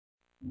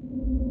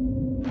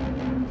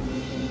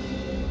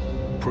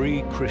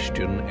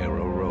Pre-Christian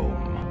era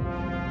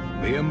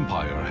Rome. The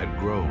empire had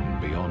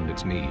grown beyond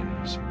its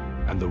means,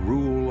 and the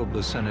rule of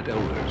the Senate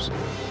elders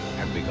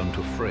had begun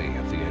to fray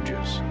at the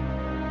edges.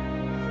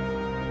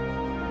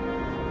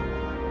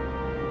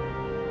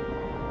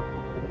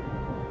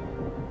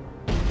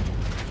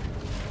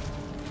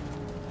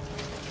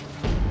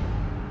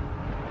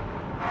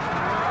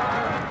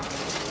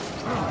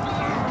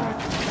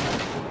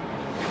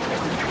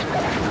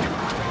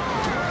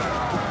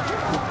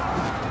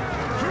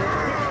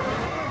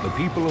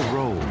 The people of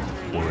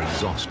Rome were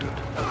exhausted,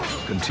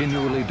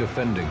 continually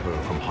defending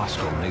her from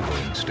hostile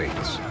neighboring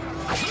states.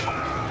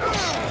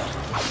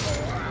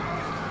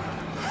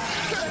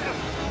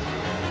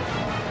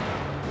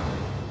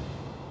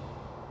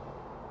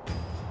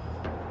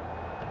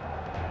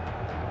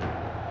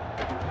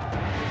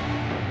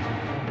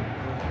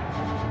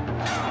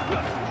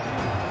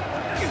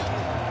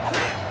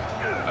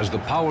 As the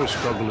power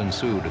struggle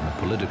ensued in the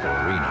political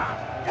arena,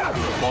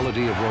 the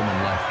quality of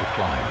Roman life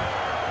declined.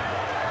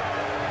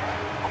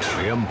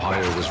 The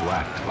empire was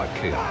racked by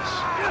chaos.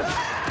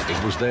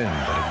 It was then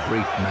that a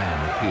great man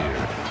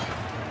appeared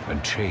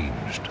and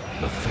changed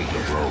the fate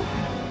of Rome.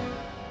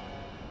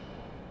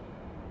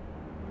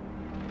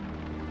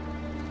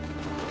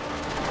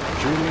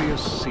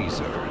 Julius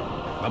Caesar,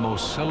 the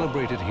most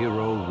celebrated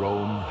hero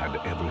Rome had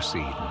ever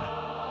seen.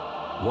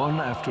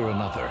 One after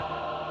another,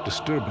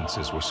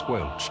 disturbances were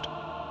squelched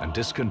and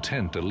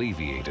discontent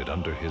alleviated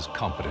under his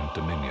competent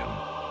dominion.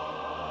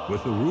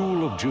 With the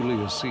rule of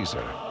Julius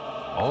Caesar,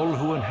 all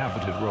who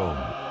inhabited Rome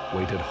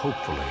waited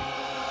hopefully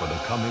for the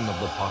coming of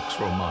the Pax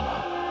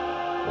Romana,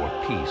 or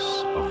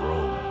peace of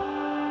Rome.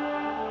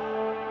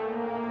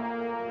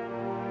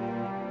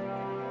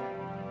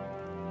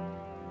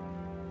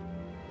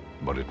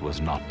 But it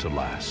was not to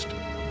last.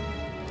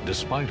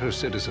 Despite her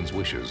citizens'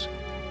 wishes,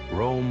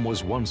 Rome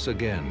was once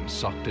again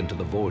sucked into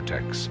the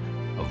vortex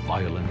of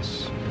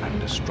violence and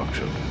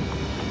destruction.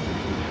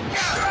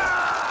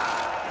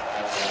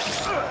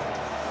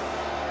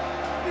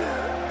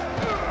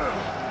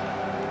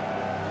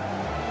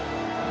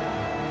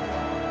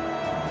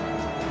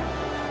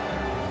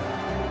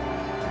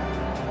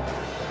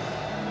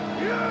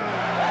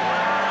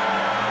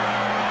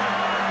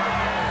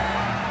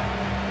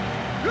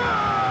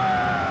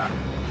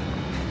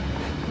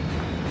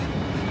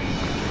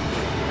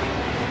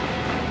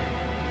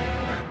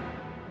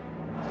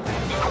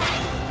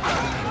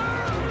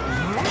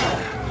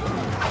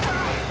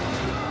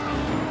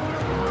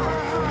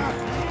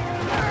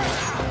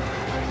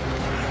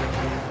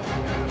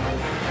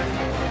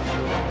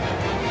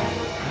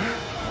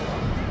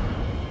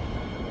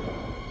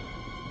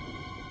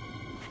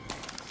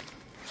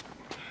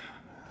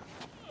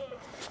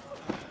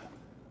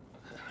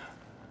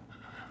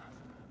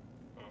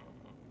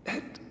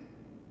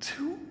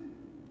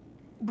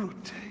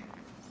 Brute.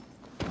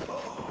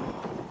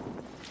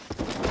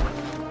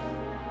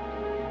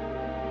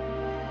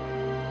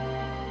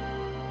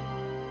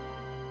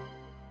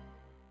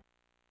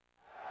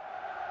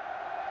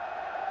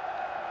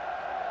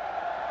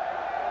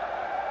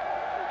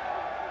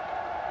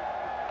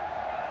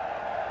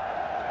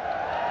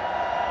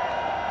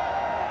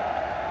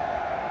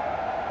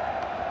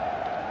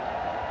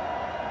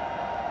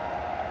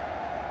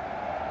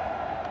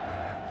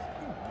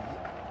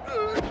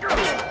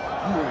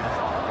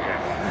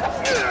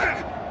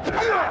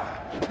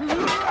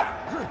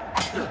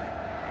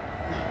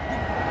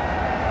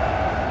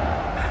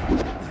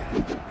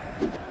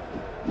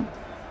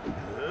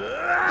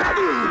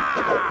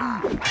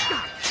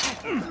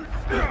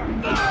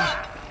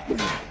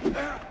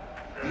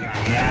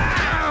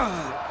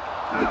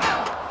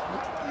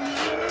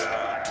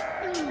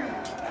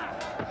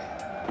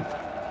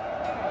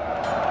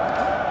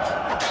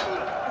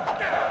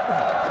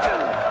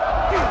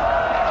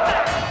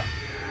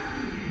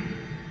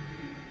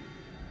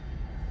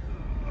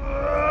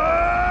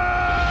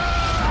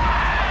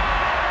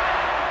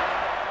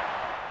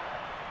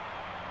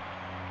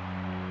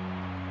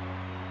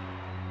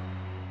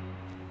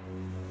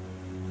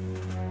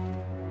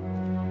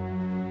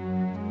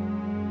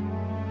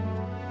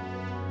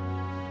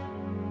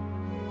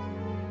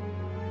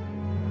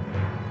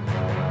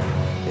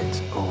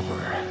 It's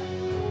over.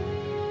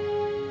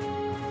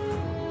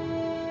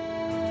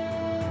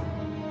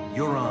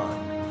 You're on,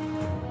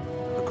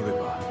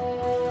 Agrippa.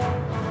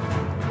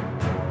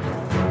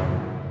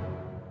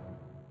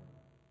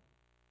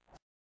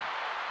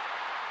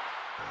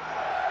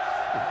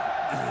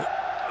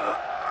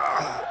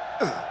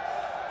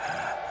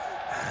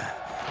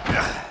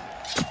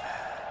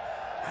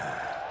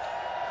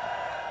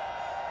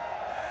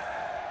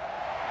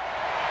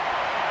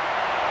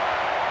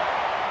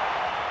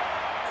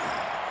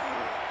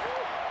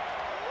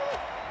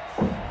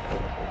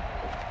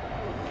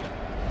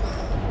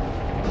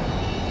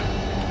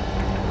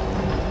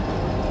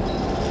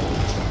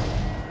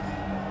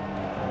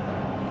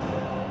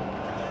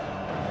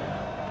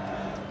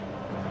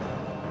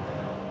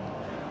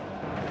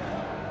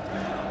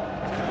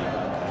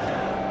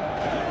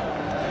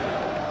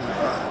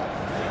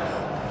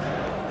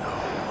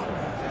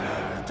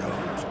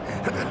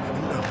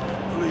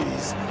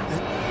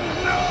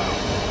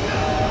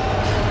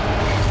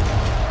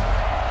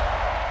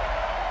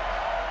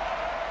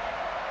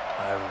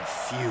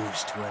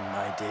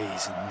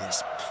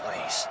 this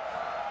place.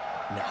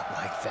 Not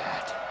like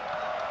that.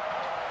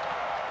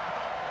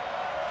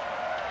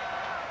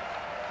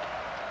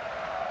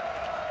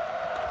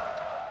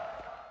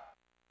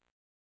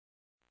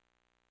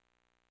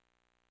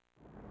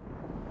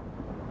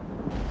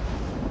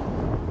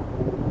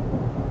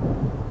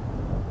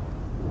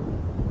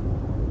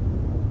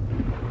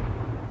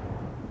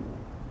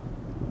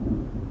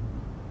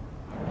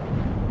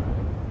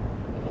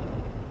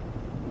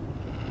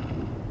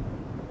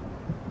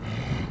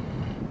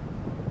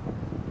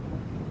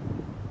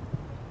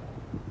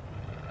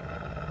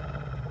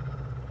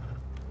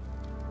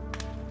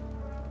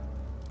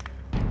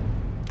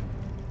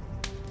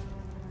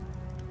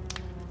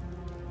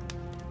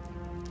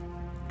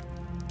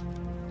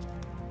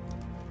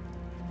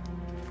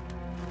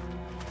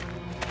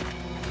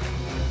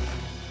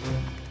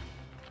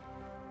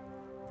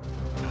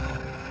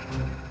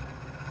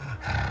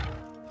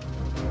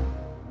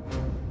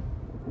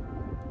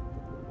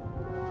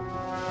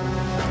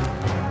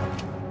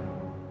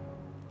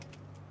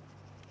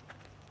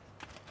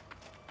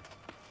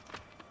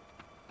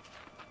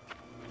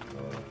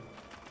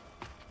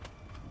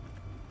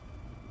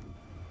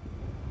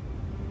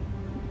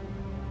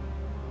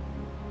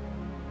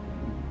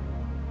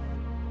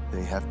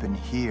 They have been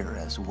here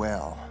as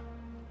well.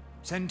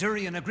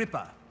 Centurion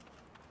Agrippa.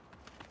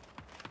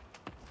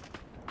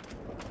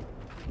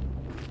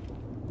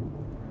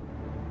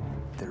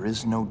 There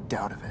is no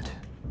doubt of it.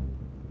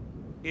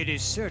 It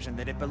is certain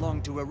that it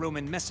belonged to a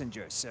Roman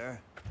messenger, sir.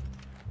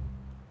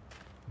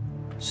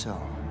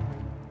 So,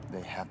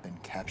 they have been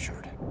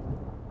captured.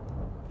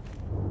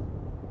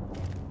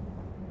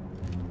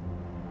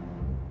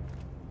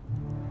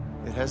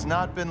 It has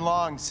not been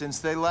long since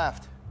they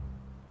left.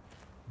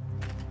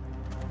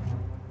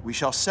 We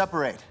shall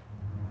separate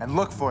and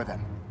look for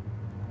them.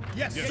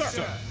 Yes,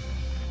 sir.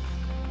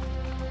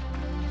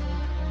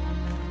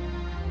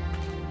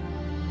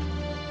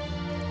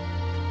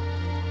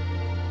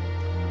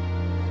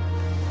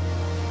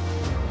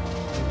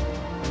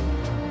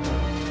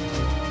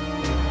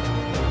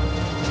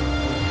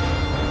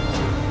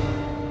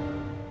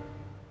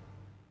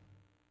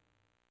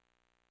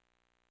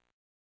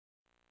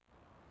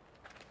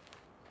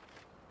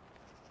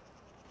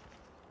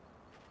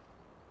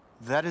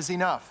 That is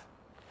enough.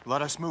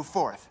 Let us move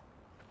forth.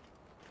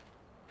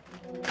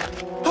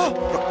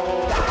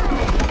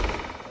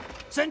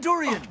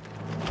 Centurion!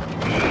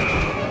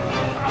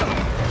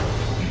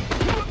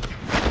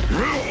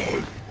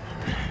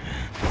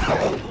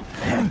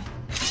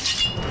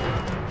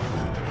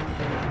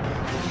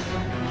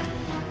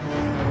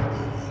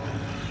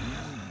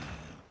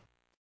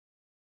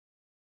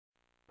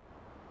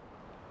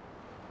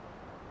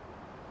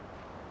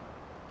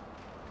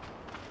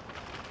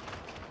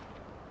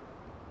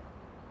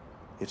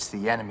 It's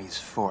the enemy's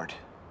fort.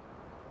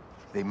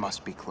 They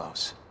must be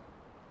close.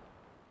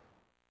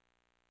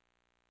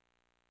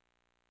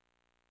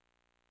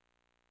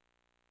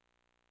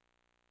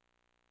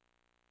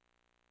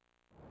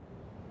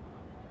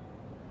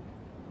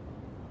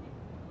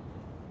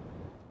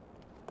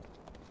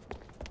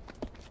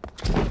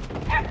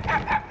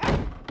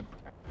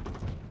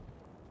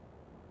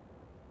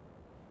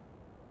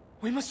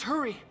 We must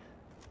hurry.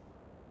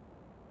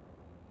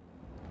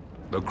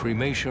 The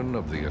cremation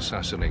of the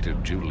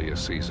assassinated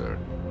Julius Caesar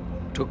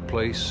took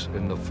place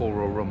in the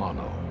Foro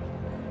Romano,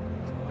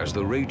 as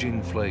the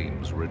raging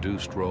flames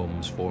reduced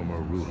Rome's former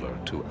ruler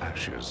to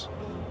ashes.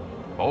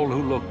 All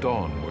who looked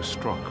on were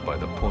struck by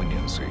the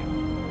poignancy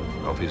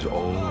of his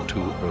all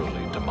too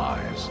early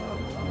demise.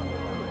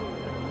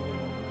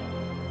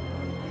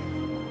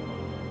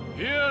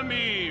 Hear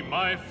me,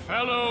 my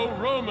fellow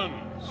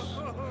Romans.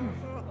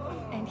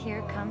 And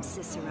here comes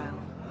Cicero,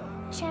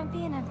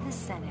 champion of the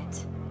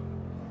Senate.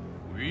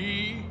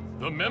 We,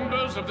 the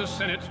members of the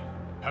Senate,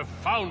 have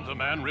found the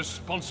man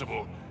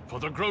responsible for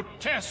the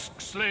grotesque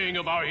slaying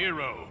of our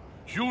hero,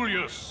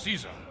 Julius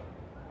Caesar.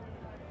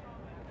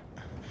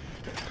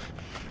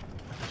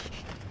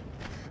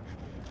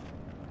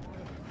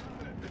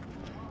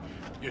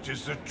 It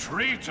is the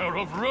traitor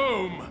of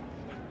Rome,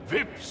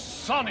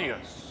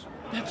 Vipsanius.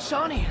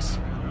 Vipsanius!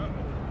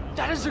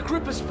 That is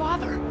Agrippa's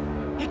father!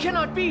 It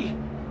cannot be!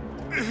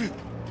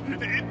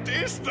 It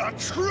is not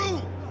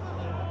true!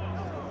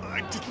 I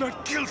did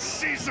not kill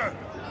Caesar!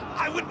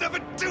 I would never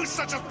do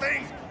such a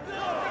thing!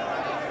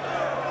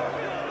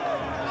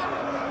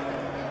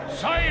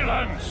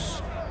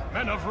 Silence,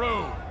 men of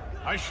Rome!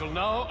 I shall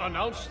now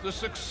announce the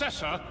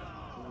successor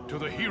to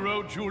the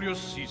hero Julius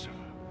Caesar.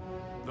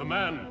 The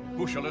man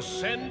who shall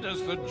ascend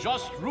as the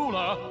just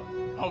ruler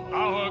of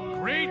our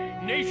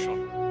great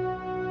nation.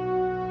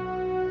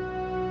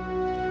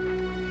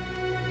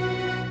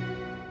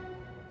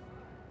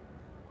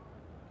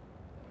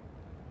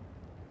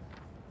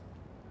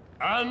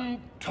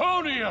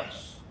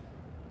 Antonius!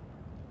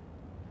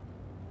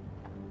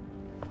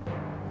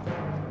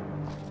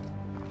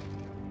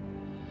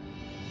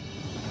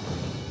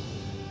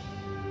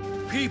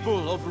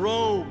 People of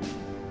Rome,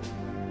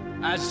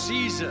 as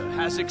Caesar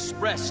has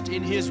expressed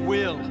in his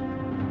will,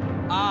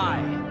 I,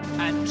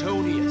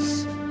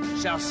 Antonius,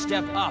 shall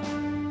step up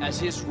as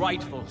his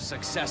rightful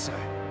successor.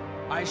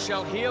 I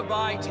shall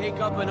hereby take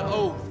up an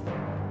oath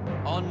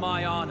on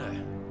my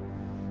honor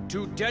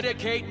to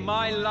dedicate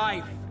my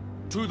life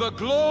to the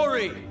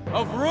glory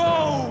of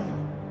Rome!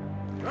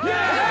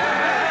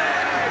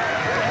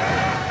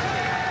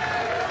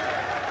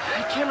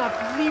 I cannot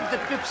believe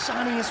that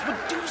Vipsanius would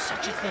do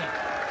such a thing.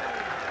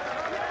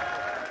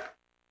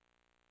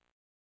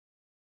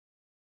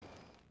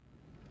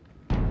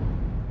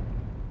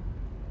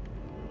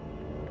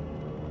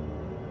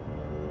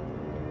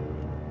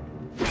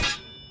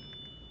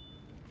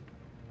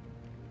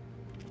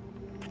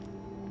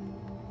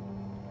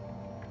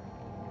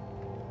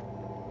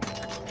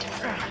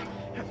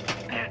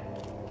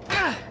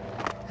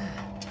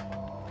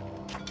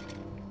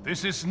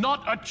 This is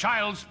not a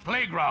child's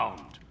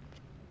playground.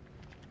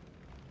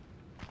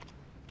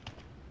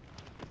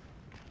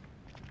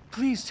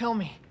 Please tell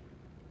me,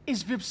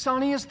 is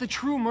Vipsanius the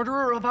true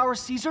murderer of our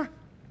Caesar?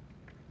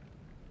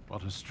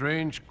 What a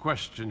strange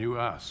question you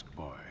ask,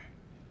 boy.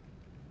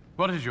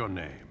 What is your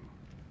name?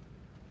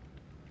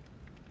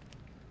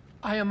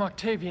 I am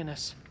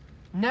Octavianus,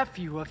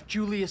 nephew of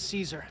Julius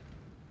Caesar.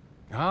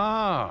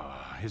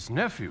 Ah, his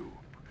nephew.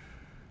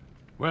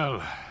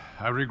 Well,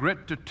 I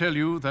regret to tell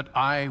you that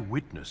I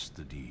witnessed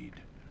the deed.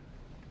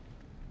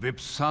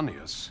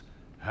 Vipsanius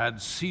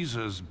had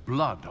Caesar's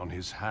blood on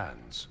his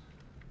hands.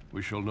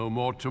 We shall know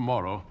more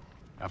tomorrow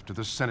after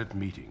the Senate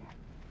meeting.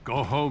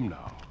 Go home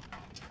now.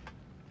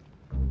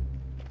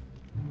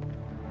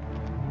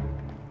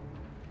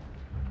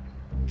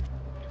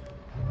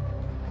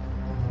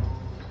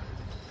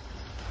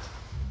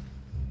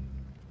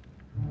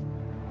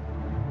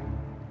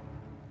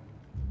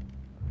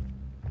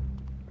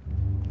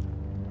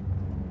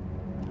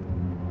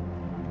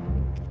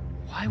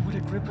 Why would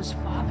Agrippa's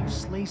father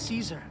slay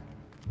Caesar?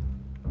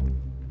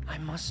 I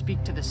must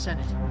speak to the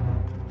Senate.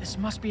 This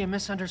must be a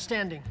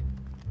misunderstanding.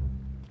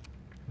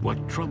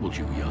 What troubles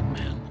you, young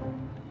man?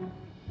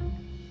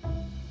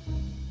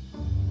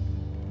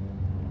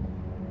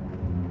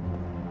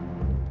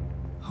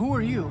 Who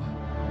are you?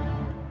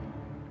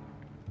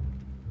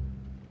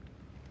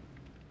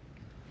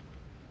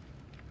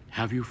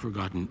 Have you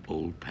forgotten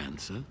old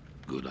Pansa,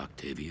 good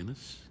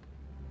Octavianus?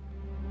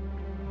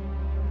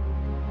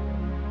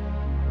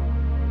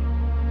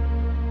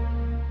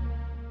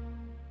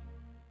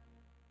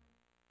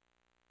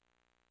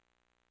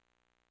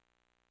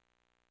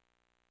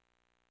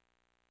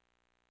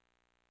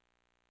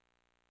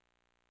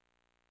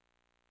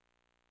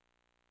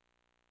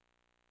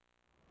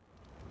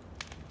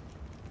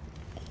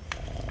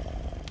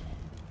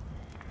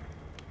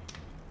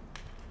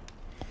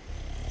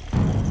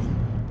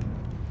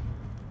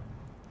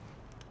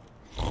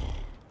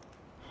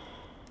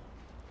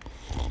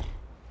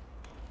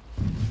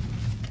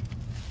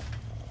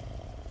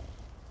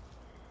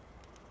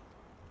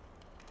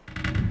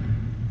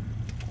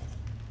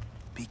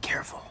 Be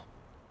careful.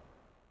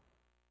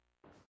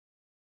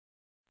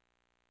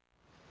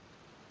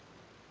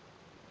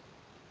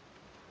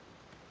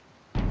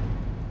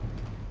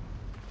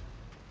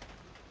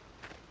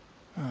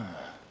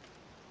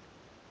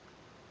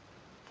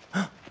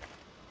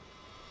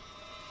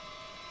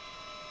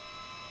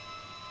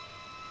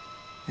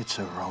 It's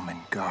a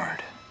Roman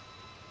guard.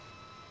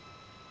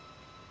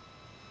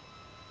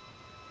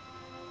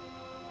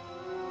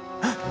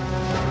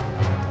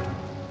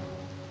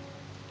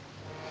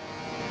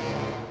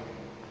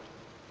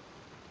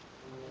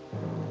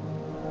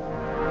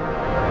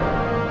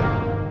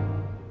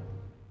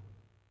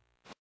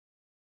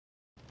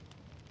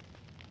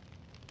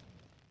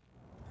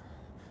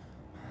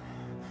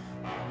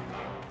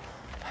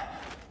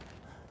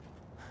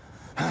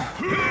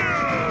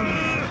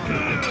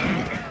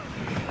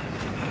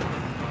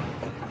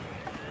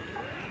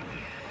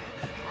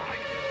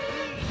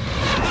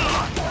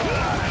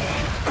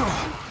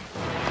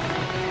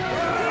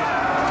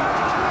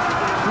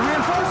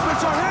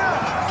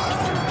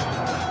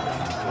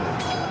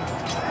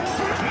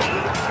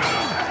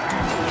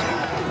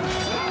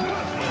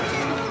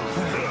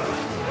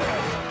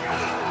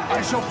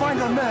 I shall find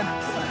our men.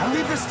 I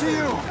leave this to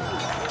you.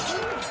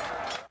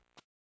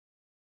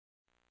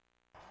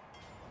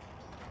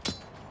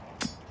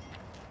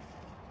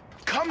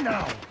 Come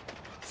now.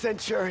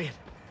 Centurion,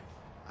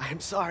 I am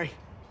sorry.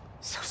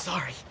 So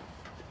sorry.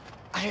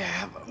 I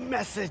have a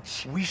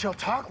message. We shall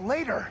talk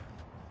later.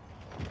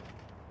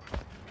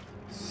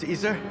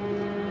 Caesar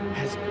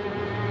has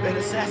been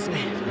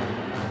assassinated.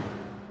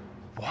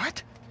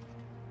 What?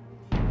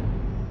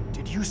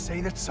 Did you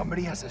say that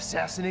somebody has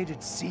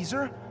assassinated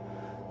Caesar?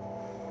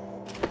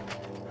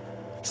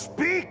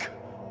 Speak!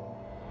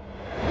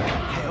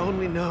 I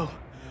only know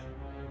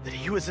that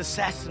he was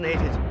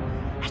assassinated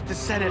at the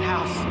Senate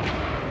House.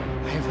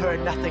 I have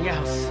heard nothing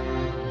else.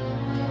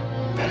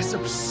 That is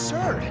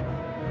absurd.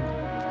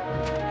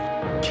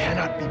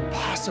 Cannot be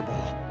possible.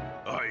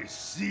 I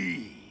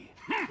see.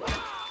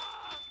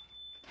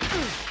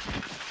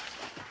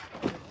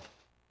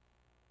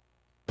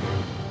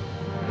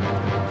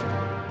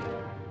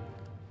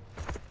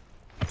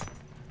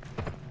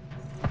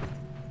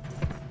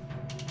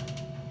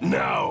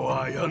 Now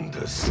I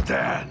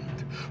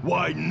understand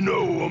why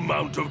no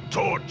amount of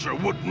torture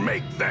would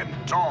make them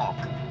talk.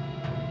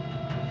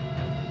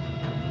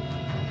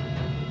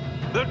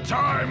 The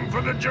time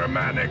for the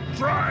Germanic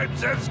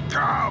tribes has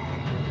come!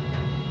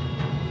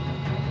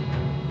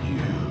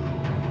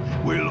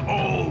 You will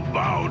all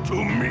bow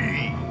to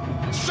me!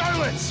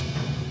 Silence!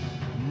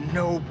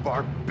 No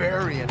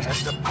barbarian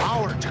has the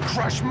power to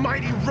crush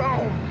mighty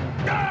Rome!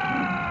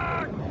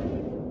 Ah!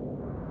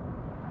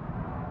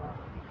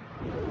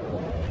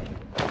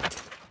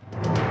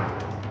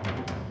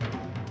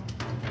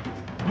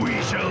 We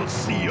shall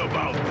see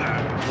about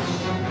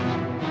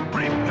that.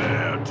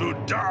 Prepare to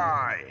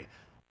die!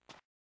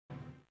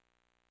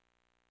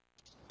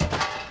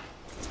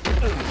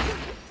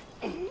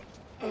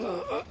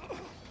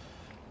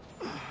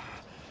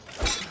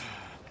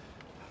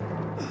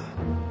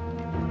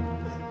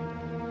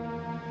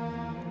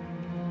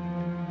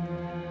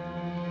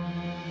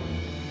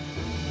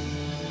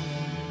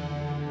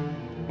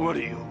 What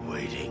are you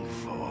waiting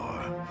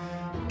for?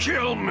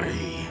 Kill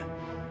me!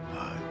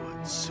 I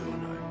would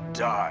sooner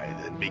die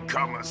than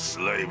become a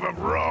slave of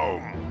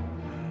Rome!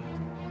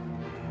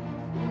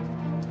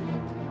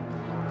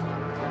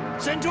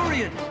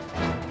 Centurion!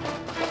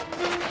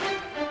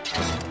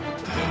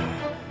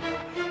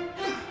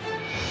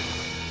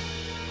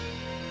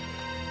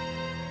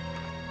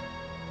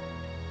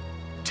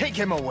 Take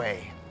him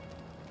away.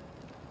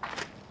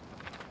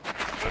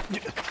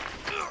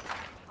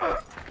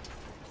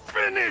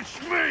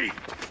 Finish me!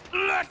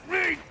 Let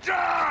me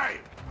die!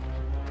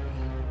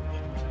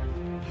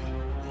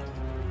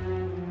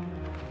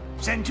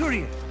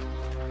 Centurion!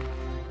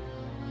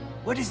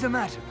 What is the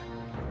matter?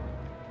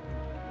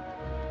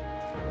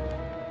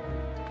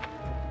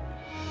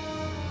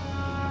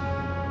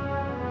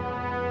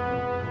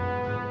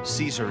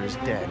 Caesar is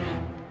dead.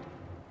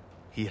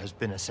 He has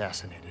been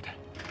assassinated.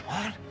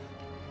 What?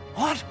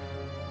 What?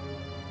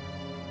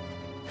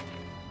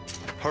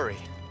 Hurry.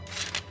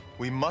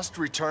 We must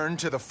return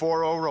to the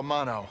Foro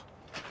Romano.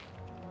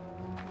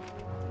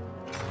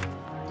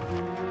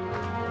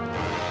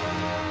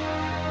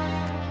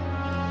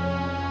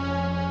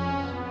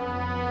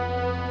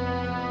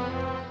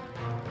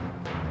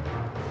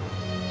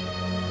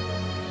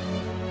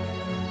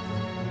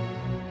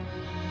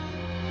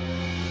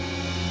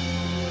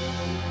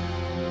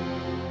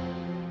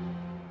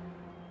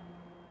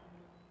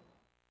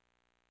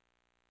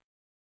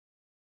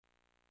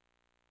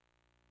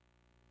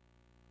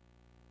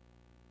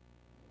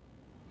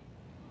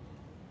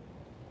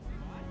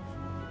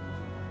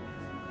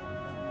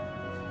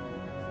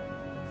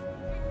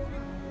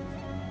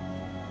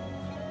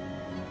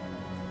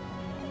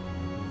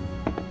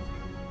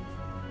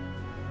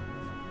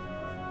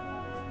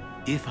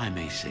 If I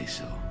may say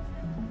so,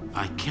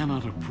 I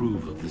cannot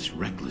approve of this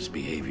reckless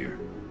behavior.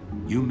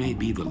 You may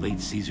be the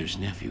late Caesar's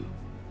nephew,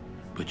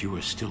 but you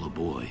are still a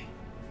boy.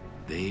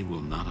 They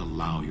will not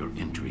allow your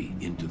entry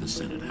into the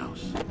Senate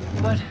House.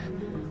 But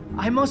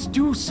I must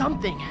do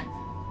something.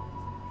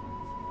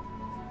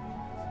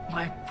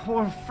 My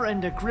poor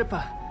friend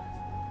Agrippa.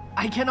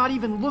 I cannot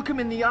even look him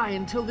in the eye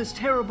until this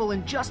terrible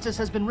injustice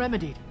has been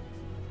remedied.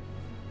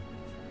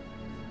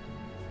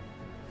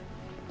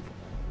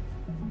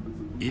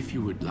 If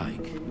you would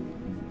like,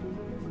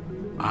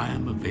 I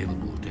am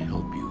available to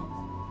help you.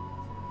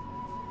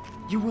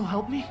 You will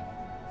help me?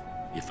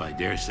 If I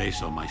dare say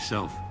so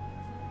myself.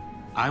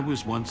 I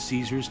was once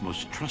Caesar's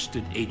most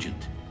trusted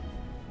agent.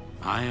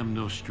 I am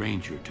no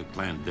stranger to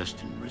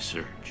clandestine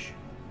research.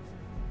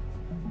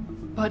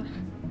 But...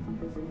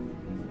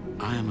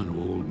 I am an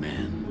old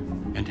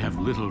man and have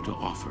little to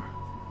offer.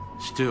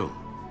 Still,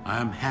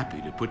 I am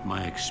happy to put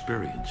my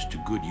experience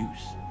to good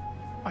use.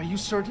 Are you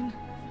certain?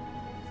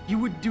 You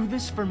would do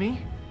this for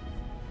me?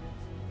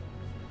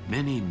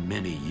 Many,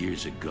 many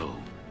years ago,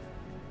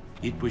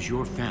 it was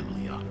your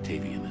family,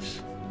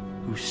 Octavianus,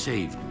 who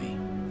saved me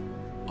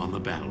on the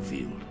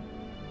battlefield.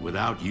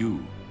 Without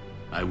you,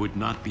 I would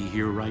not be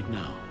here right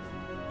now.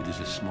 It is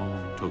a small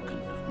token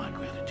of my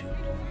gratitude.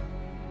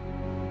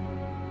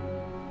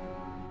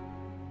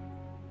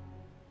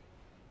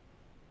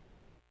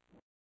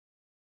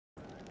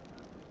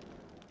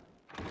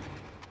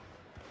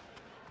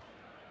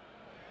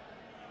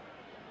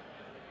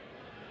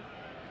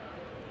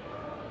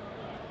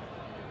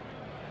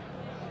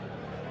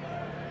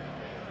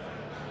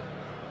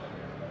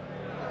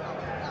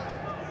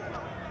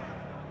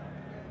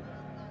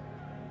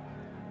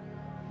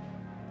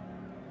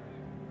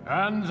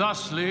 And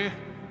thusly,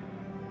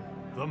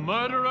 the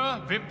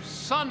murderer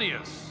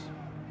Vipsanius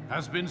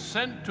has been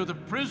sent to the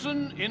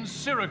prison in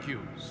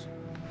Syracuse.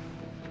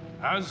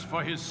 As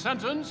for his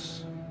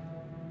sentence...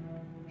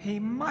 He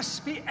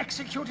must be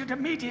executed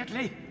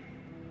immediately.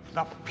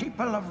 The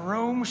people of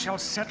Rome shall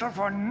settle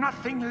for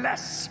nothing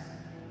less.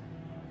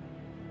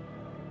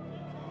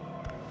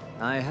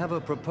 I have a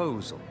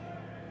proposal.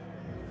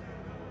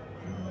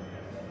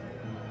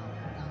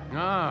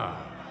 Ah,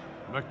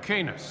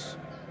 Macanus,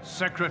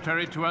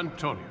 secretary to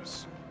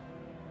Antonius.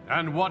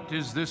 And what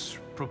is this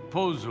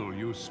proposal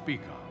you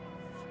speak of?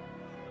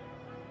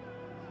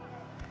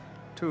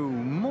 to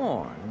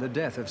mourn the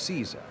death of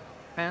Caesar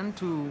and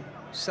to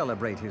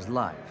celebrate his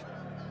life,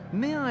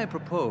 may I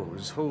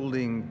propose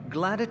holding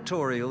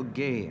gladiatorial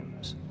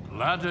games?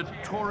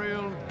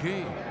 Gladiatorial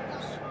games?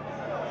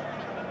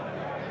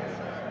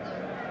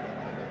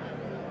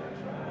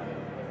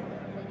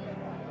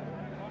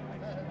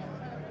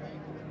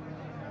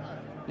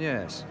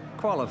 Yes,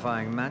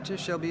 qualifying matches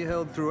shall be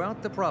held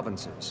throughout the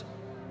provinces.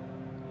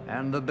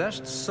 And the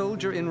best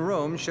soldier in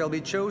Rome shall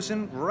be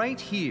chosen right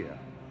here,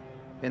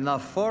 in the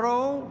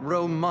Foro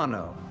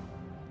Romano.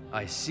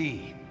 I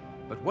see.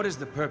 But what is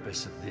the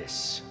purpose of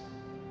this?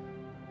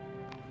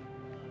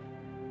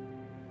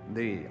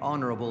 The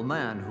honorable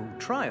man who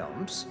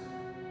triumphs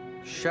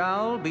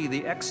shall be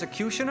the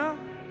executioner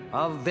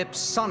of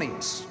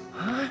Vipsanius.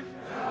 Huh?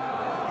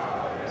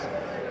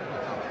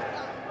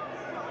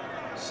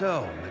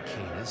 So,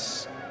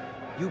 Maecenas,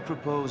 you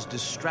propose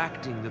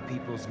distracting the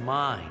people's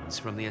minds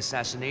from the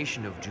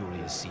assassination of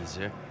Julius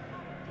Caesar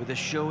with a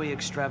showy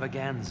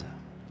extravaganza.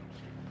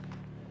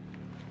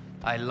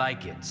 I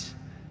like it.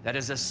 That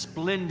is a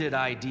splendid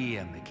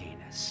idea,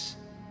 Maecenas.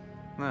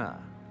 Ah,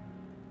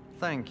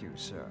 thank you,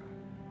 sir.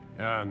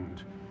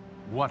 And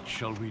what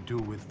shall we do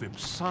with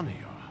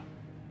Vipsania,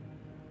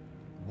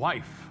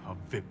 wife of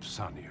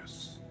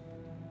Vipsanius?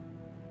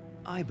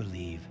 I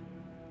believe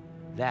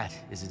that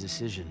is a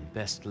decision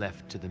best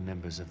left to the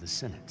members of the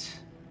Senate.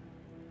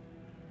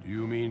 Do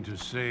you mean to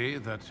say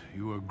that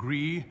you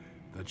agree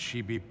that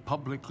she be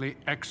publicly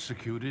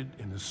executed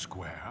in the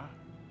square?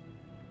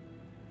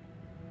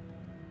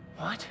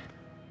 What?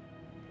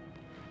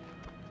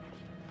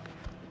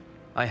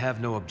 I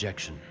have no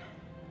objection.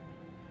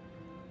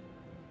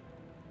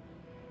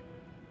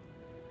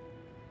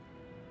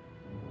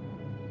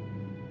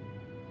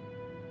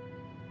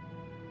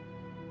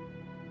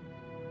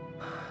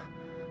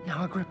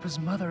 Now Agrippa's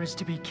mother is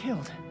to be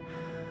killed.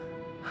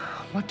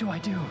 What do I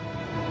do?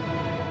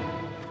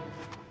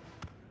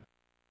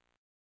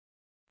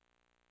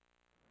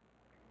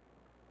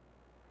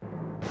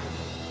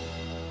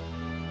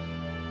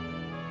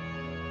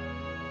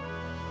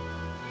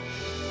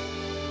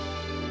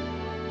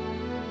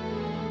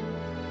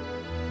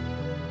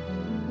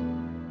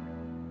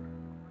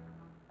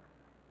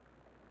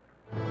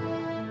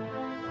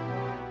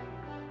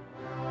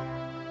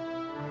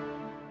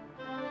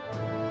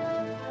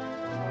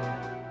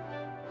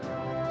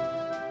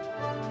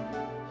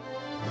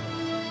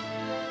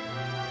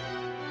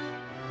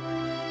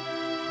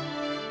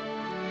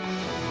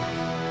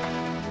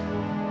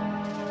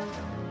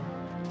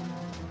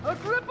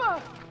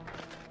 Agrippa!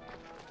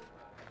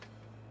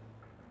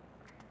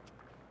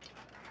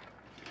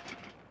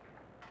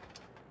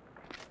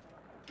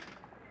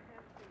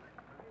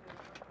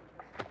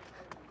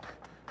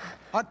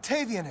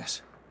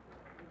 Octavianus!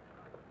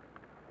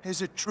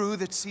 Is it true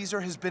that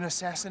Caesar has been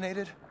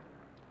assassinated?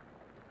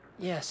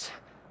 Yes.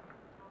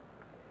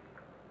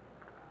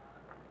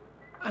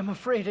 I'm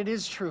afraid it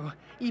is true.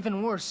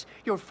 Even worse,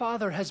 your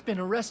father has been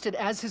arrested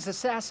as his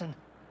assassin.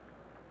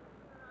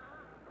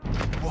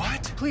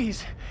 What?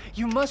 Please,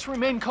 you must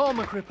remain calm,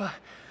 Agrippa.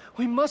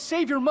 We must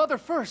save your mother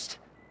first.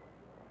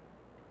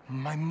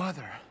 My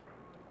mother?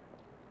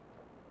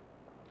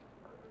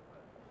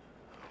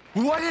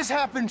 What has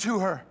happened to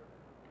her?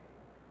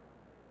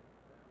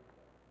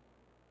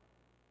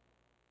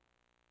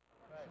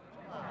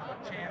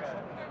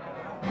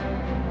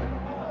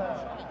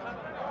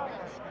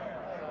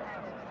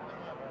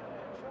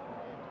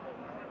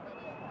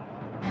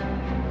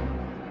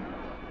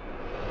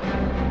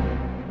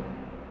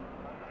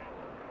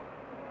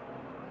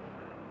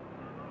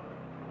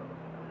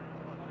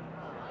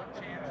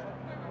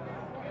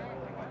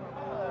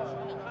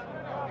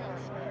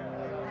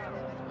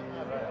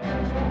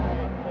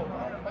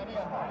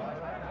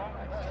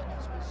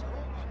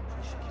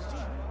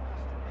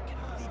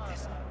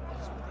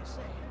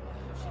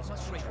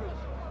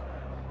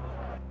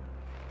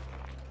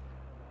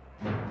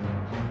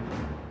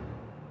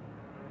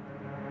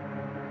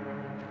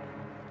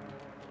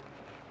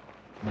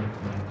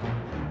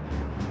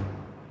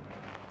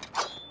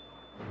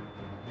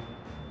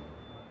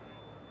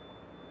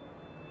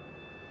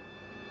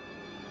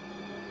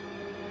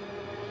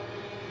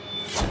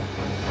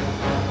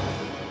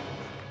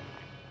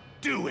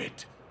 Do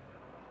it!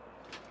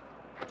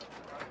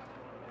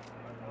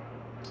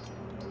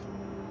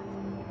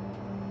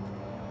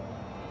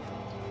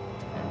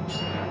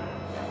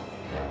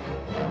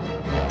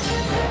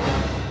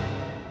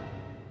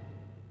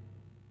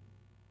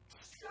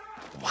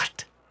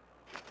 What?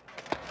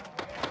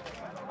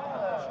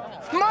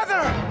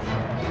 Mother!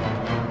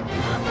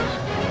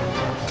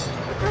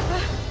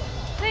 Agrippa,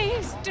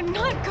 please do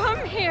not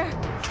come here.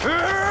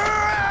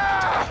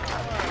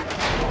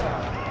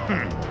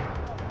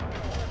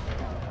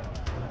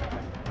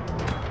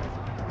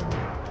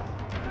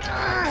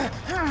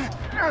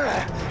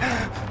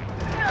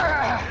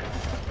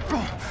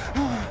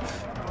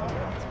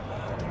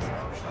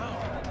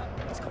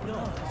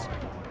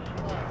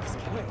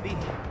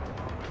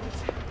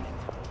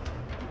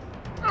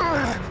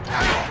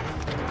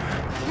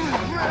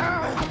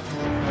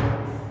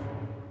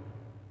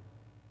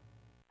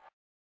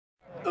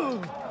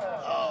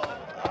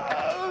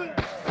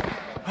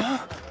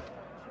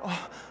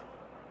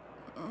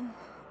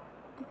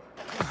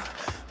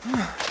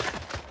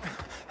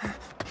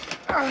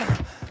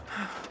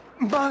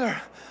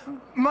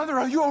 Mother,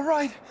 are you all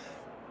right?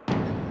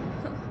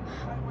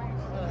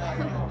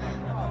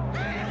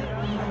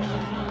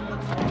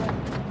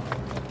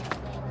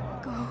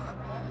 Go.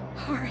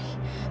 Hurry.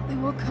 They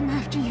will come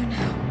after you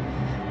now.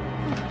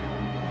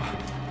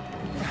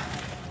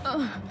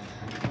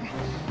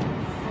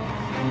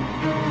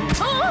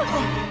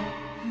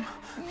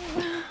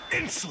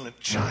 Insolent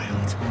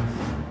child.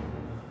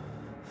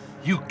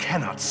 You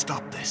cannot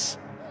stop this.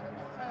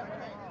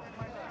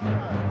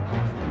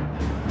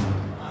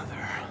 Mother.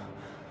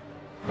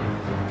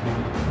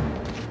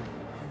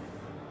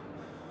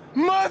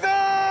 Mother!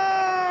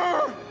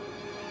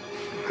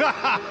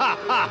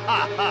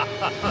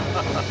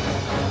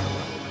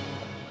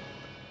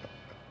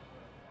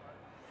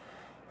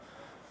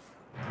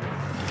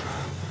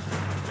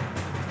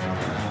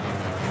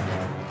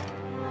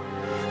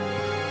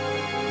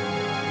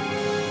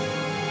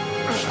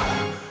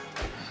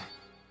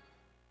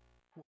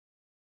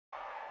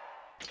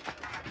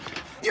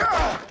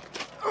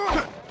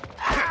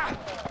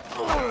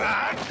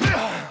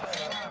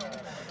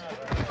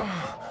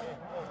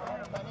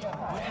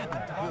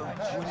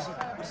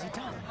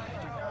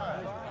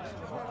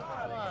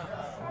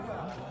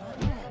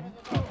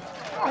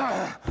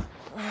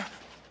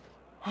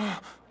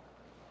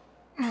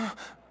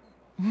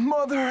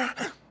 Mother!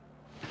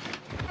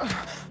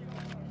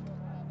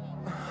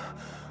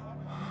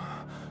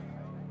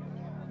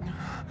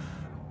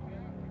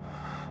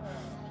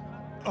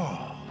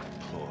 Oh,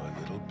 poor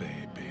little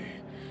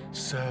baby.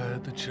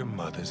 Sad that your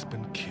mother's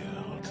been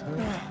killed.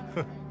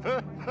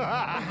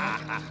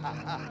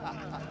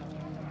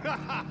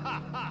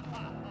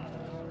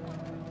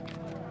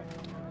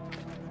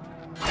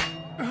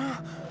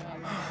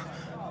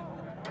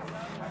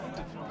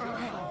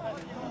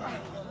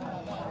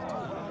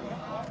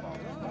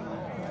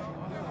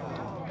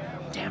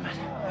 Damn it.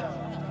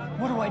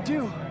 What do I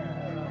do?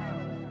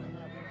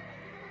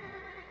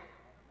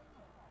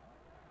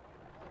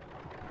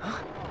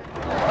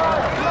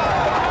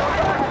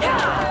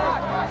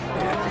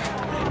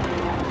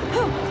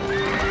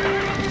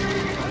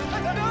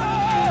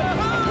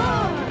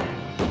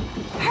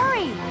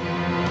 Hurry!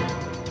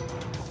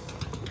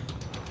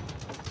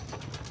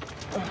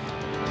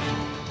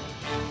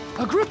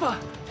 Agrippa!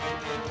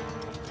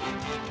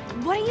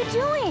 What are you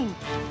doing?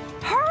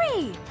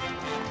 Hurry!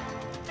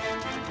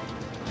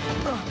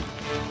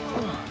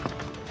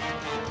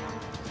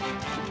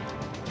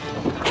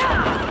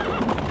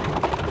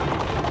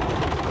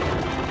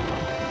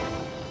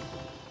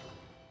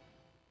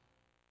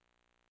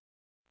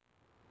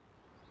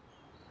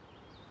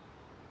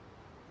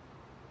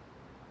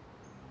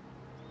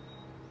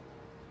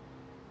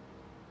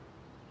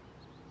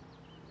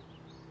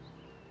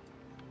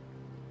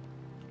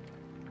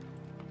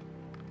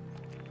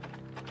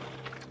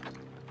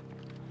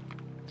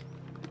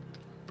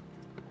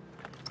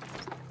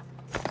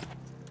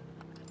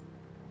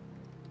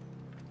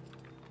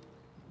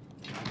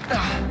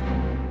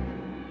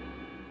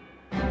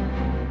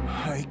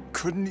 I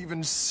couldn't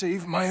even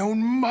save my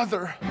own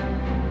mother.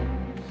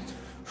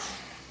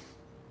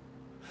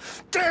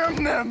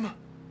 Damn them!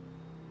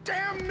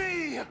 Damn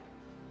me!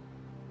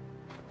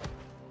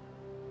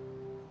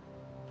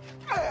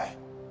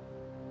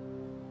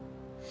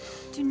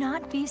 Do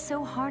not be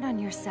so hard on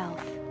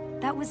yourself.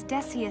 That was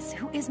Decius,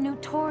 who is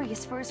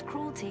notorious for his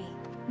cruelty.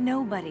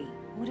 Nobody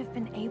would have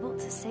been able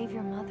to save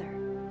your mother.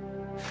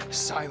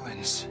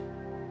 Silence.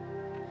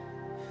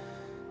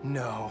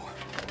 No.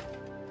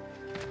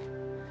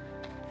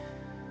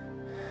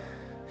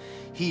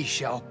 He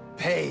shall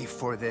pay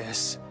for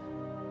this.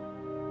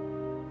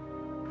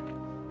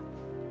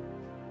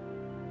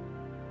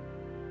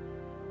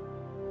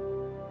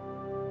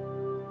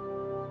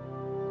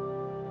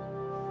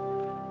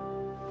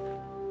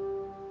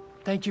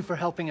 Thank you for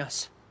helping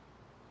us.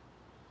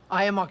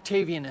 I am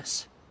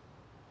Octavianus.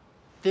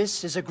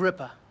 This is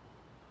Agrippa.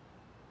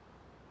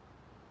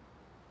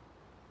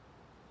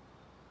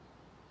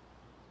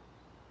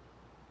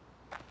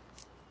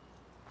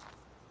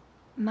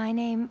 My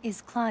name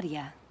is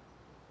Claudia.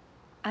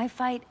 I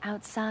fight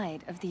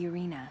outside of the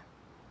arena.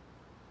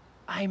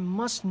 I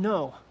must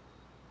know.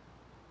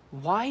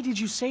 Why did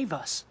you save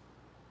us?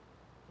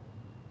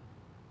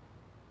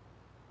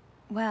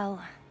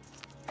 Well,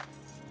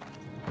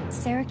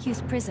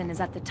 Syracuse prison is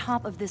at the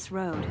top of this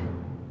road.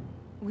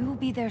 We will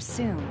be there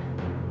soon.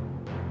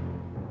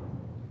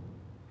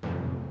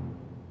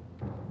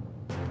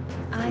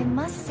 I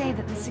must say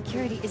that the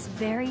security is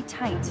very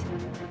tight.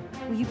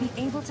 Will you be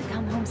able to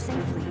come home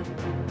safely?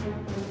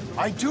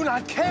 I do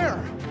not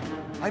care!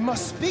 I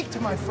must speak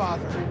to my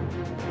father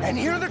and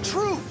hear the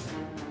truth!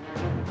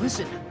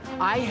 Listen,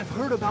 I have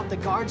heard about the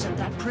guards at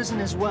that prison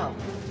as well.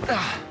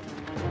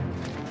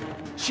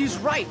 She's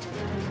right.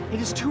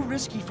 It is too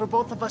risky for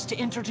both of us to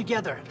enter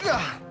together.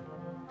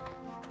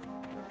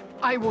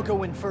 I will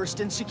go in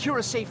first and secure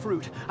a safe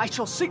route. I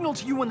shall signal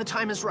to you when the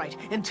time is right.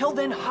 Until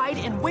then, hide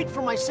and wait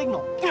for my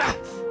signal.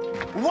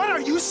 What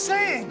are you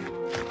saying?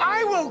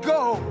 I will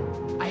go!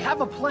 I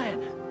have a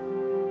plan.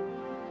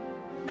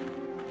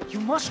 You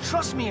must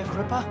trust me,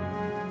 Agrippa.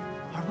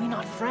 Are we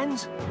not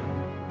friends?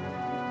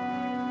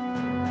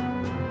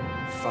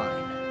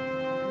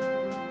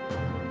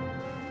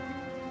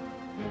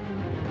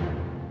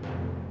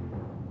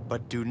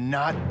 But do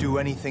not do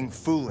anything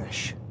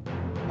foolish.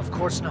 Of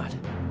course not.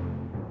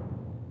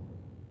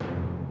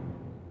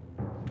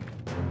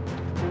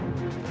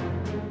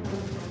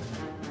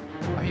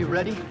 Are you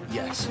ready?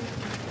 Yes.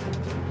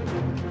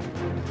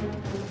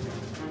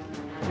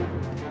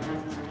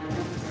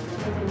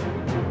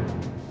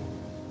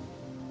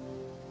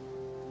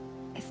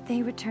 If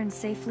they return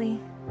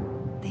safely,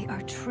 they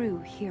are true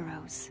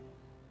heroes.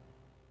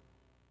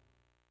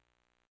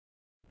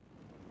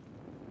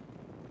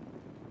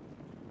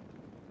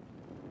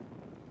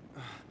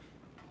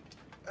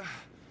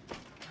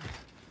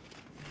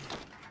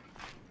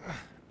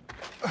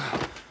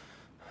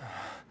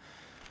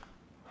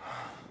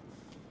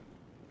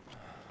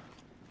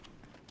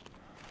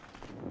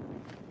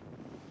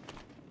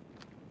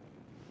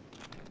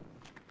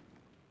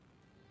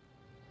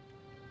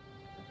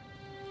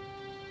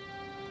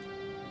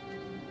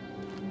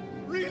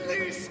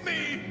 Release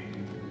me!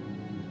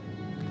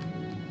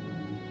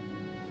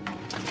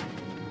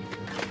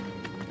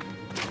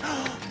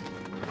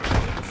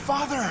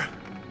 Father!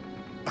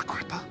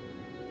 Agrippa?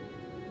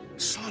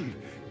 Son,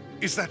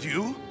 is that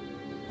you?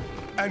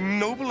 And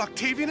noble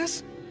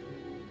Octavianus?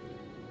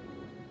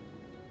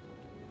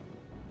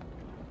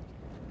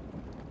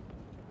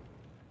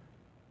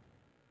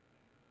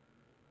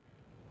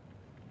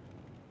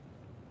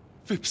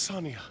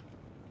 Vipsania.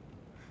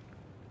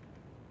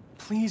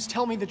 Please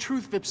tell me the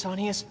truth,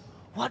 Vipsanius.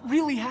 What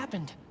really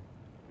happened?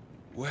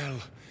 Well...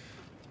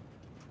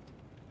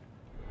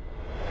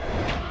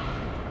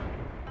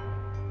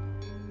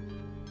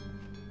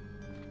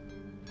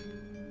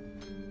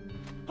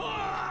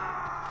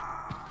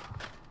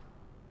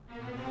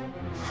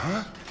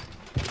 Huh?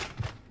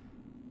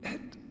 Et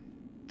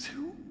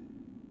tu,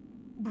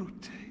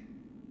 Brute?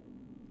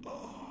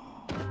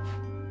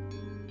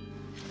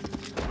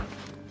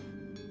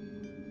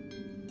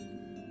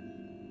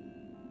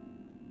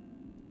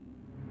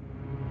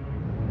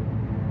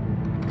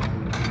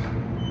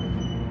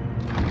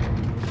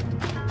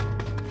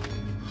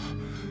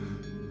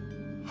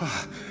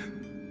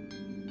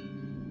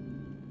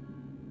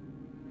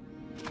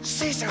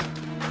 Caesar!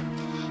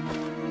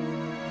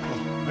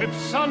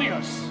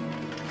 Vipsanius!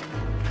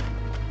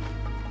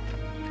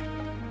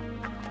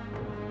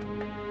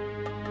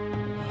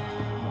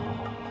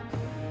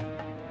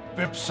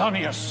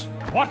 Vipsanius,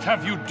 what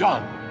have you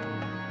done?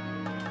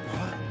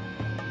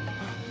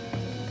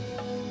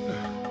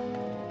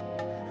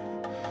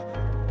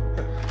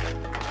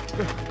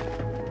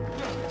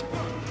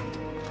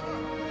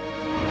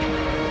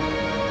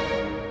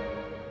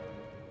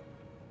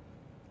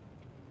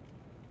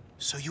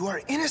 So you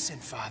are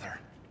innocent, Father?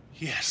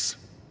 Yes,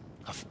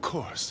 of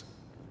course.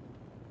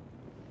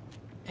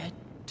 Et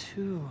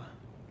tu,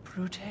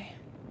 Brute?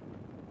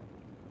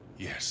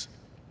 Yes.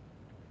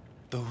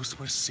 Those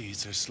were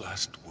Caesar's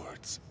last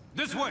words.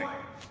 This way!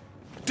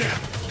 Damn,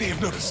 they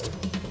have noticed.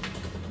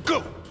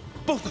 Go!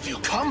 Both of you!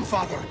 Come,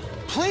 Father!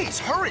 Please,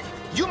 hurry!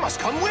 You must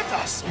come with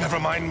us! Never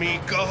mind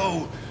me,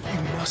 go!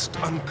 You must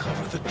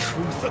uncover the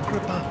truth,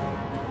 Agrippa.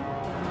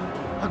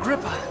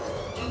 Agrippa!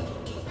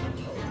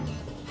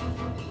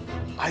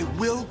 I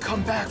will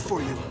come back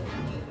for you.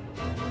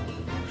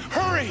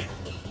 Hurry!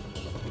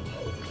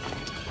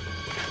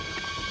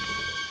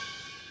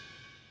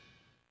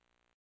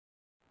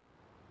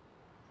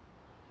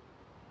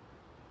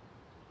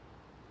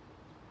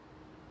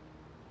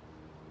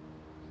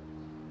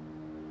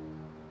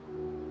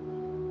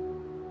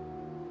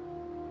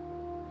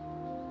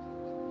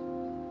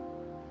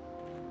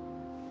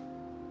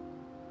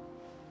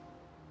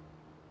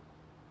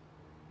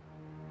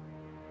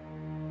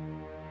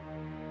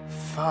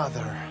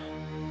 Father.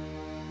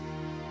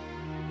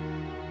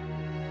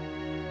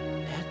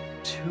 Et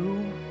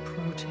tu,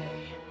 Brute?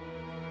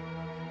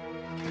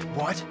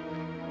 What?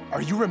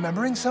 Are you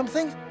remembering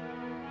something?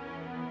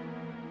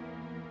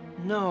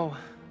 No,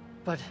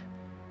 but...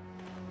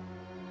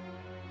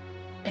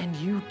 And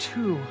you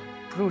too,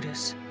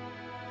 Brutus.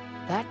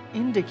 That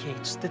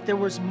indicates that there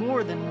was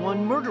more than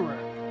one murderer,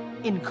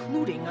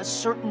 including a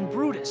certain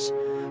Brutus,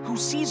 who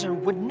Caesar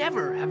would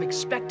never have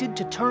expected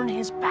to turn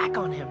his back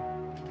on him.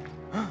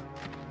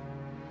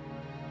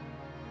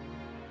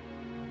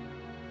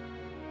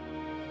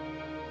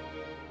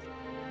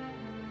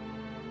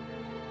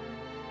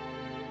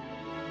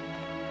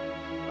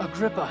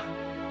 Agrippa.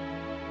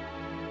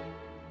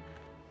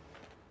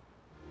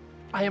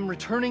 I am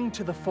returning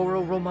to the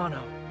Foro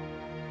Romano.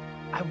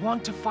 I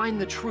want to find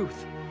the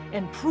truth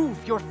and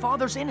prove your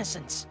father's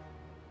innocence.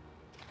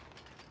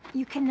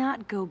 You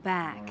cannot go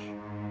back.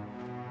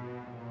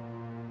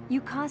 You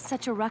caused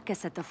such a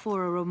ruckus at the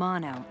Foro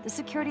Romano. The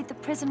security at the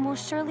prison will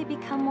surely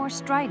become more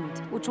strident,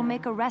 which will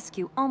make a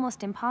rescue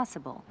almost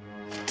impossible.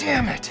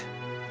 Damn it!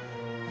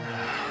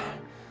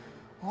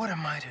 What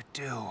am I to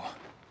do?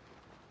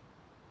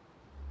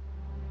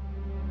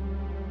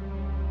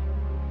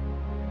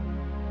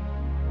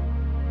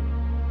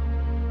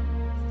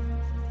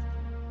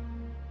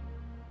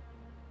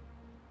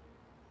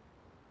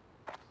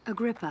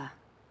 Agrippa,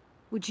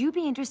 would you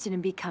be interested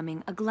in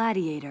becoming a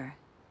gladiator?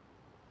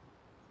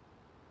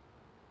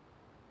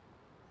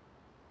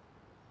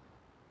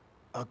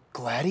 A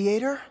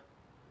gladiator?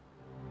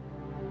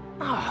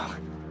 Ah.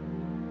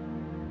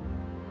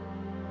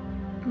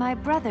 My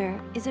brother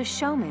is a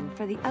showman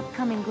for the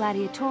upcoming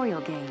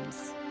gladiatorial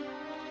games.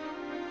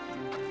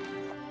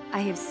 I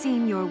have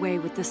seen your way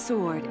with the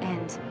sword,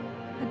 and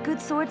a good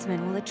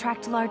swordsman will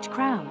attract large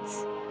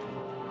crowds.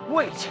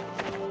 Wait!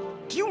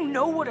 Do you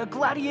know what a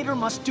gladiator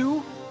must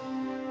do?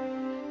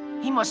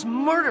 He must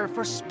murder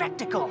for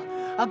spectacle.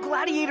 A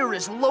gladiator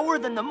is lower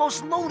than the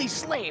most lowly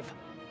slave.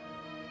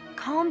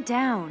 Calm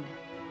down.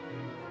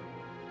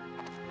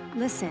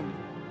 Listen.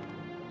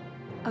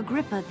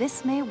 Agrippa,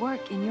 this may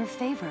work in your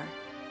favor.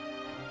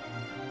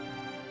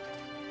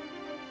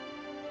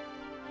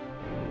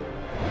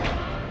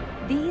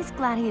 These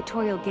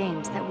gladiatorial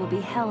games that will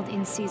be held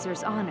in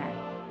Caesar's honor,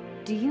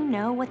 do you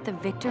know what the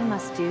victor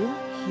must do?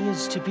 He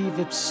is to be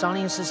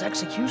Vipsanius'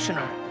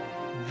 executioner.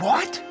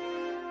 What?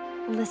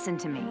 Listen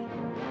to me.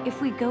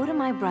 If we go to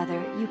my brother,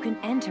 you can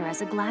enter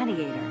as a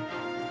gladiator.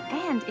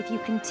 And if you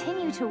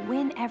continue to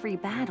win every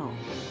battle...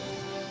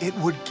 It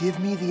would give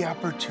me the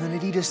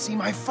opportunity to see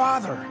my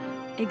father.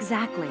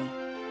 Exactly.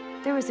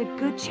 There is a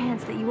good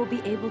chance that you will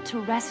be able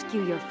to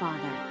rescue your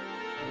father.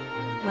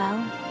 Well,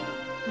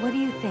 what do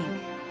you think?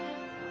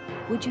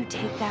 Would you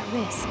take that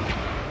risk?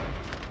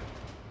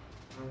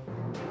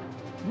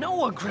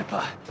 No,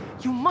 Agrippa!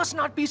 You must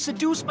not be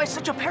seduced by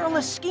such a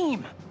perilous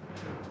scheme!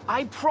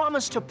 I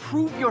promise to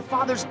prove your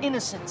father's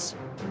innocence.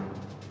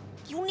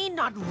 You need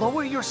not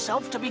lower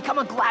yourself to become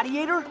a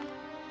gladiator?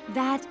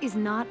 That is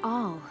not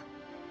all.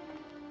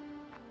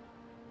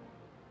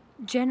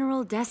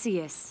 General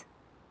Decius,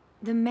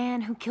 the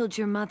man who killed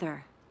your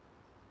mother.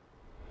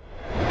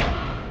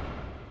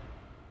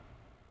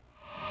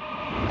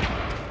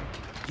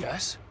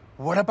 Yes?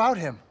 What about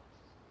him?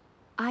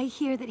 I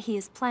hear that he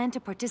has planned to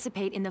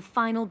participate in the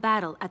final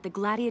battle at the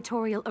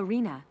gladiatorial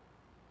arena.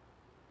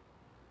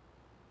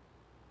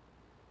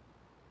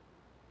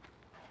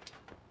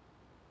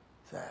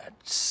 That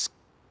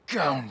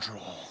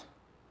scoundrel.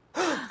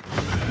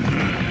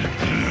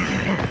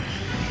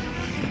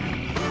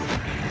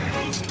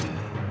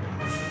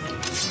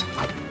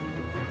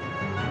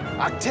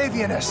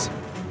 Octavianus!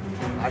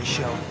 I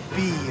shall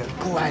be a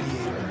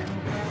gladiator.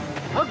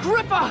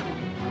 Agrippa!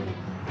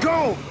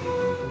 Go!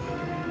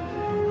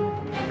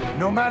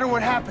 No matter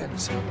what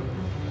happens,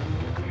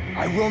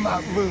 I will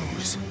not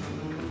lose.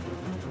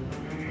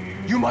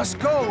 You must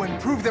go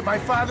and prove that my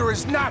father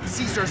is not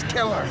Caesar's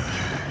killer.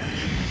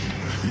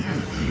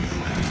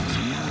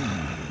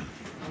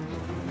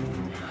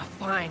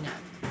 Fine.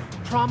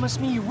 Promise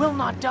me you will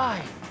not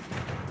die.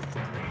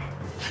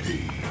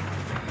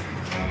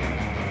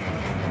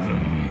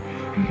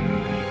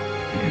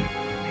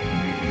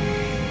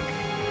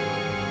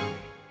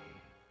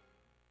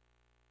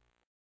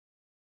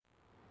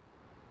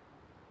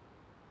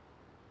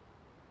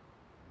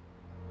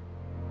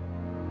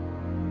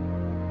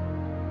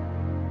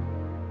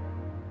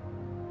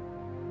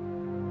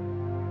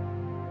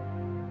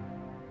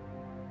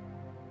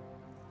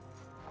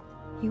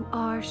 You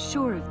are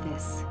sure of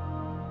this?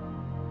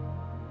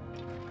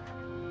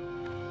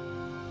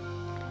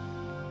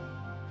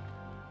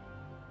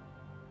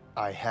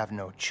 I have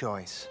no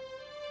choice.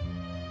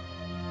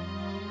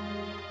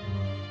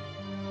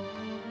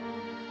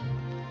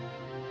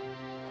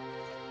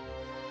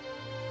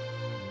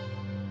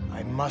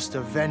 I must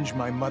avenge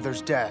my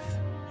mother's death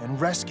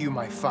and rescue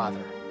my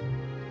father.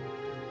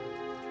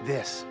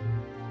 This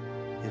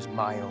is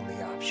my only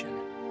option.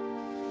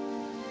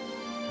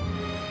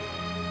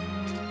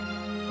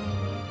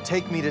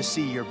 Take me to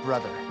see your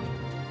brother.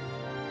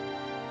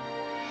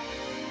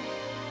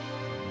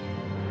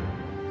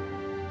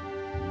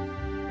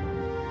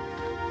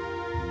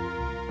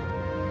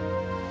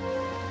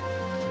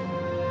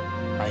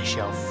 I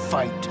shall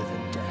fight to the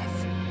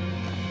death.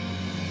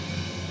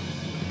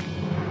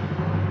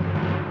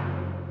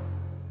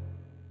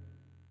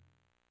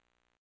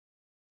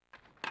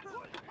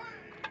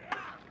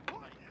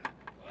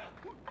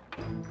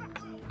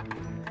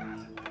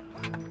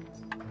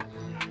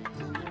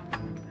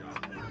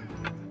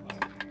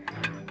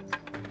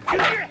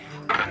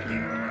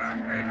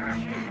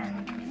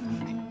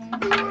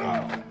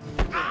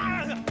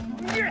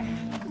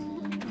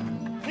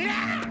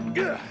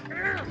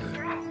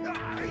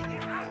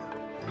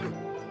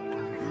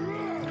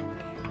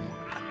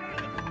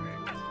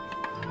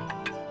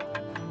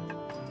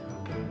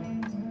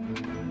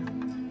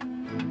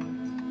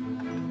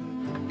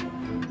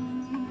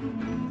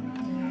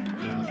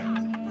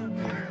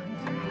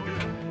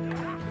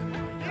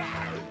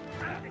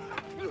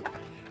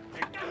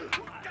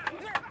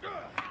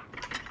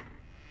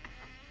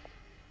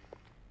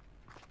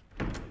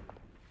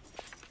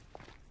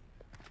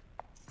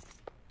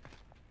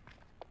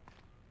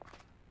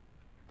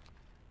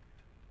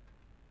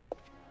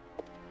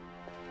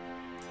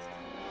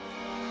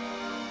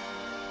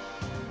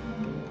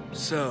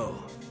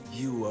 So,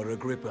 you are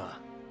Agrippa.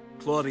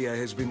 Claudia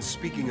has been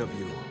speaking of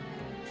you.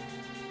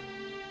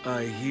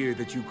 I hear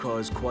that you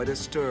caused quite a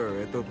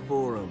stir at the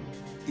Forum.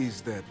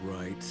 Is that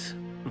right?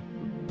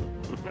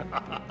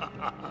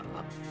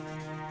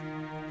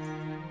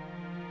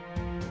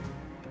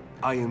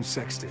 I am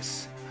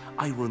Sextus.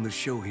 I run the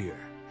show here.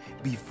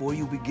 Before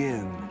you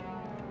begin,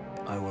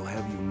 I will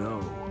have you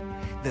know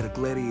that a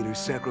gladiator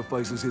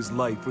sacrifices his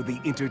life for the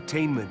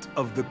entertainment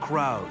of the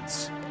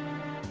crowds.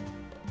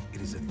 It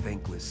is a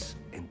thankless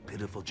and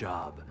pitiful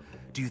job.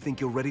 Do you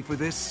think you're ready for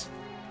this?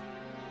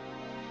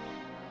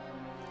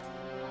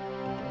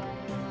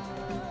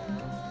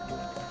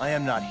 I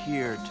am not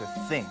here to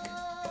think.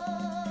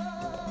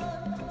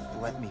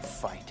 Let me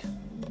fight.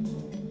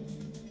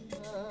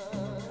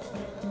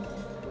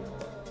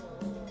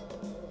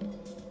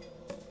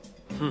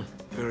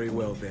 Very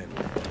well then.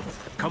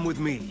 Come with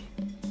me.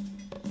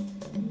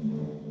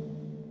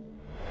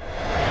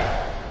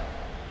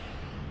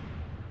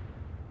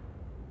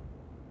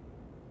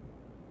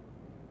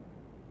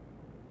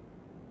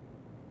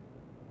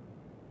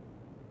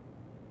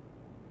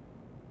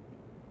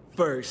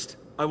 First,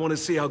 I want to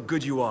see how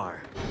good you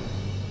are.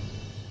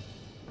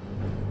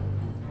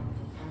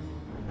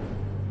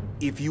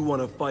 If you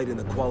want to fight in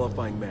the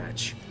qualifying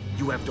match,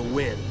 you have to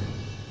win.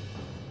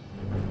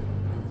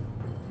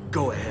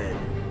 Go ahead.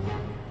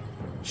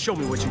 Show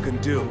me what you can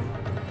do.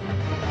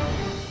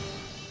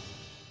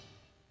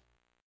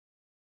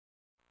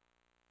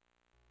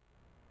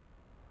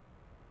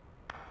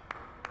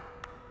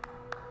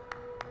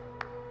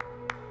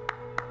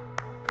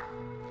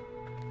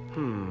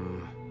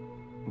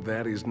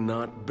 That is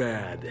not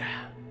bad.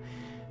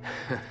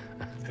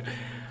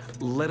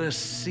 Let us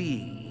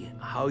see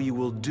how you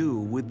will do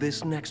with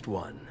this next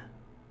one.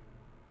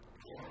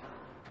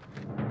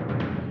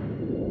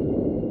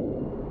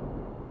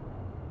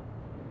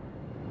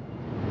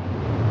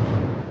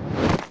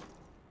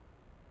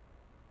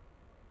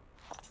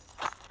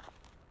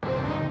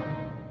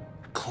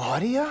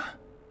 Claudia?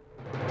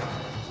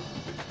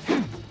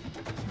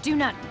 Do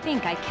not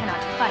think I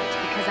cannot fight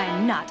because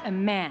I'm not a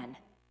man.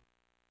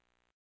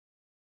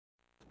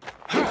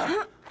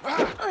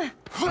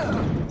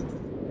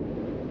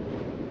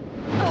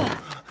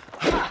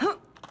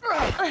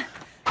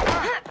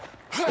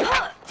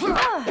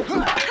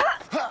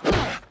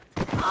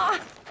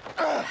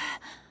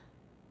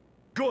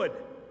 Good.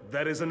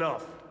 That is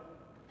enough.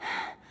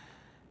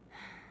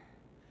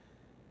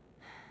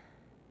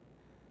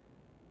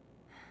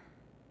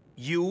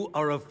 You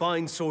are a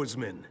fine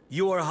swordsman.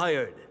 You are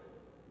hired.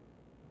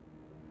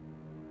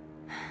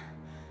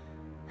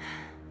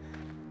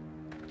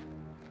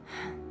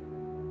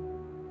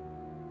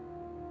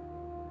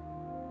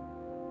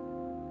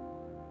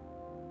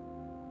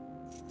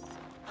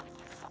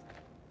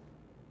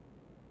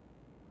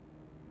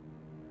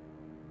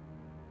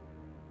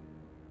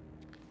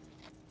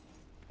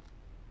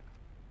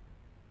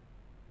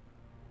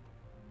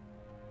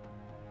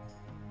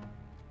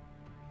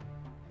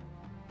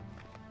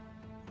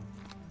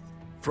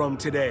 From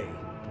today,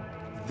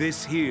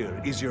 this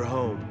here is your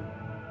home.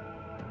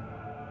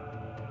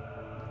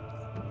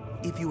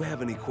 If you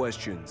have any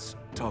questions,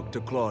 talk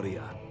to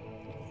Claudia.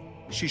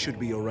 She should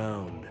be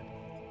around.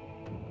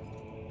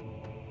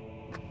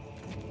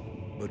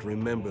 But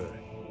remember,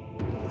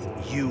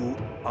 you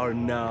are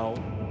now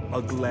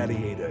a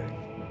gladiator.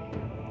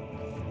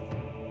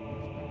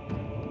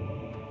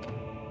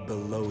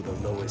 Below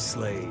the lowest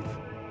slave.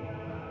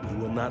 You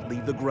will not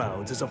leave the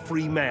grounds as a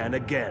free man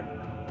again.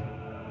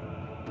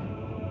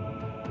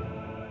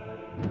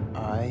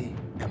 I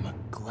am a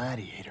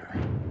gladiator.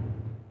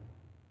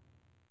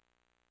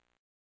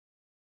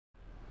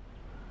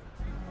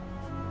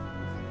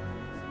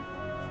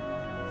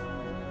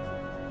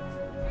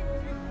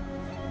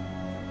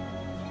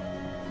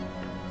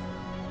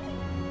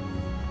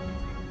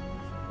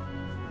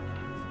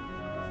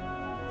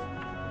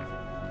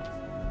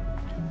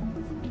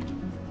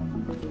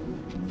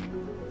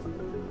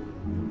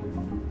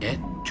 Et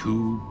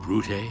tu,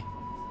 Brute?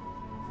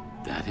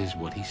 That is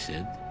what he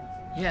said?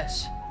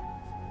 Yes.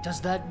 Does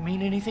that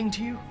mean anything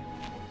to you?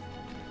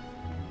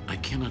 I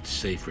cannot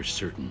say for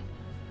certain,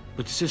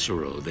 but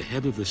Cicero, the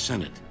head of the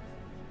Senate,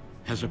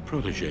 has a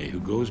protege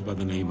who goes by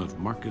the name of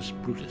Marcus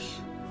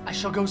Brutus. I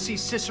shall go see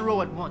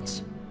Cicero at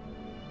once.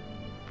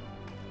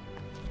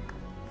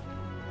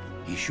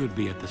 He should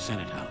be at the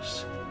Senate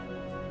House.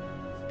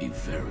 Be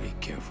very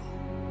careful.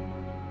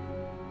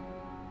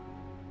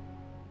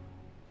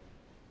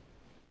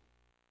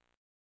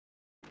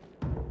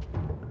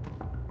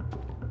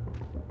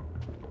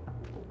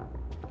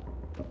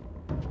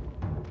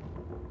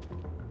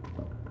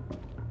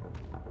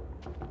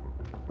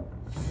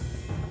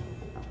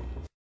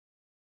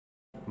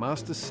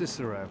 Master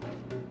Cicero.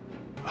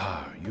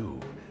 Ah, you.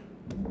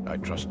 I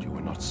trust you were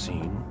not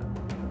seen?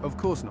 Of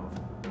course not.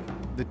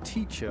 The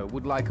teacher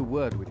would like a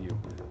word with you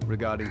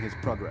regarding his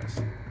progress.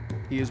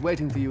 He is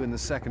waiting for you in the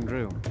second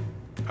room.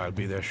 I'll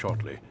be there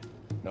shortly.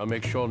 Now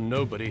make sure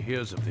nobody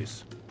hears of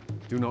this.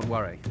 Do not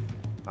worry.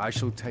 I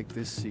shall take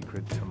this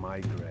secret to my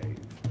grave.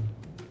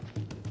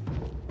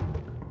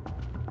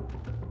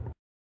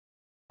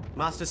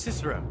 Master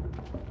Cicero,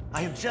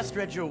 I have just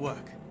read your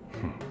work.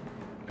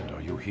 And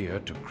are you here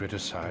to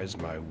criticize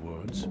my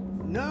words?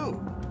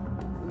 No,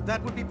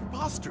 that would be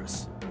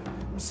preposterous.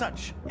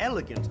 Such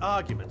elegant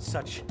arguments,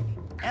 such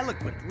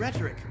eloquent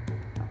rhetoric.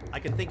 I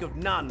can think of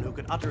none who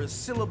could utter a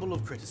syllable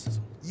of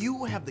criticism.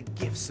 You have the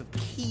gifts of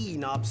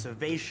keen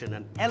observation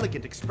and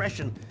elegant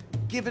expression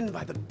given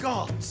by the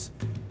gods.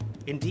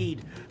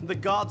 Indeed, the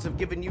gods have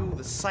given you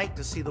the sight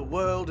to see the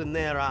world in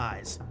their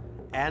eyes,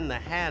 and the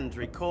hand to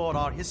record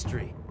our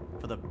history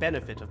for the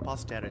benefit of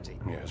posterity.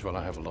 Yes, well,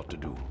 I have a lot to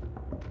do.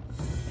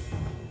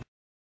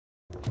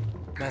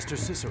 Master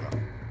Cicero,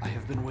 I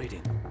have been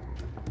waiting.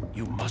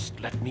 You must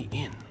let me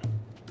in.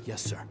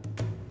 Yes, sir.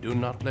 Do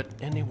not let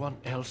anyone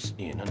else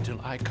in until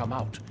I come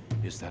out.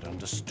 Is that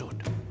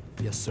understood?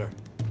 Yes, sir.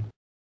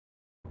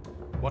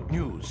 What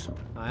news?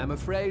 I am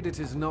afraid it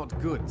is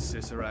not good,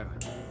 Cicero.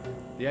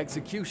 The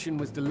execution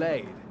was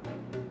delayed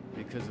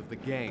because of the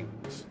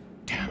games.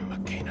 Damn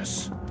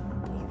Macanus.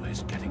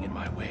 Always getting in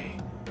my way.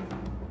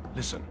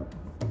 Listen,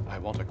 I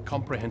want a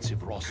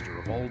comprehensive roster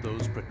of all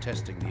those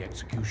protesting the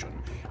execution.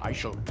 I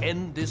shall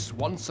end this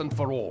once and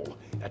for all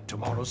at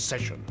tomorrow's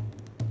session.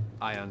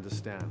 I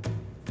understand.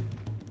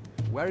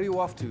 Where are you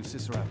off to,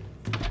 Cicero?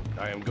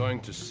 I am going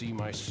to see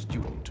my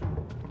student.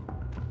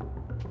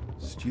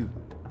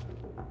 Student?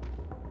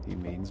 He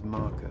means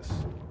Marcus.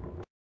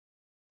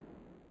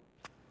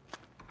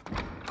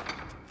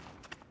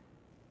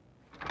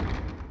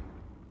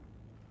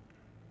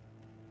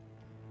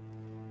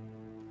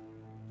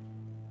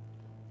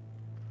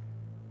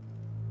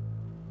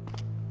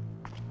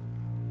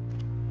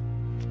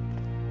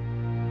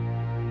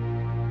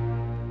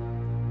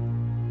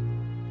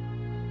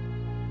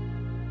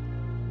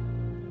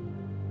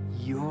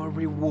 Your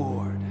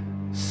reward,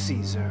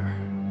 Caesar.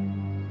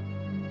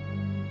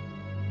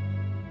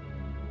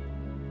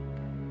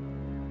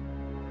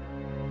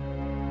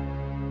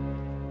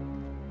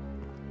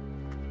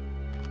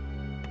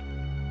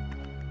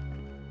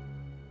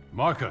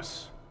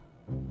 Marcus!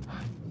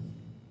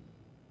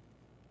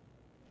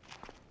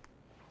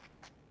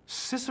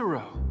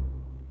 Cicero!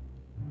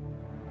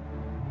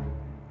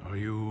 Are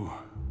you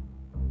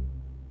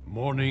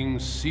mourning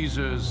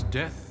Caesar's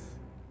death?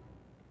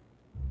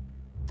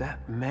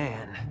 That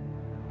man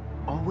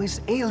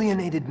always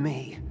alienated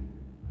me.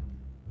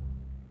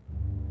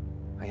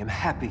 I am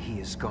happy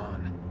he is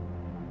gone.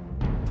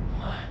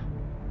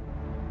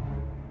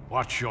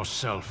 Watch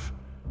yourself.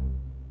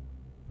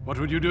 What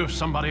would you do if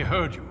somebody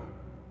heard you?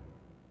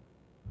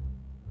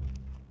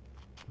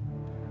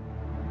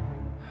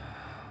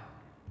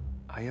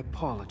 I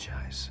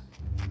apologize.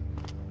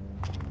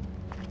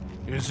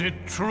 Is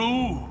it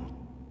true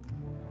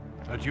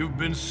that you've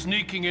been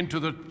sneaking into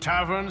the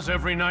taverns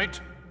every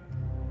night?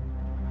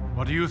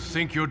 What do you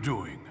think you're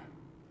doing?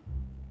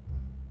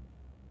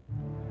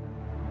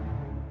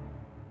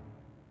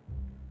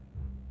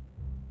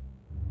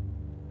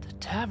 The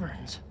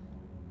taverns?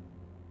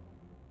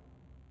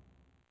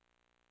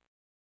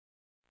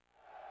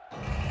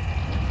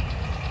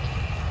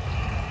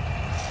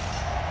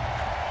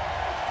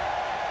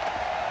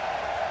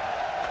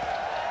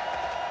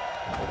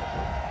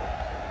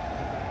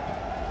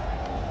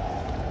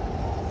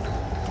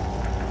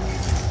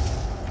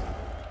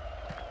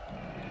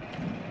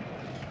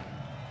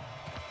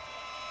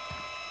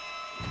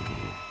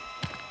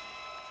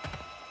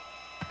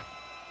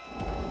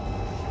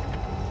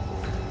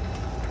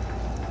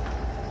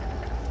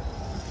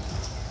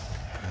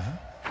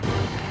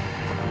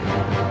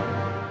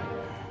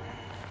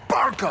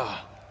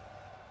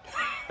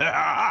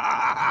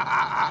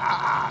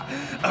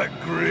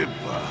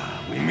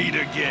 Agrippa, we meet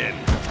again.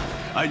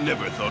 I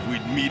never thought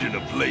we'd meet in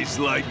a place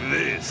like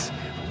this.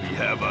 We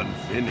have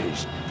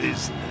unfinished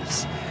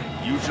business.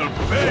 You shall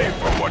pay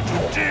for what you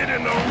did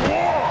in the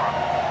war!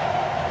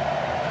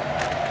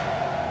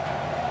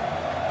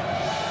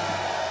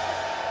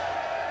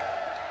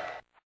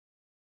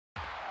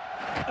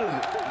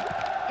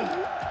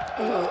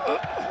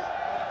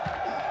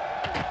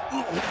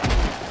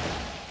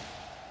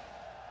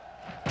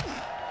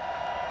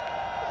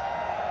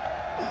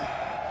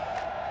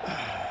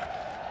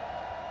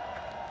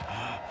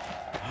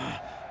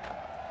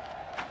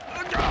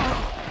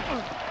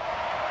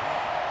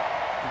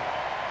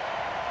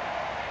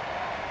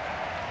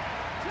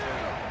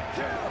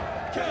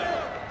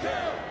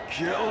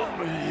 Kill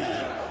me.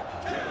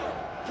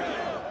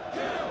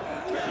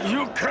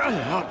 You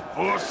cannot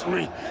force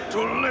me to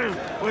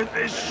live with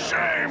this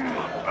shame.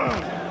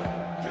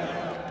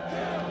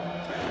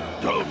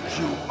 Don't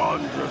you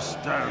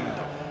understand?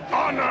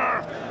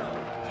 Honor!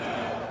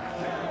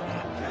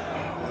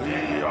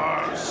 We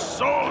are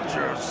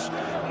soldiers.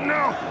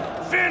 Now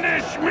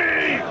finish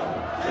me!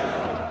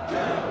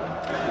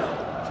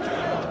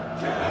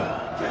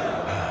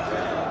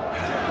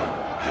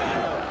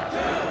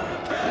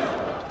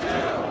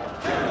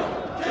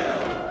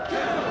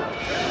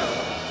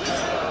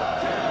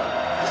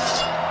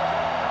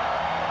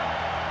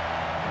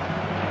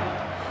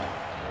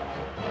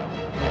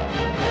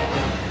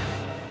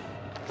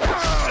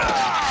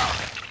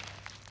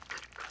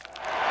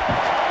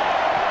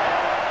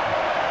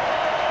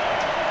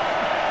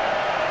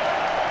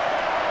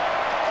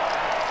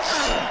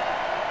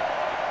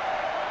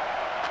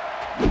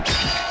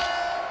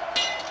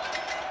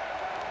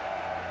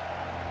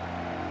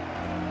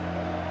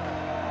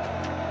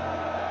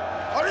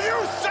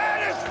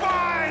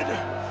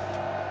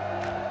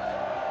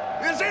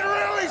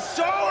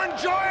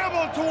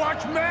 cruel to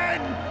watch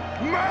men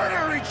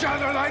murder each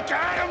other like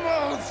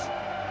animals!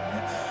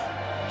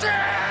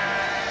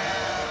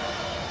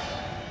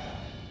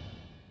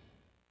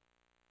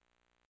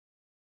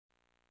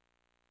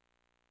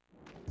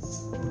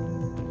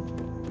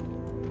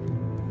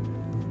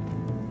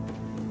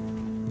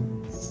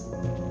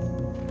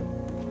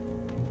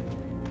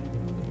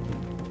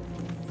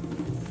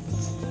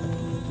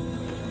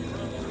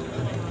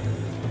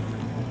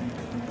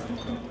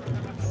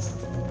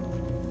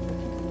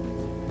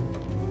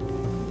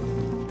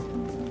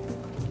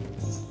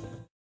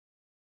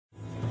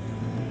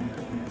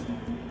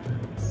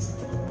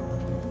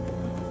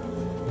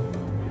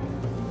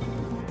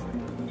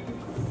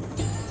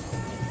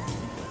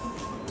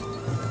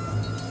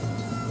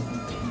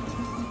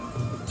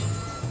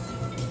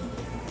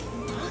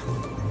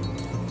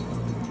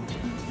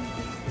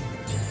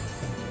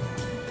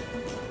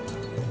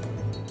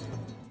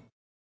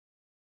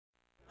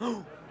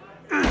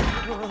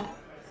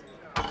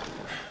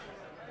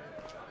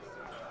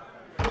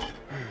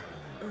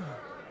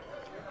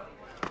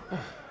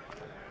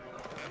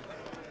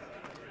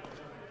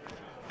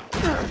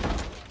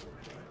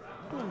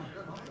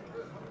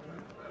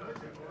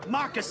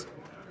 Marcus!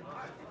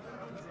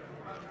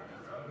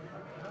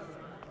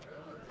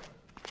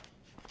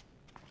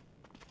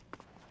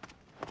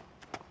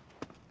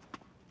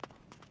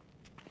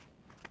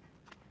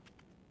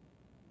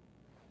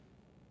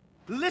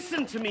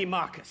 Listen to me,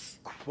 Marcus!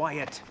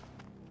 Quiet.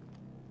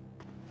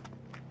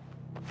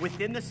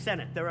 Within the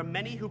Senate, there are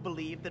many who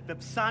believe that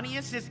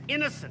Vipsanius is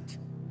innocent.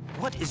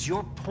 What is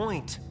your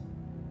point?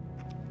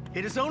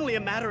 It is only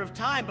a matter of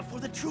time before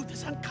the truth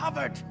is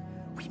uncovered.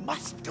 We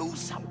must do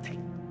something.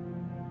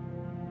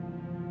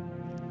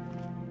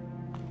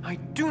 I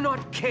do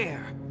not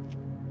care.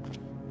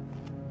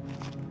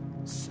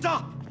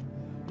 Stop!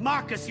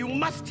 Marcus, you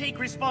must take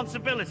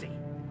responsibility.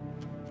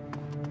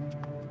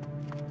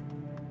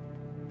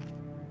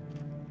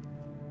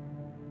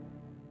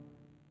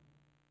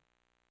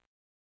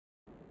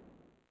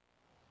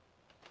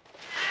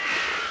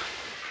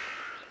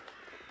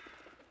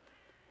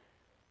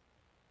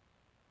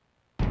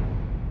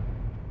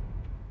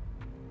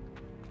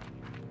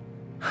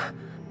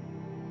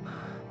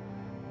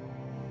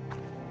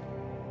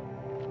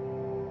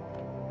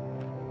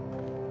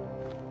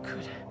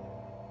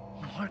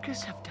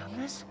 Marcus have done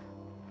this?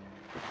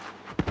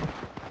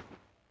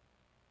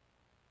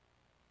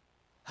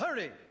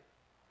 Hurry!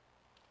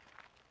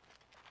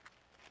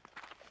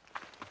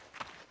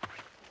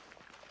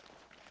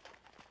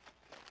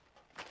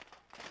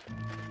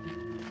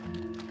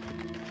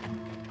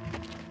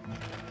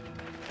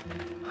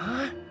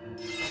 Huh?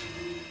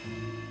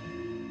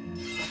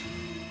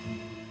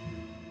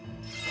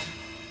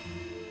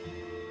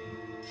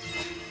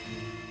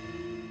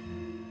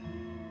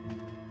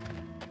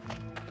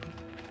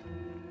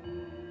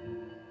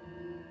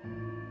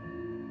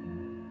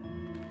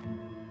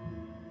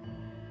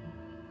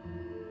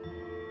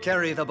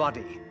 Carry the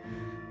body.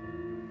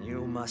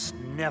 You must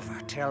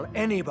never tell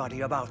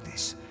anybody about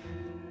this.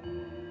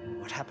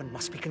 What happened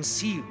must be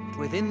concealed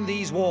within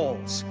these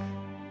walls.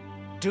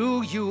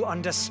 Do you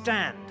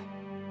understand?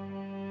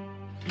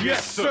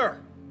 Yes, sir!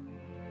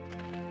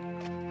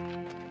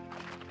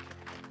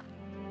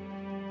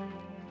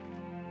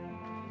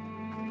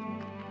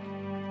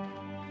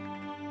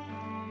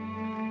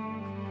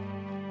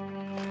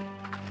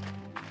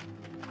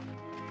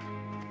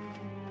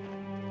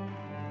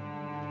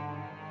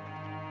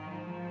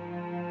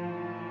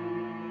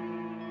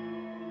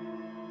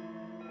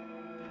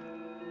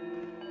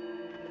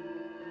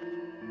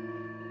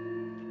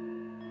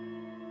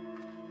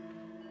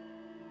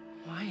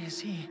 Why is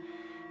he?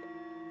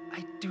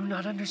 I do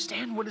not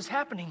understand what is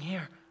happening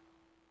here.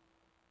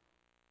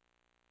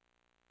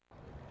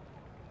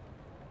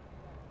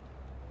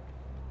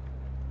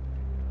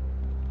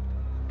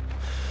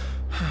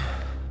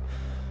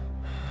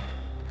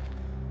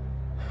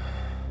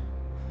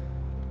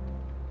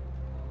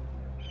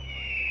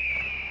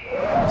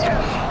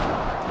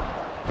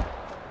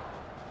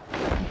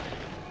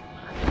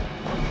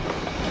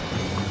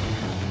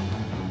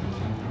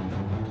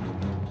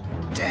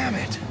 Damn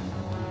it!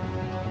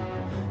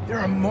 There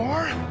are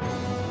more?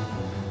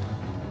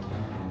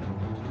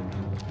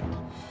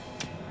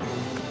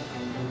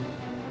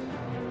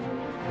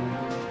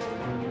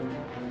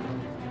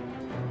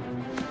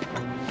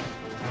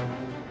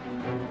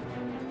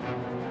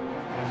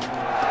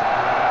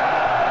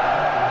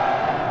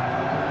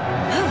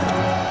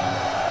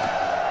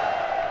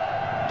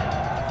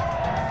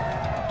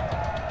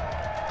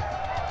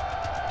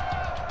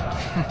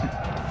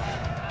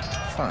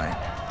 Fine.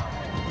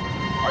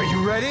 Are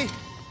you ready?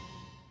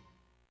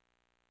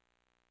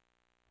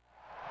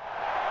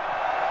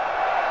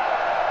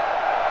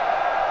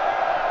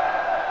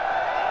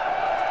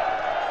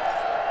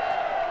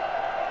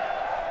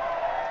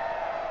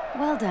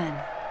 Well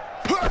done.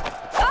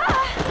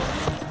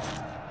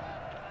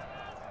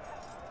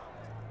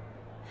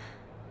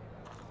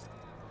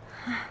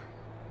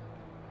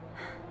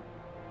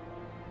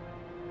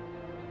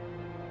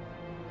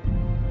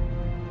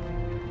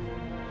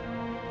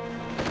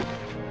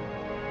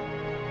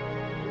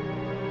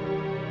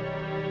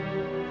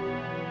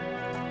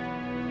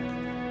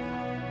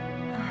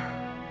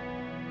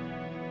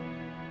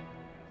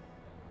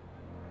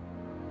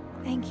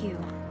 Thank you,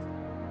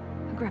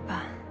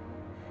 Agrippa.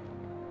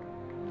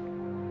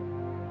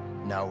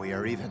 Now we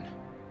are even.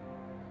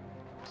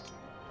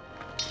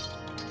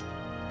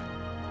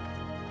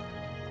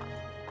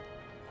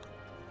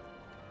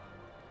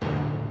 I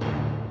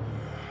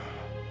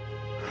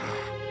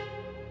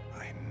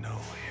know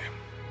him.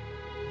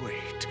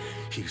 Wait,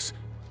 he's...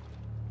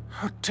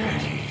 How dare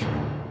he?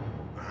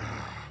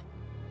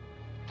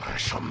 I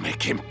shall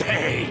make him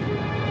pay!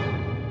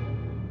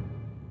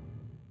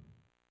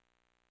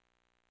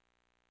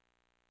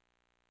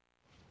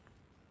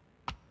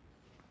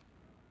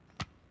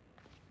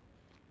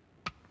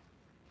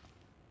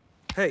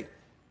 Hey.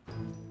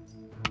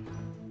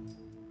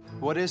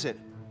 What is it?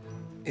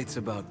 It's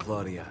about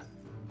Claudia.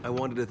 I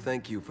wanted to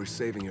thank you for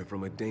saving her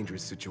from a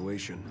dangerous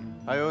situation.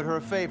 I owed her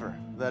a favor,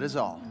 that is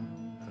all.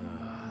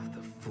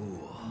 The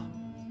fool.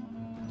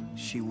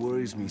 She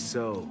worries me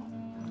so.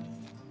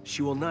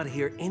 She will not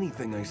hear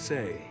anything I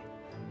say.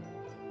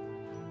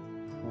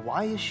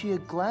 Why is she a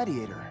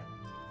gladiator?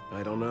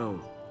 I don't know.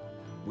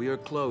 We are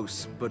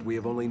close, but we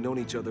have only known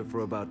each other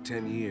for about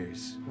 10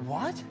 years.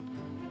 What?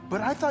 But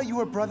I thought you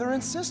were brother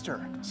and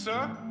sister.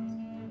 Sir?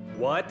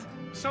 What?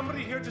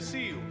 Somebody here to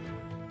see you.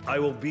 I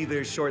will be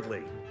there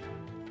shortly.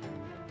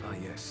 Ah,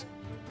 yes.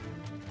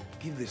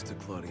 Give this to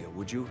Claudia,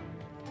 would you?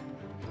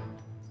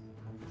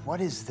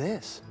 What is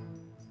this?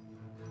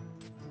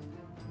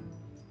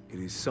 It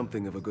is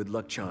something of a good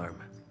luck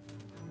charm.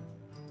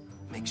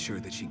 Make sure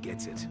that she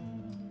gets it.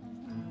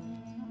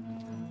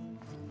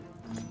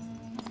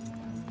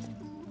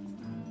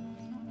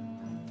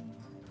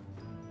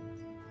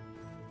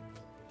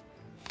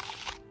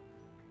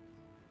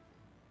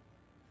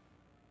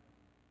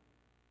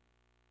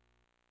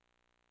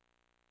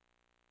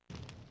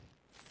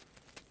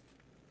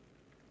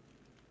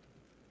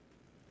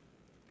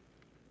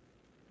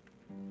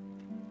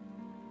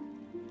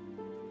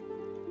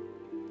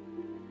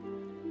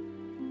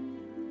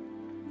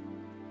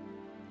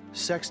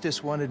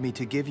 Sextus wanted me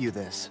to give you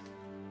this.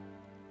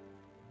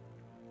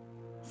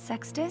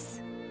 Sextus?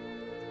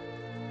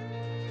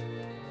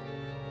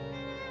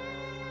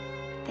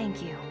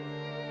 Thank you.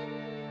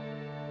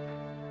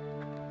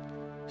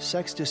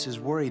 Sextus is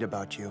worried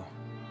about you.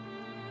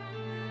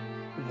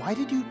 Why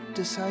did you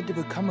decide to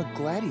become a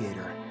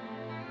gladiator?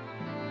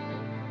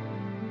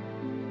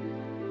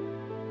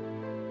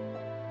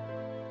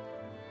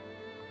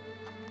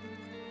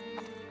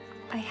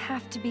 I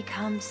have to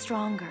become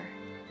stronger.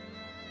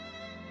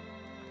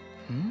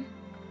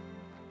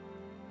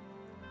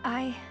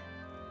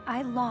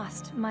 I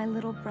lost my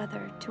little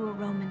brother to a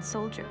Roman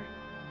soldier.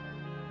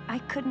 I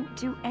couldn't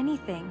do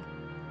anything.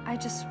 I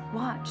just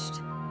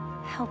watched,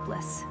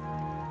 helpless.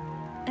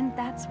 And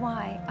that's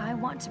why I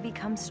want to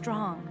become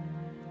strong.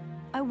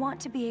 I want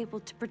to be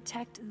able to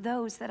protect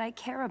those that I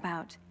care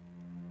about.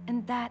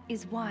 And that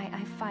is why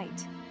I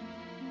fight.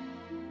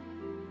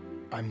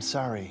 I'm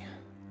sorry.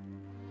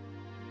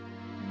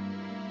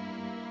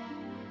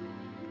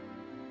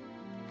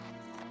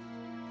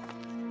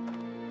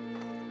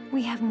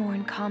 We have more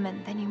in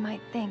common than you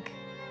might think.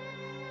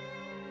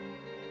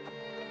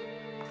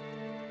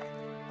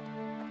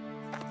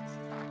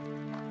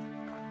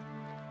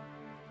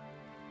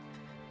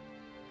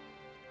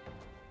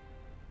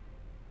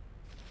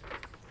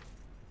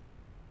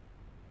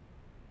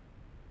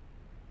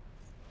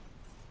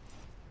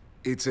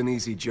 It's an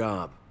easy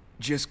job.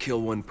 Just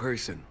kill one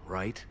person,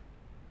 right?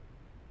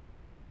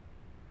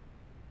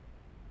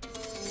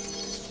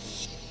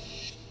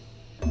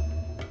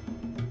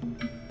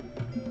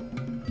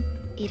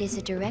 It is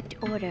a direct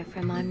order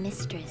from our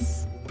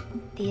mistress.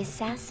 The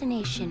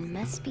assassination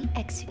must be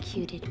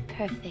executed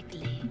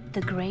perfectly.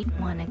 The Great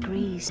One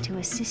agrees to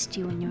assist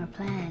you in your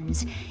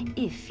plans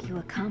if you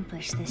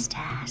accomplish this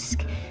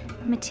task.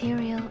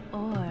 Material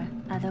or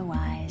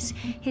otherwise,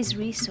 his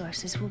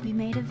resources will be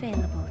made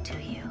available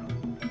to you.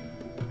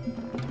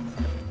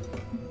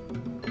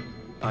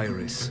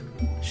 Iris,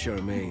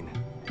 Charmaine,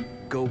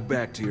 go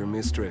back to your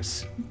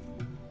mistress.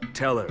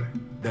 Tell her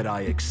that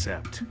I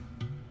accept.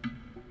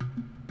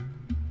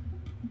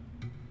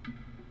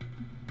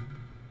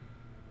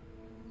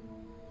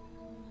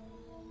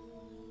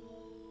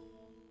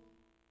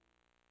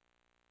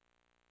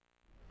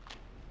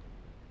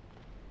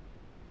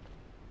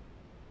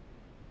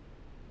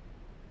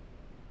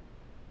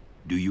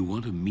 Do you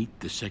want to meet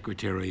the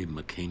Secretary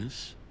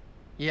Macanus?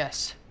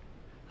 Yes.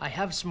 I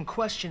have some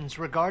questions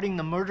regarding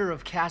the murder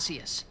of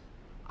Cassius.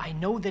 I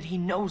know that he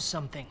knows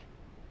something.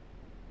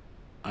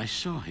 I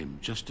saw him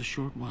just a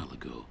short while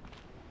ago,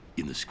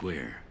 in the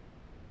square.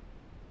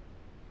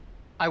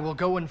 I will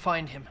go and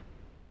find him.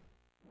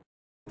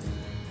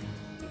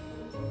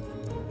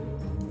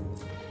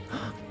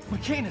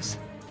 Macanus!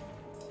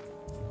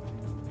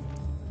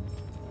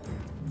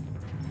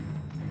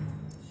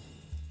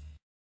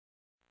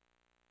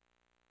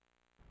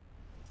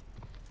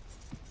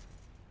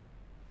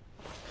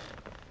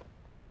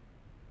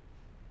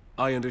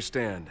 I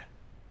understand.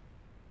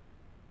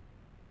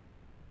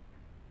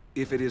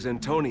 If it is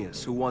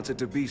Antonius who wants it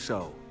to be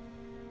so,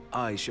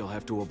 I shall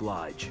have to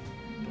oblige.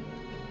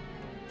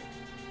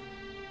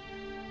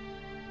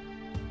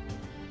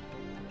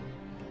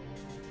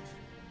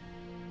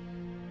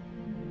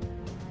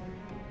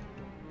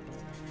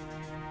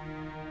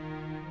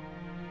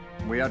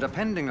 We are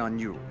depending on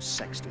you,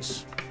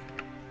 Sextus.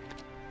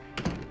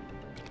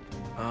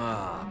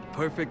 Ah,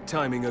 perfect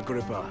timing,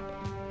 Agrippa.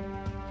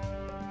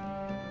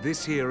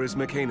 This here is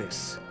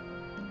Macanus.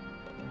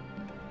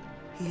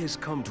 He has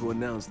come to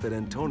announce that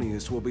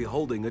Antonius will be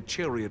holding a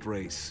chariot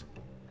race.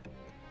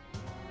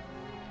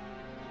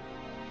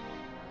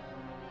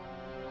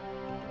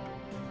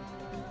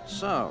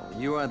 So,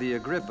 you are the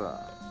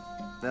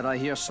Agrippa that I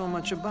hear so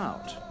much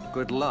about.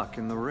 Good luck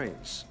in the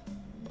race.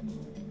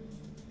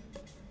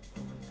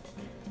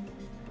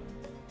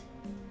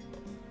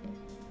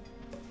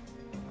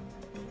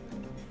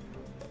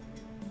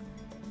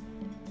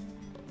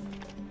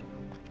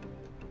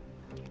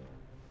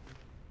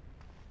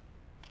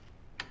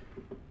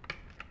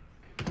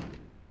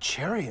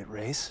 Chariot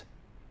race?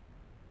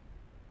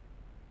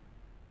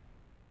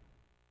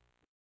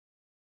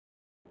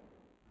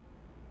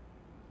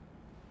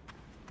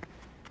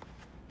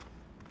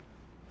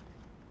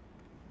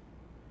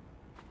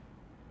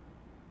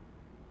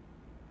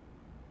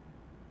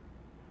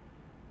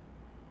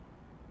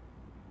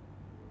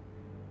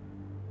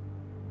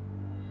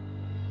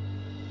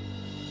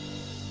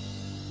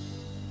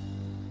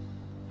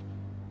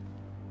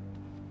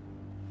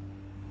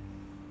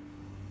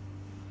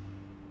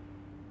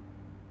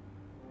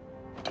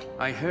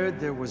 I heard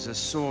there was a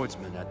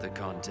swordsman at the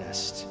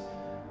contest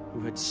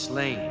who had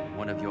slain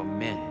one of your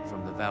men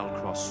from the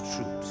Valcross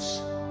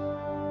troops.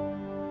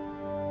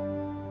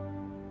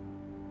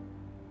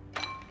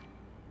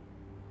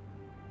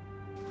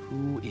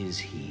 Who is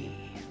he?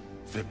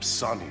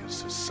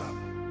 Vipsanius' son.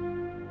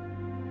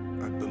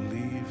 I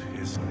believe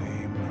his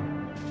name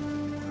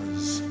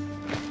was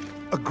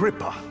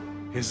Agrippa.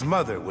 His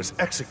mother was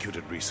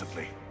executed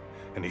recently,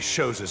 and he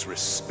shows his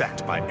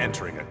respect by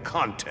entering a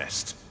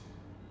contest.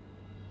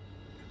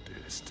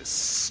 It is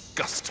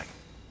disgusting.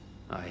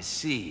 I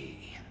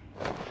see.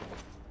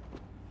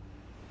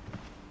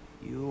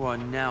 You are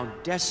now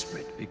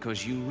desperate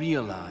because you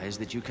realize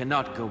that you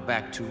cannot go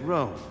back to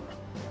Rome,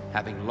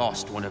 having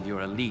lost one of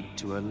your elite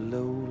to a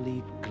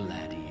lowly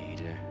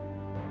gladiator.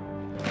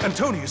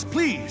 Antonius,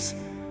 please!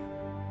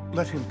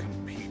 Let him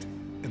compete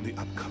in the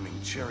upcoming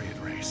chariot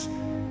race.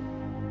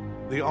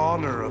 The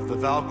honor of the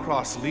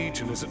Valcross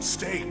Legion is at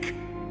stake.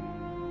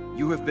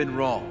 You have been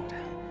wronged.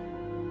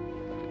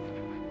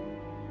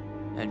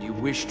 And you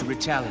wish to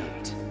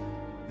retaliate.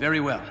 Very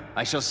well.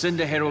 I shall send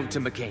a herald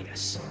to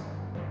Macanus.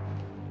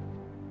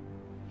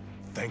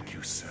 Thank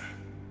you, sir.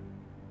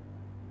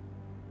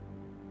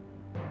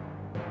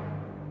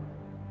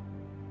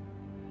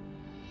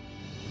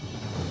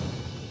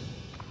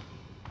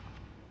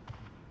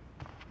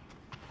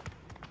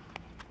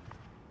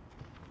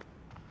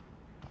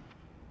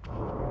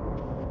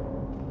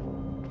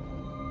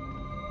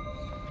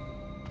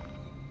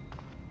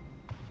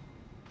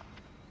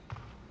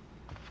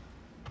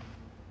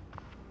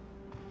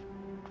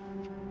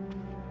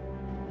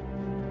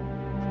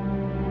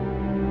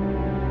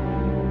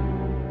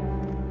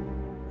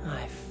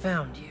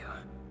 Found you.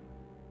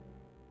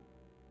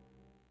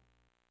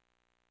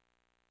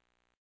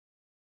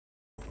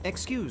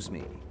 Excuse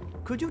me.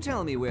 Could you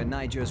tell me where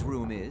Niger's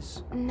room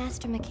is?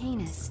 Master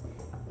Macanus,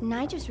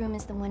 Niger's room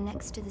is the one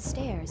next to the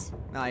stairs.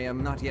 I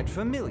am not yet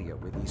familiar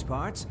with these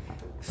parts.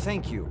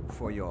 Thank you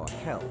for your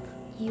help.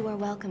 You are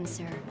welcome,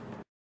 sir.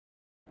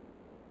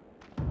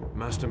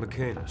 Master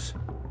Macanus,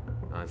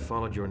 I've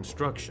followed your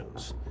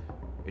instructions.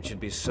 It should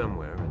be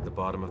somewhere at the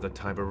bottom of the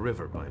Tiber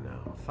River by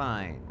now.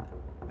 Fine.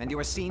 And you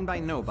were seen by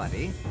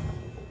nobody?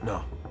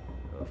 No,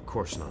 of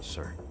course not,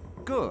 sir.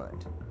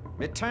 Good.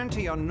 Return to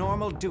your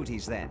normal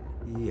duties, then.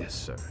 Yes,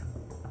 sir.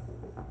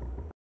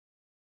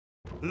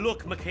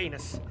 Look,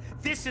 Macanus,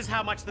 this is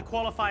how much the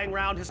qualifying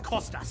round has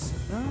cost us.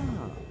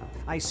 Ah,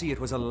 I see it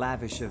was a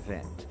lavish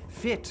event,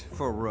 fit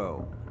for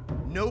Rome.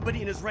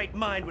 Nobody in his right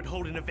mind would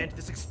hold an event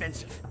this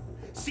expensive.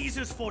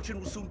 Caesar's fortune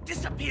will soon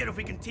disappear if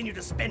we continue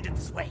to spend it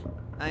this way.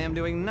 I am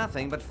doing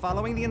nothing but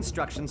following the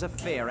instructions of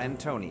fair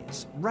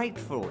Antonius,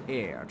 rightful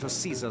heir to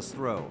Caesar's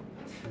throne.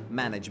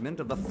 Management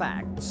of the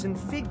facts and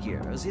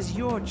figures is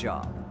your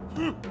job.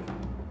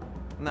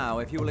 Now,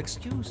 if you will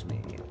excuse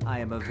me, I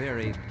am a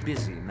very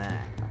busy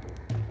man.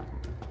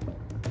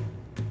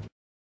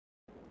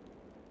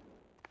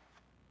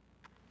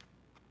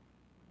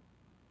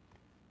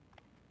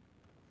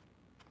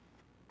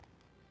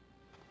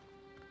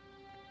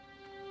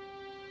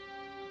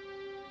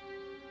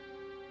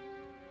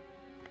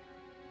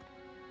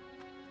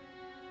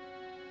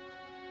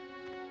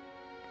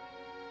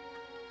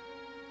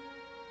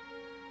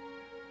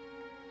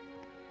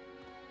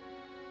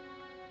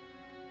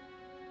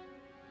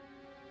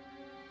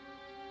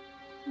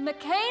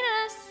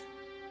 Macanus!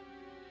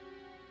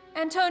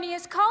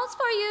 Antonius calls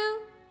for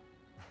you!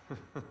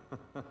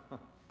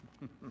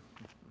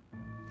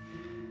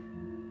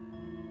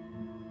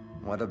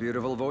 What a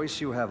beautiful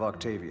voice you have,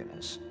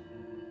 Octavianus.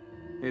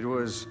 It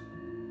was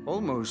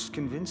almost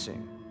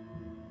convincing.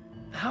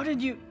 How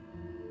did you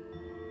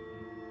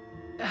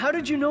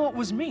know it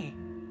was me?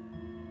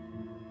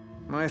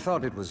 I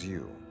thought it was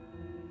you.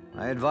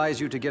 I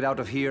advise you to get out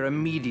of here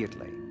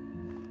immediately.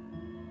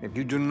 If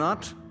you do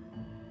not,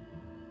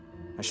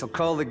 I shall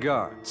call the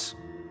guards.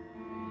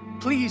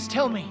 Please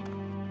tell me,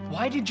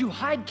 why did you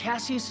hide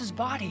Cassius's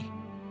body?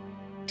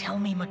 Tell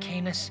me,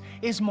 Macanus,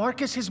 is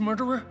Marcus his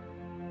murderer?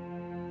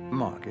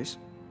 Marcus?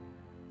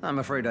 I'm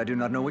afraid I do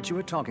not know what you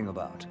are talking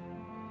about.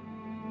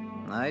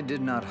 I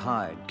did not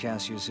hide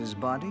Cassius's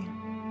body.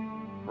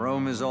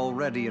 Rome is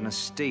already in a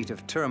state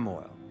of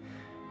turmoil.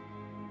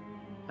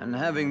 And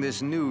having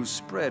this news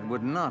spread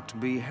would not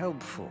be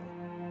helpful.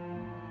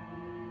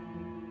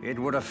 It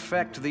would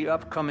affect the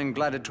upcoming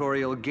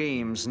gladiatorial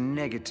games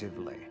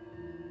negatively.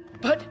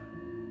 But...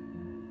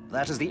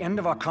 That is the end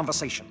of our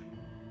conversation.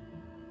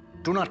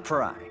 Do not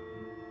pry.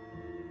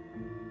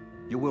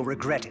 You will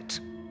regret it.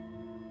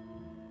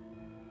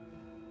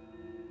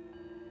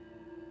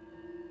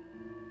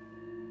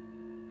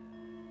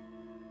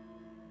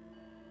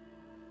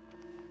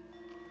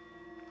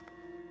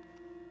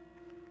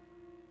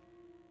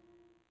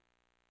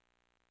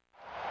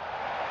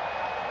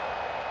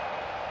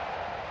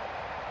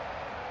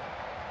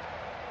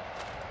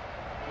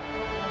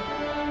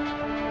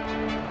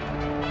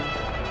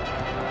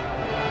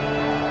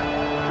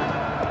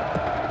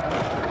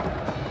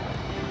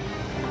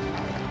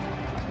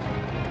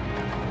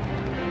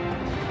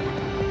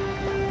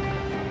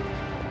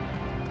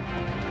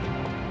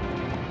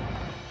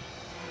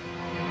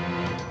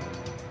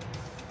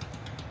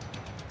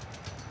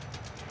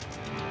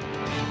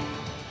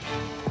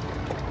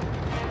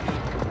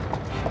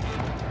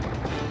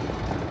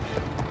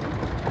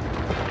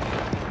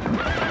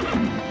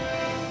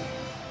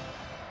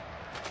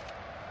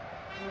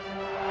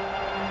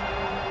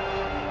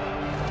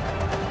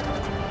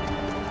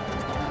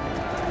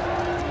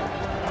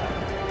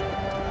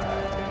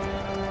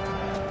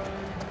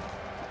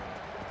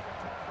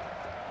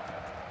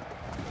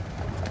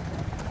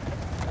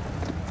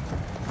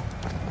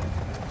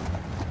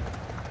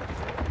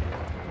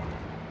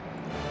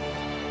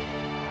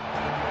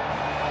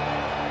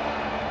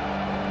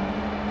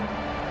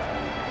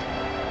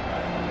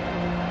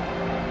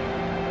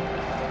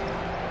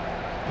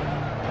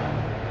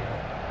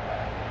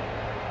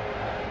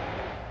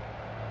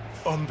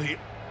 On the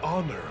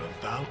honor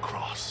of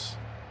Valcross.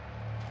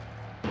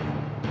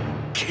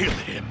 Kill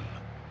him.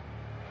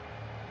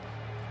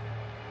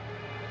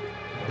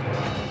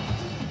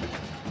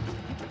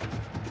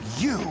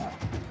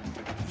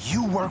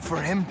 You work for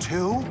him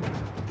too?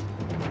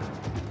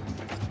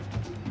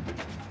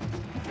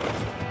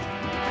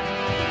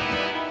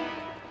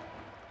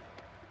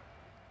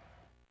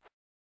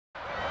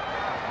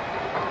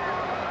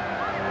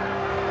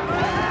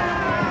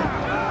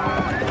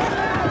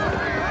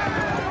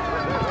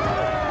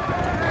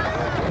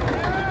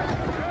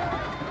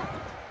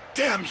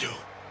 Damn you!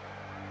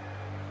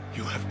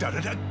 You have done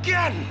it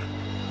again!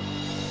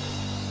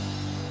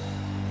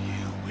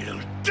 You will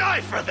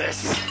die for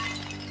this!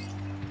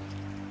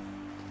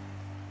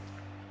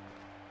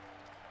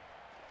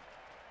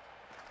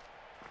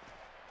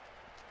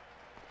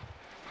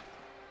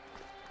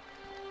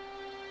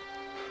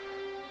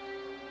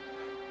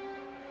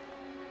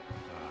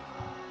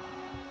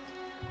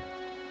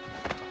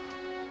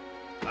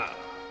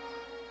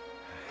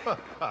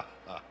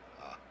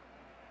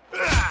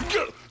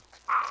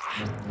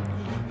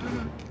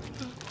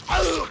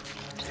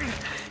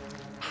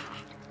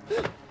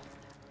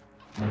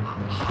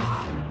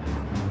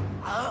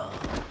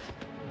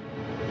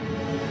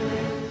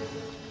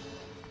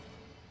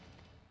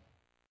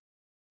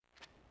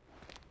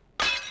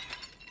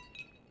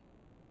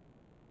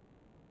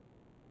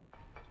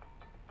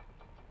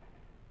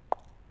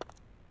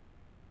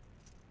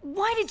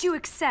 Why did you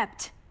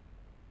accept?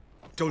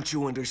 Don't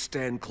you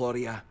understand,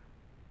 Claudia?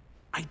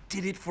 I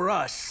did it for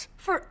us.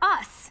 For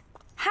us?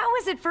 How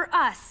is it for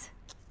us?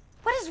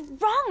 What is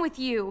wrong with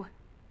you?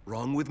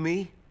 Wrong with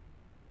me?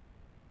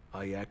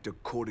 I act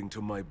according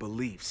to my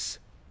beliefs.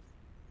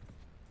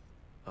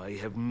 I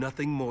have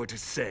nothing more to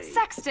say.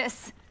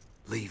 Sextus!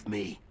 Leave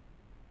me.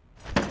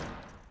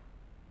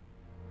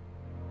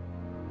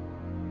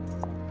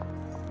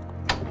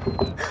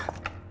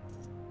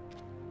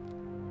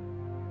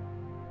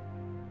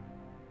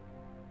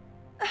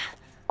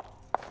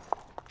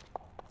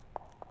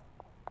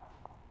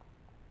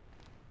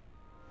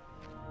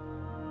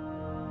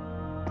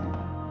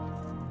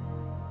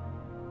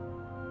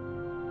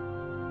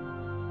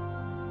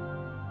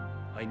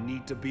 I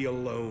need to be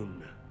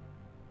alone.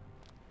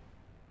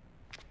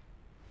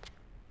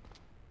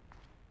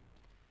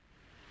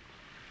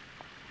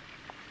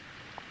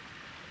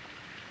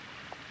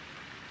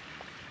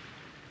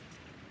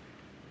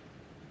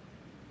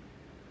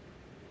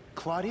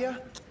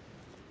 Claudia?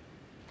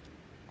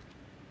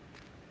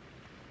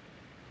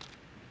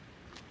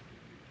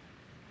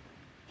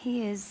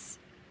 He is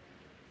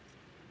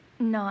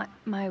not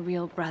my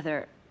real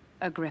brother,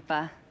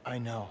 Agrippa. I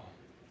know.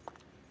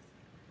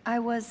 I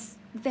was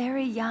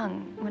very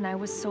young when I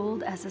was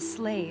sold as a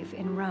slave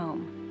in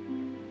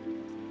Rome.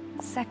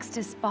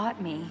 Sextus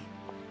bought me.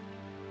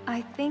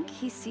 I think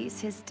he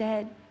sees his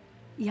dead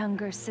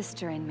younger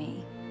sister in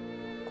me.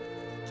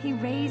 He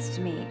raised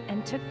me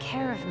and took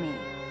care of me.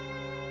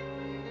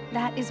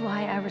 That is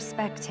why I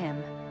respect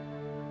him.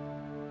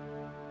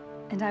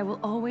 and I will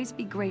always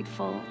be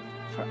grateful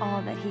for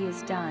all that he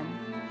has done.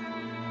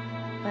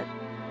 But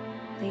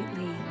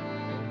lately,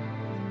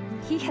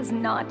 he has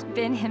not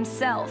been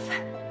himself.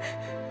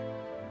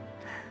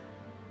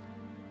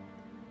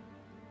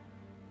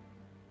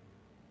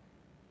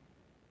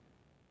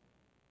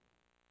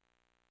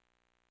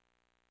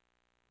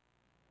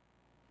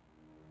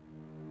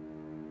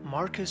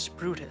 Marcus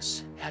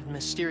Brutus had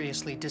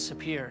mysteriously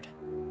disappeared.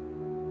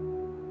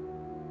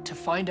 To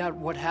find out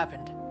what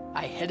happened,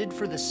 I headed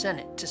for the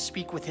Senate to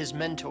speak with his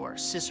mentor,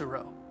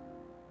 Cicero.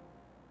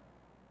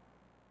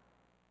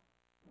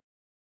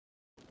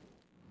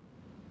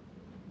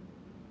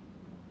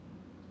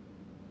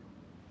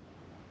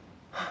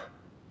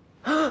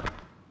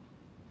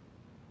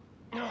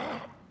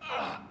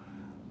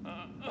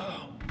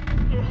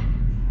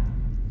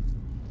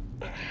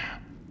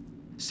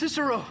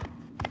 Cicero!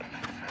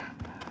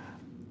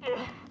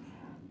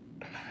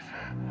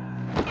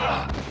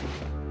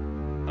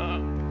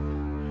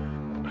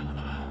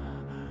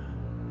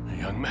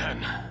 Young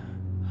man,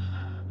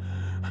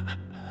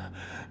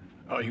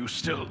 are you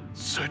still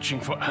searching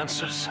for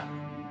answers?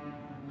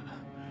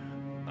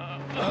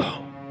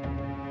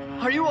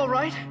 Are you all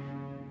right?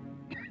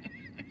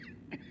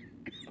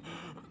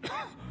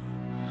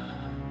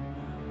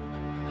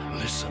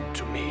 Listen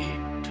to me.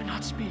 Do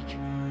not speak.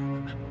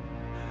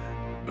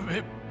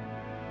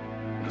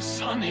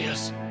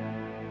 Vipsanius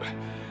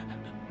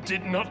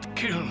did not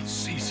kill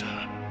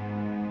Caesar.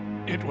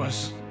 It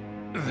was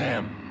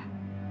them.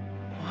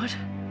 What?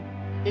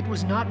 It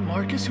was not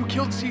Marcus who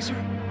killed Caesar?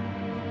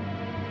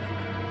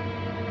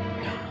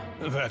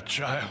 That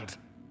child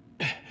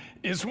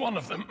is one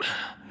of them.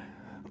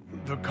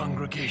 The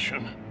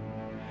congregation.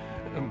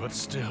 But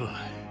still,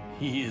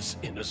 he is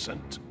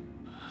innocent.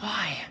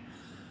 Why?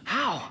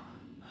 How?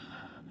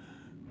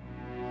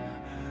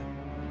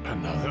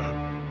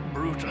 Another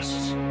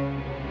Brutus.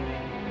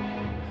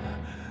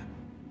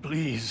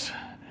 Please,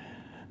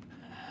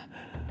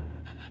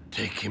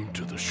 take him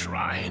to the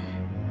shrine.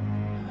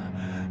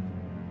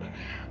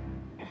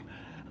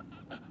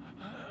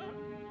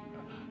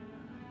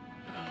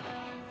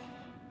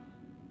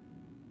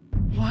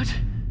 What?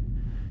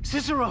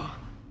 Cicero!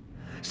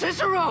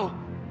 Cicero!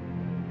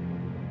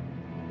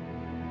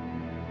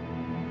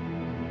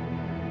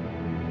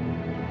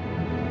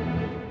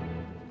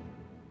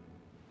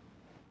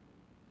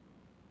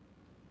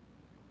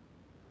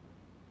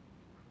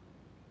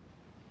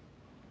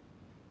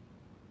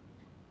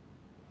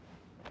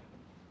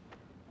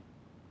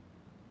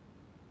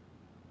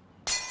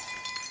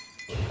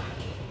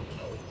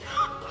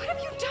 What have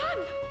you done?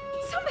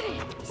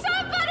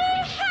 Somebody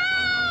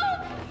help!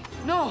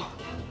 No!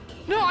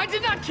 No, I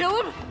did not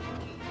kill him!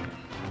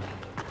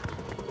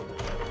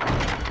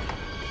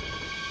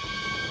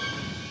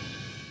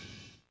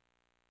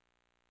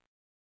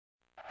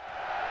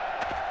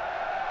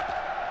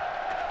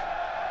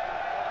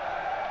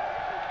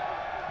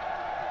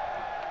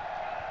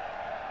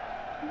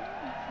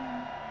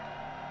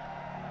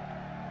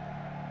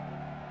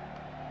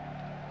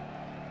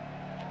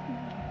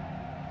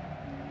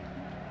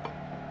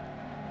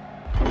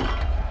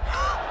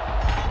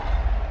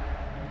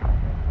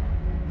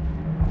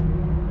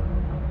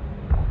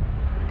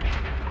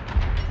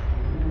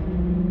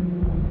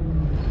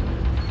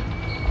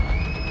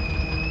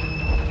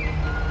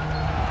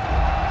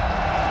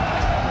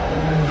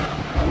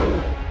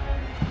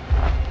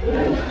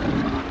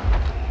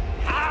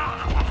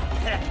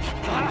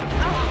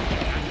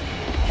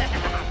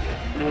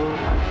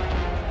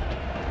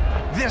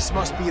 This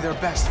must be their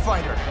best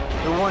fighter,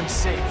 the one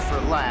saved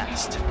for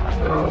last.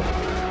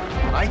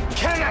 I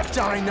cannot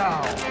die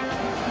now!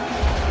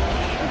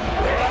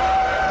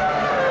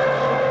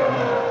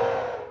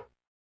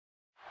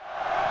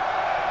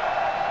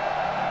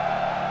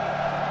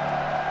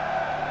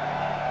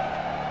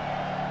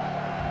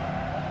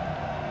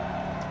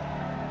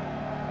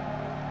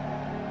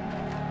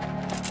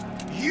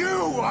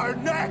 You are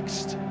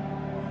next!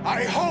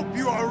 I hope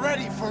you are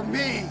ready for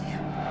me!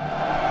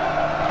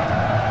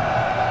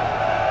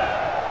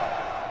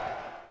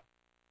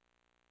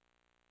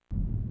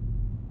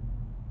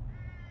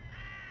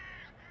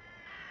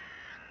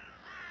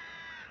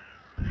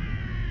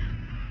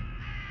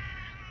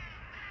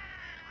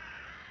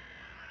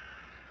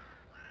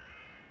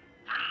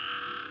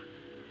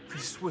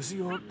 This was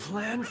your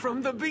plan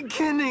from the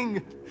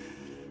beginning!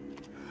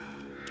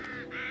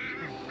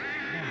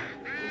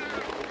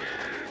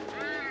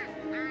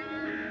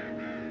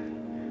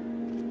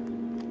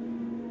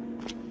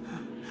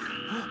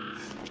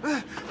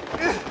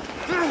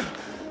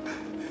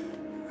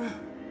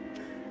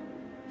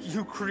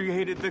 You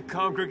created the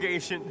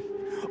congregation,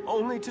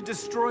 only to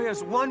destroy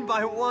us one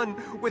by one,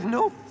 with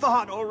no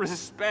thought or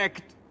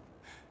respect.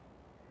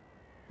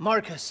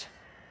 Marcus.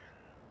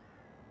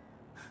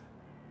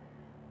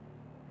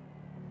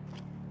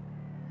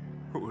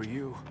 Who are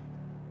you?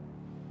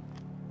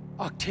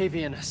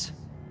 Octavianus.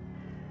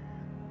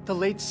 The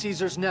late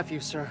Caesar's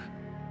nephew, sir.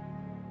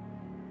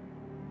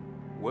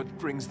 What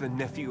brings the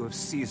nephew of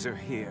Caesar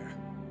here?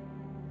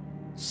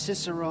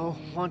 Cicero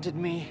wanted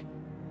me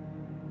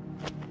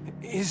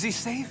Is he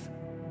safe?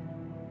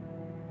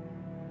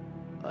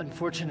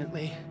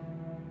 Unfortunately,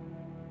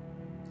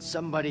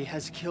 somebody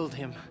has killed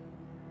him.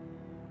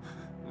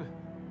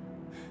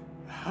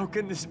 How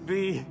can this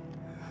be?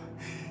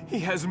 He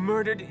has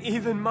murdered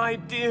even my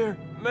dear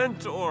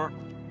mentor.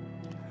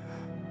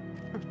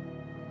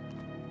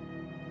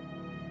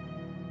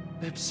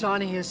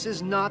 Vipsanius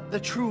is not the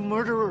true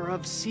murderer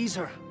of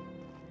Caesar.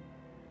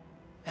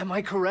 Am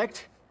I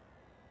correct?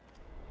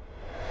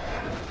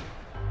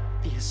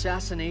 The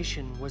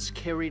assassination was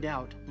carried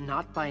out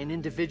not by an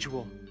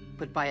individual,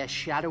 but by a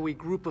shadowy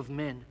group of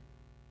men.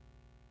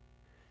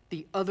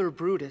 The other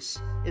Brutus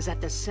is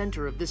at the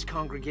center of this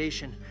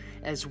congregation,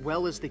 as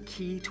well as the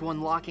key to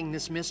unlocking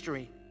this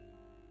mystery.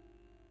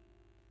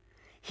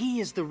 He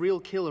is the real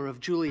killer of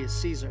Julius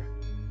Caesar.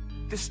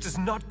 This does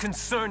not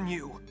concern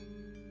you.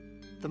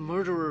 The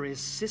murderer is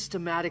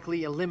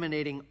systematically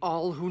eliminating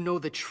all who know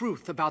the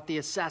truth about the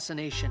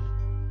assassination.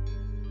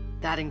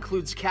 That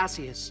includes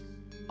Cassius,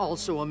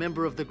 also a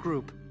member of the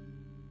group,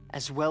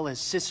 as well as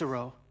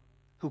Cicero,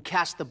 who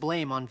cast the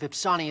blame on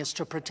Vipsanius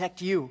to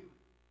protect you.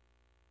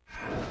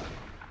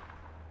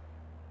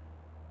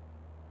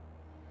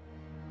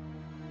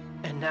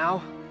 And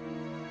now,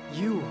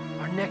 you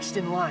are next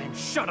in line.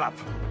 Shut up!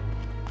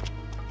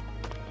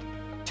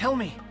 Tell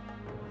me,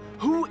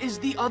 who is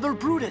the other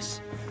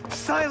Brutus?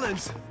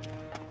 Silence!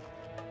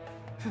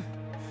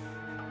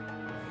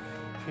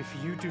 If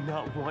you do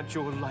not want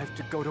your life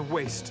to go to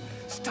waste,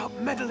 stop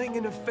meddling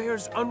in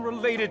affairs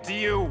unrelated to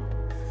you!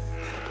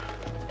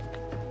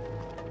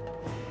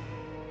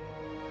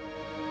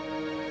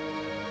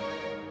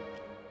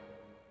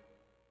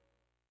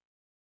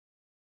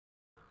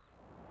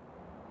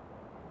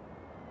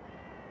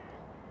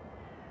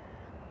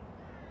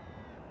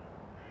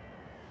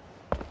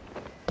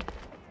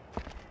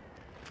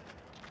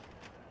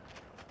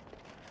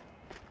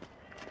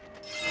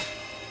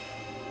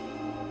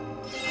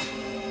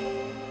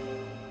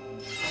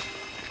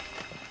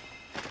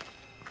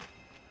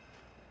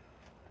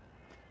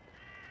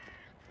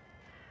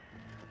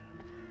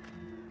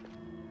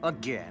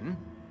 Again?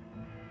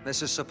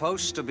 This is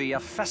supposed to be a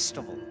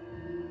festival.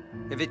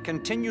 If it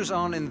continues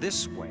on in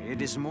this way,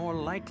 it is more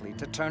likely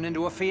to turn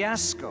into a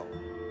fiasco.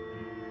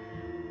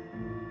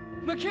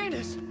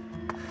 Macinus!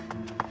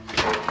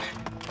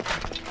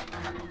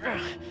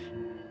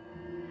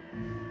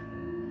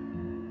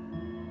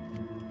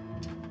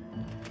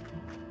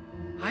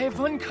 I have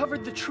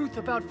uncovered the truth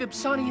about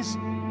Vipsanius.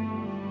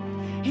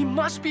 He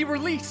must be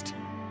released!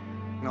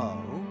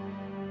 No?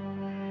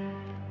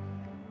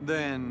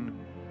 Then,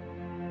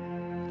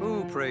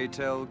 who, pray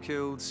tell,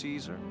 killed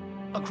Caesar?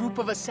 A group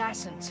of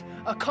assassins.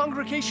 A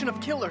congregation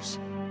of killers.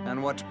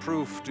 And what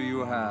proof do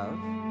you have?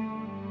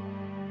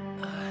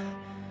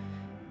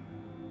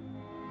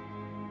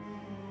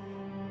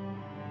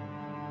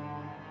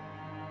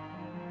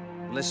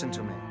 Listen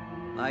to me.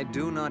 I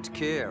do not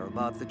care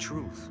about the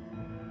truth.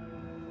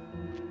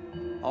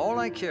 All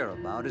I care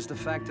about is the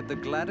fact that the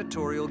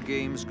gladiatorial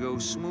games go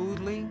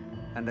smoothly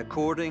and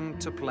according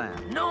to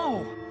plan.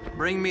 No!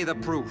 Bring me the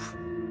proof.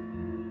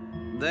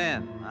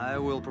 Then I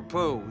will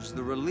propose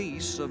the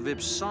release of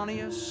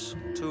Vipsanius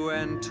to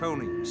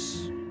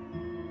Antonius.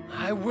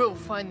 I will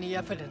find the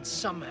evidence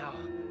somehow.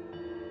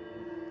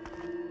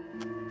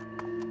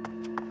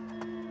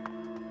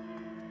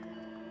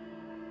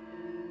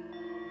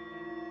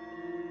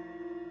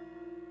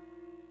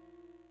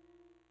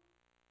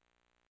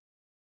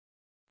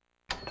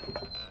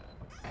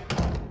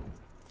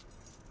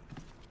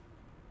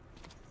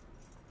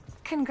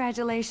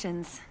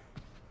 Congratulations.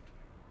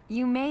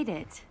 You made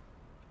it.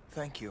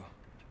 Thank you.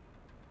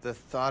 The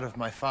thought of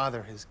my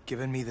father has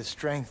given me the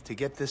strength to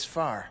get this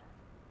far.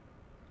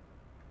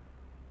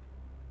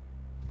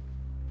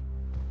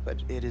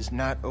 But it is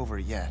not over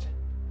yet.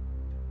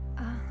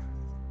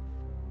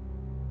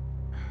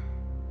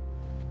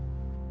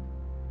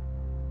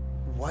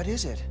 What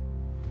is it?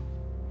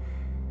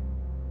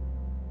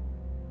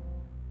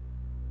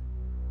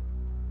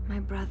 My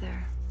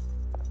brother.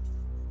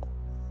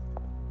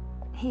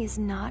 He is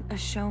not a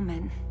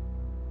showman.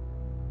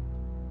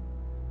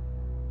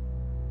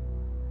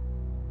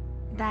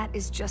 That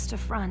is just a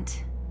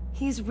front.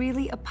 He's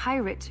really a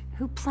pirate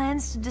who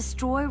plans to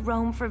destroy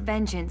Rome for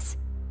vengeance.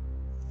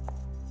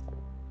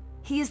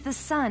 He is the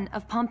son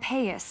of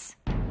Pompeius.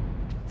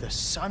 The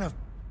son of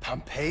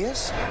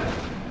Pompeius?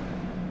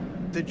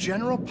 The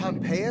General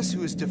Pompeius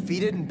who was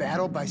defeated in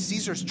battle by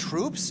Caesar's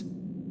troops?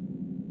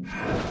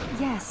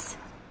 Yes.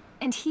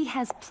 And he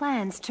has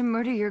plans to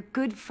murder your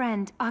good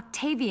friend,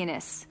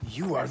 Octavianus.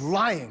 You are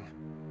lying.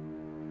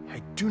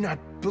 I do not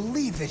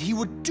believe that he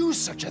would do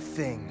such a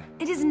thing.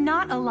 It is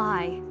not a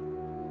lie.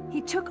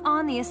 He took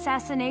on the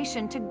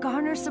assassination to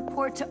garner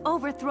support to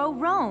overthrow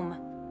Rome.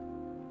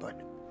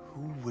 But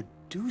who would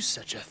do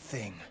such a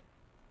thing?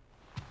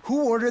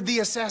 Who ordered the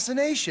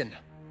assassination?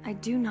 I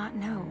do not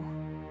know.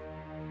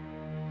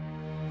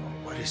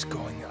 What is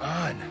going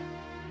on?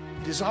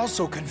 It is all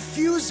so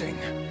confusing.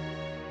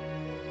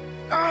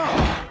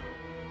 Ah!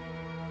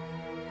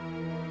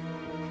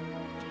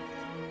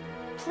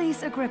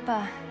 Please,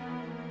 Agrippa.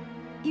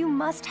 You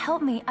must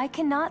help me. I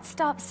cannot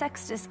stop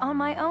Sextus on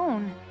my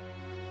own.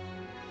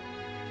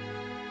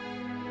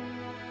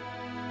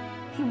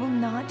 He will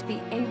not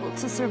be able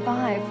to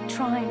survive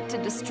trying to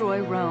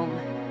destroy Rome.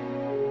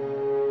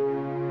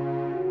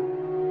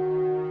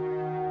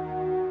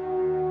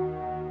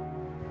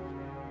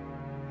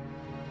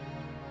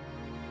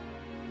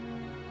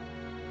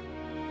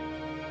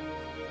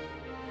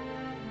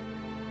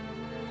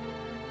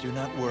 Do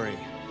not worry.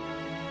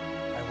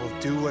 I will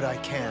do what I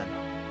can.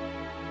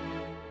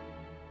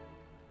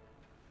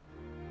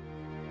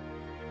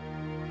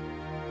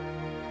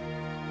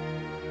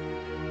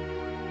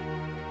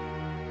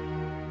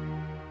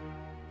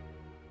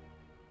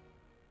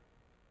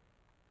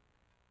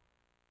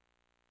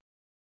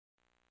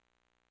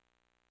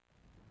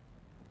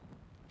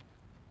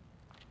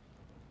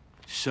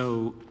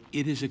 So,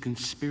 it is a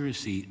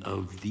conspiracy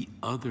of the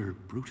other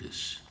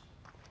Brutus.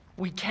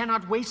 We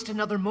cannot waste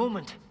another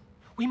moment.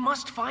 We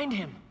must find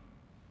him.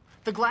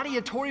 The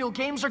gladiatorial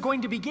games are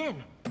going to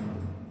begin.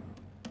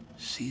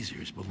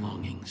 Caesar's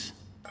belongings.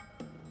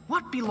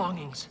 What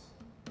belongings?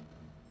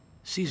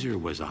 Caesar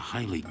was a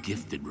highly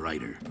gifted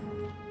writer.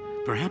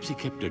 Perhaps he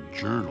kept a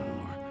journal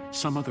or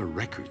some other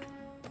record,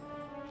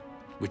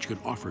 which could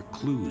offer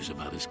clues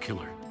about his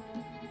killer.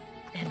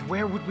 And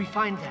where would we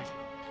find that?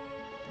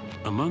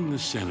 Among the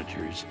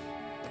senators,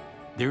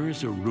 there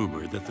is a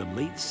rumor that the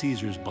late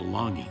Caesar's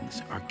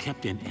belongings are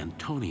kept in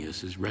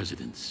Antonius's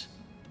residence.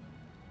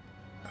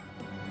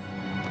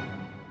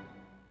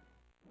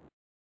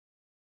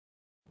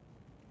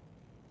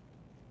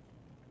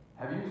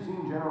 Have you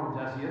seen General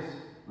Decius?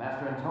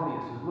 Master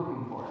Antonius is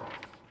looking for him.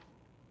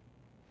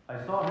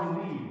 I saw him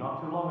leave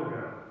not too long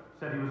ago.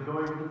 Said he was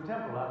going to the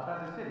temple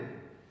outside the city.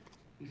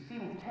 He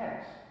seemed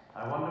tense.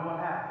 I wonder what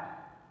happened.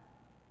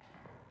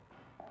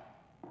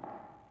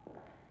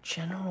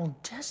 General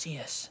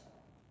Decius.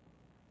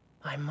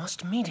 I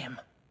must meet him.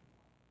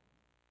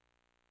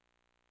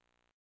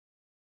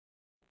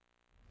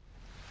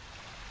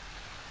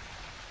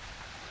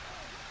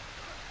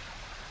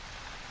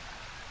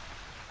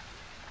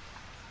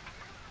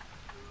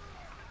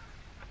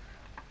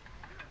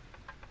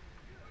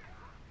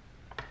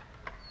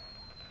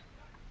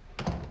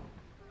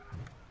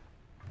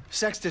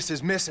 Sextus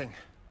is missing.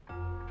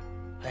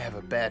 I have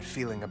a bad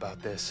feeling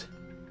about this.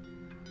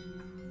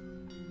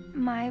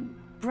 My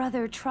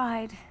brother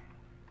tried.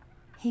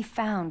 He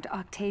found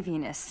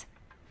Octavianus.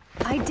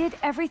 I did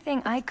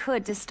everything I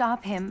could to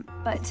stop him,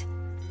 but...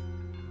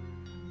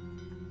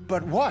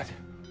 But what?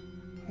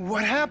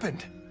 What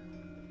happened?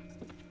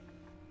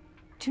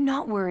 Do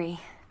not worry.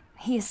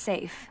 He is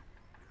safe.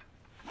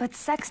 But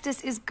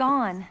Sextus is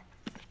gone.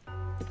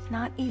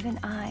 Not even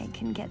I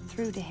can get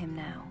through to him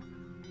now.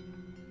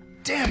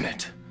 Damn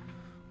it!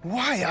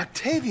 Why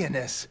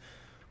Octavianus?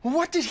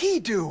 What did he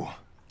do?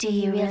 Do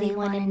you really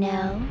want to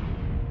know?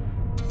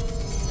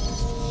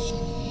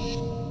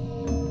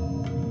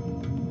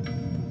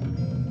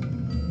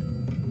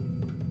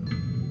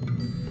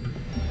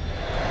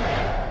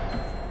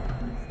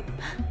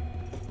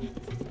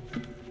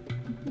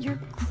 Your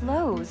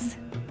clothes.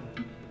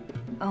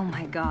 Oh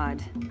my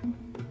god.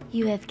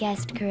 You have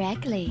guessed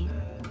correctly.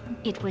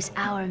 It was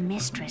our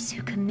mistress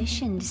who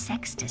commissioned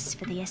Sextus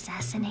for the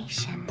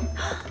assassination.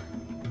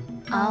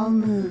 All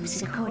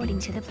moves according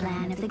to the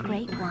plan of the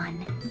Great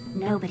One.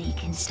 Nobody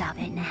can stop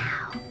it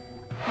now.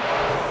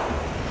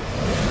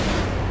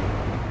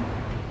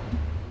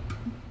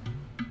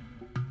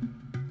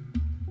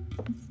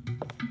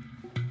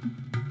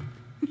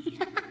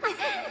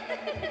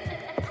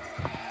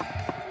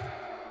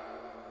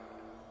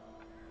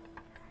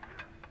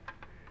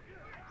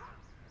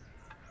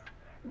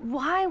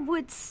 Why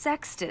would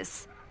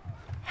Sextus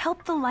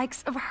help the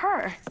likes of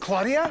her?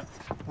 Claudia?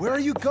 Where are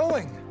you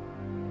going?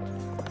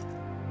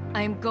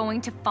 I'm going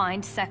to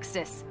find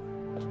Sextus.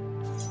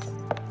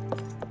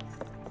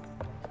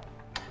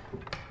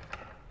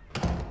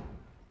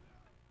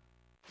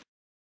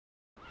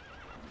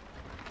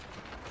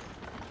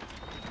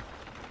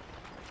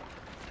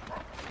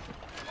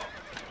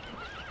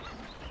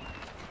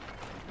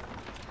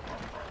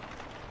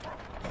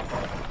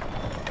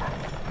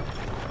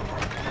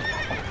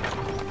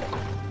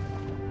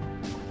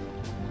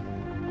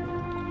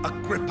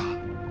 Agrippa.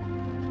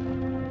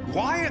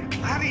 Why a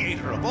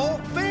gladiator of all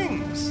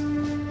things?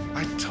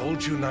 I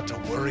told you not to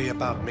worry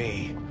about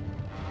me.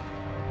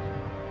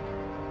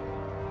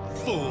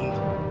 Fool.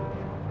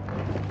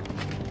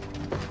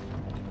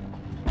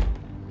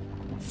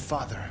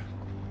 Father.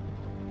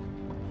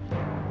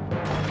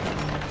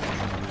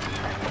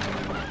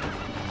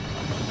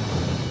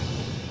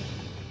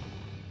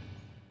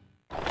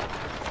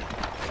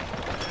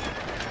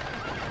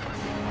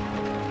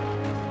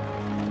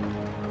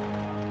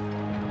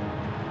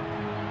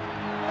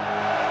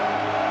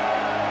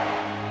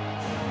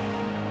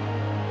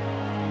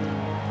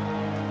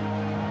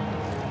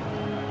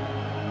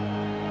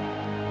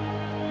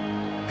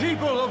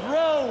 People of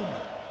Rome,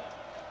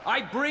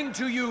 I bring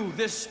to you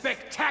this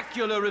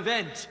spectacular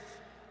event,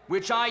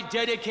 which I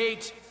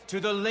dedicate to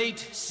the late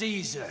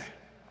Caesar.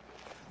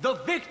 The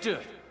victor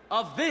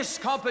of this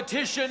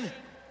competition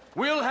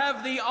will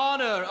have the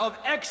honor of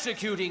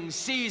executing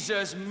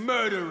Caesar's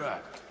murderer,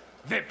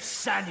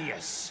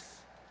 Vipsanius.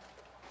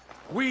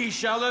 We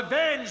shall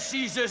avenge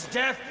Caesar's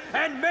death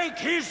and make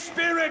his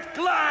spirit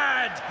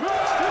glad!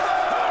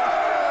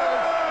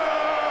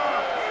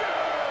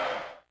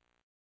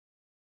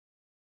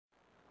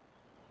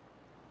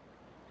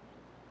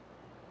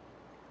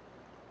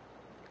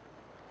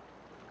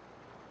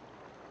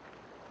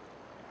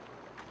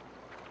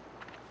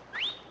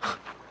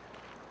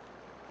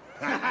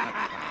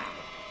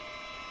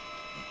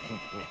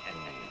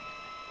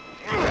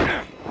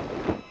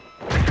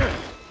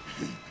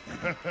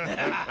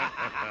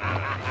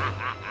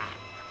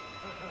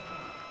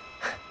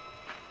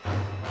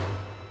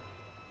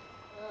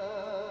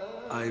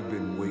 I've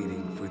been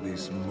waiting for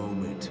this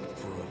moment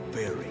for a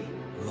very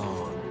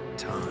long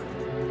time.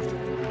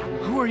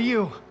 Who are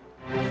you?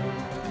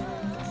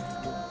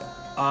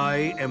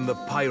 I am the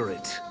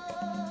pirate,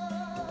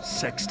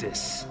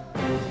 Sextus.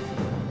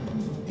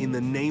 In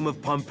the name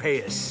of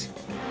Pompeius,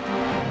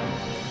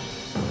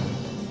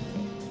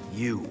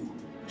 you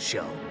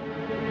shall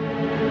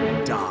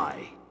die.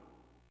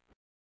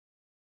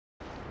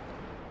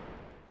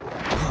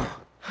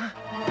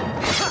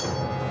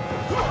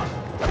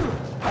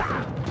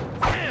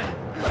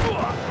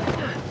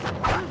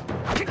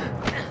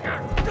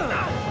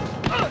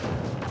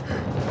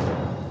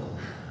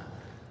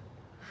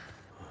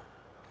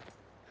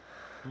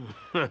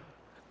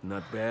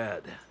 Not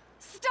bad.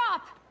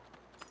 Stop!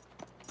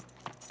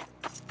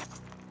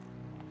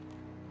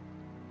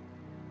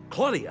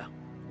 Claudia,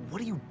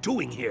 what are you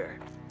doing here?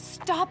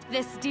 Stop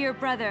this, dear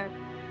brother.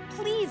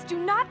 Please do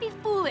not be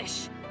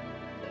foolish.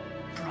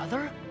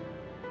 Brother?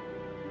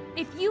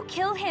 If you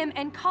kill him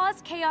and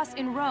cause chaos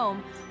in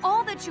Rome,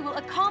 all that you will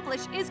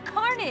accomplish is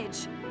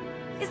carnage.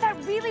 Is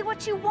that really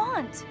what you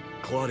want?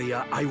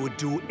 Claudia, I would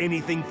do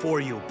anything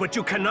for you, but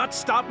you cannot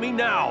stop me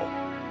now!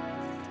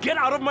 Get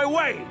out of my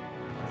way!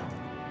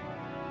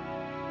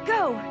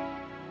 Go!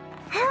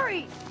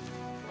 Hurry!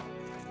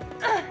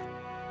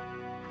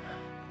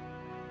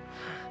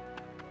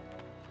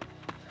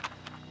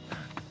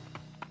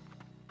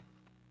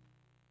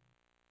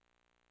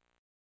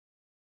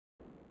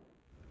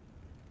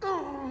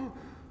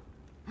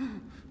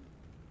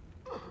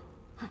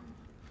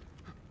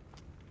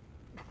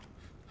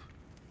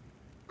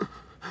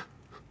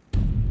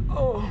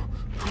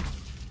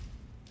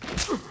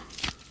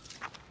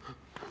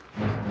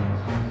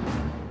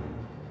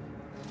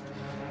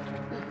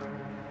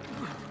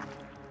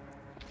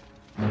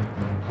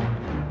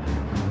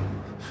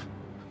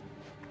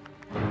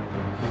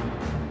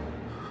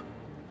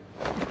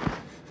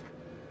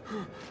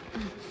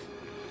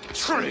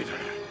 Traitor!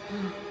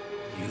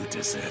 You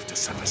deserve to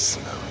suffer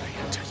slowly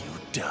until you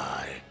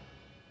die.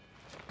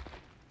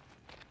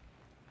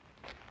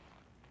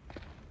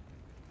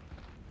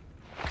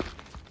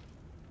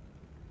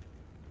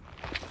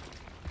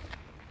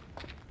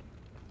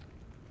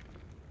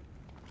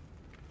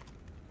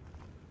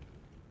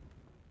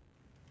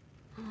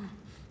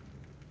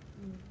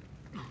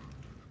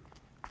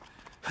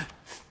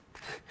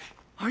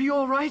 Are you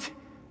all right?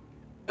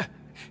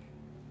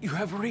 You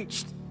have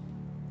reached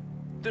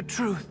the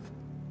truth.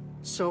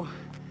 So,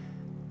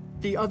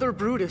 the other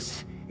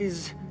Brutus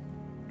is...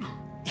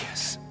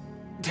 Yes,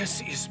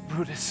 Decius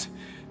Brutus.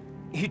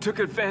 He took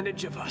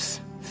advantage of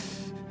us.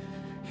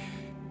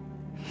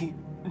 He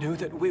knew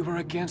that we were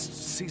against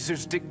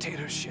Caesar's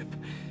dictatorship.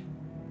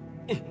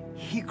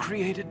 He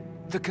created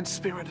the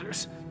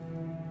conspirators.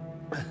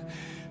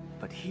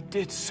 But he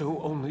did so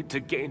only to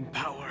gain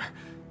power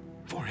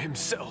for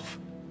himself.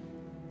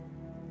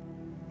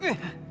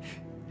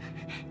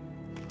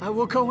 I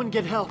will go and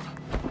get help.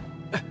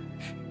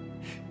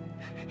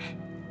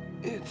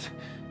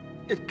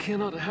 It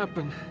cannot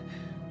happen.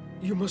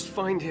 You must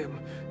find him.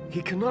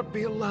 He cannot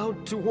be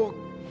allowed to walk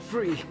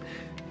free.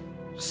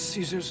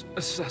 Caesar's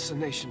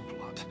assassination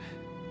plot.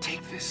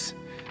 Take this.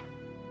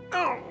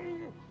 Oh!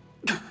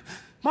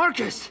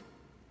 Marcus!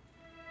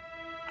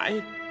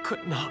 I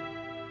could not.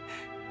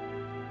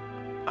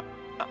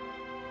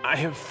 I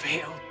have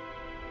failed.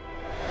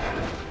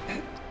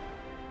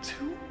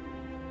 Too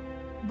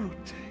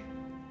brute.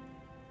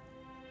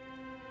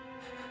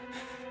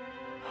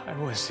 I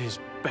was his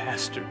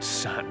bastard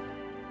son.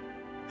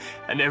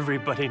 And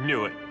everybody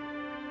knew it.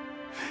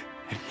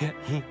 And yet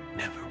he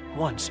never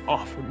once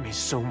offered me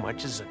so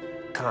much as a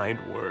kind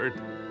word.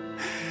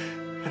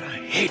 And I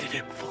hated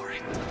him for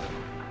it.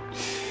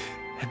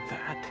 And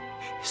that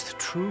is the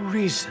true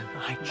reason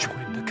I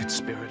joined the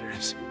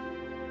conspirators.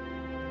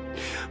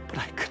 But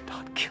I could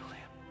not kill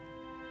him.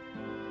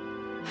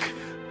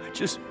 I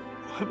just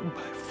wanted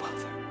my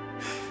father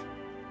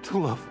to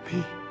love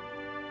me.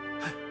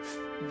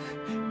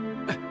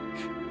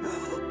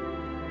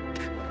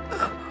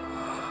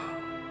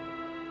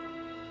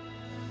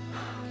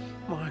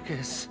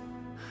 Marcus.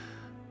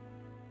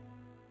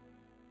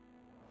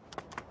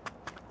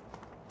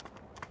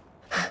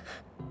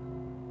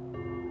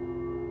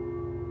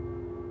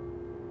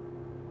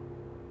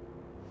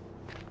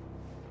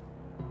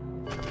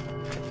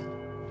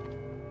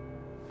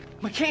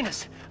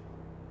 Macanus!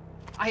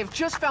 I have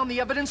just found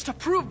the evidence to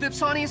prove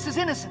Vipsanius'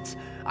 innocence.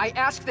 I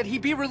ask that he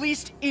be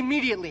released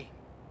immediately.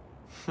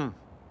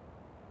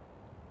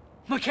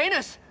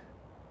 Macanus!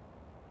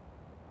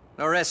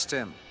 Arrest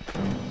him.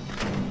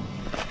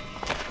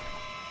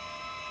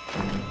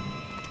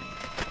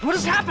 What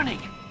is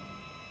happening?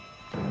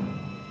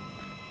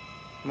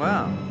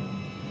 Well,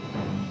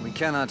 we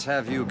cannot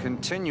have you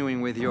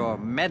continuing with your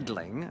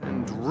meddling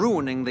and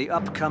ruining the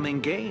upcoming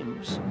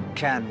games,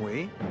 can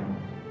we?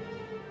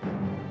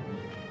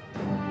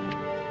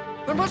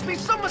 There must be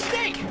some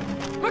mistake!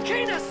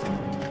 Macanus!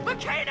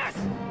 Macanus!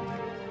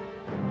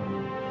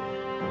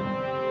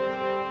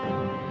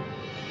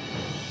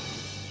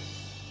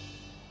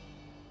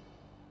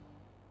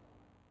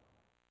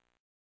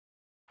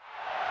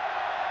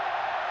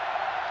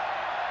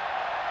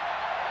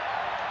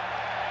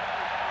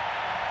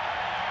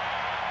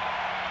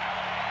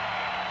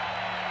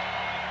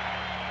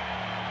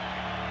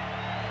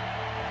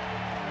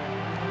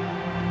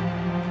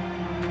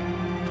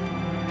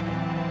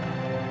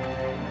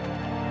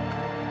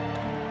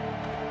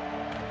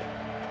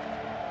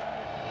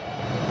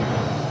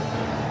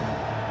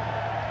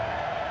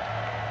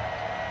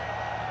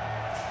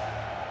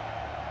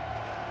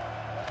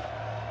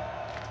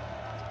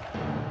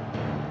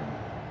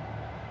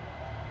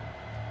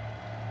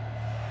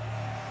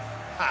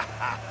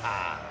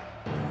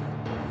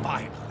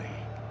 Finally.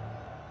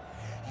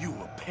 You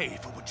will pay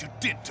for what you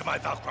did to my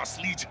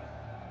Valkros Legion.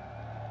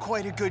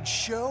 Quite a good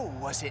show,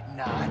 was it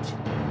not?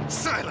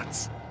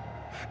 Silence!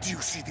 Do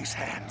you see these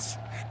hands?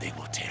 They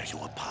will tear you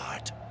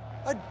apart.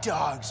 A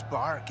dog's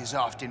bark is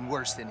often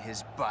worse than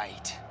his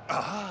bite.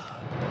 Ah.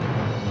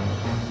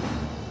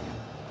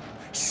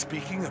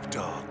 Speaking of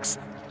dogs,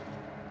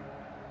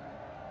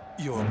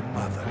 your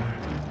mother,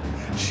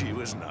 she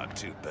was not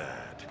too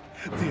bad.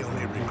 The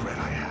only regret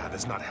I have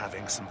is not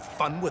having some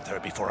fun with her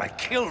before I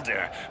killed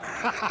her.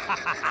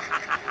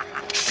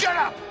 Shut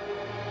up!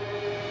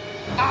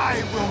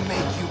 I will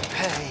make you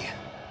pay.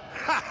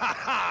 Ha ha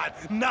ha!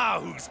 Now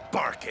who's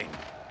barking?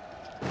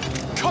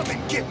 Come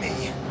and get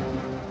me!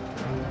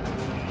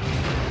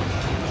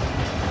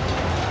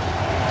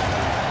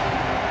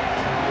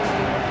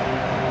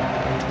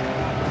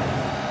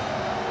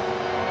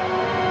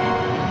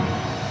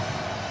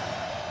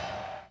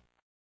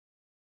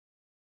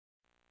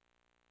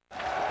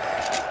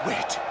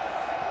 Wait.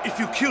 If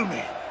you kill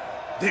me,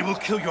 they will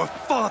kill your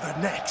father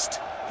next.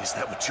 Is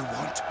that what you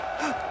want?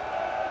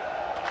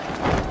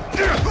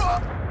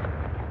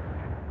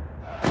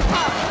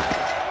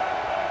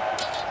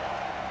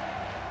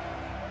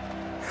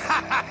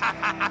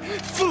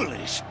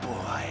 Foolish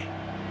boy.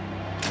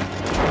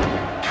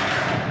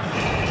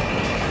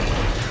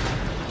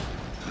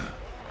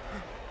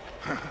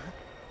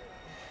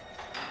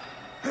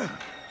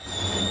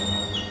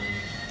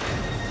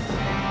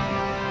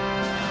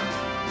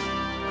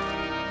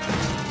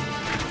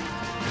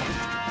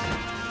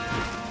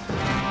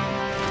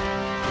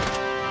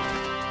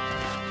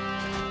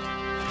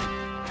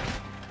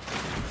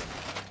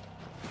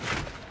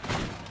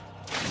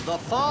 The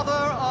father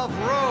of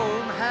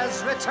Rome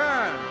has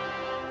returned.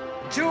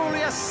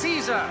 Julius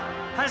Caesar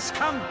has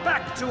come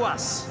back to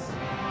us.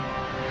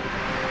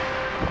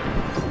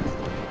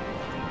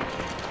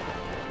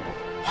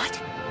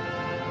 What?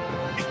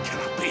 It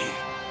cannot be.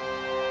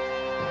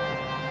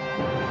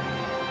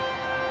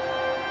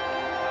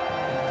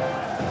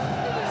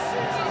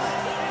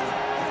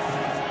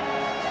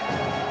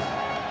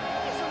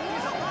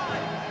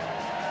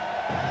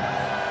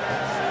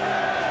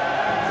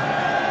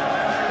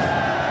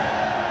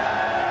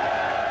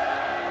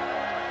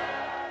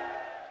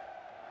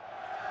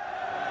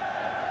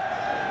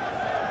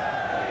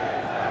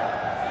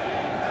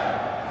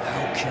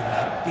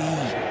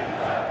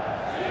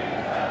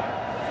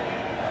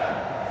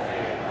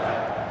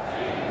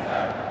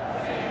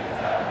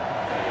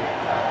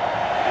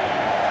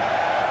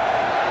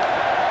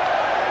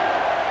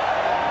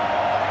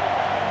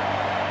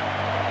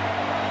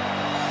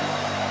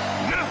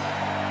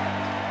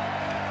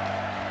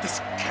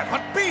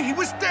 He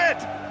was dead!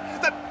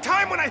 That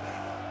time when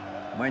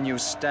When you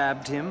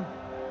stabbed him,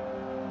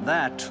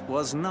 that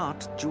was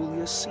not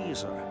Julius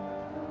Caesar.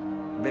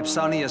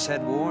 Vipsanius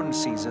had warned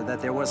Caesar that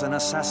there was an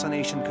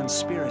assassination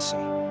conspiracy,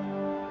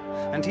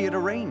 and he had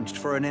arranged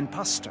for an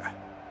impostor.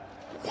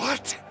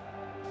 What?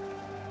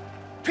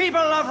 People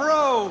of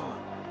Rome!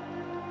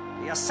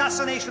 The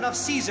assassination of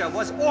Caesar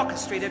was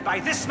orchestrated by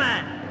this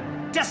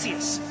man,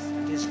 Decius,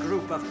 and his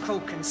group of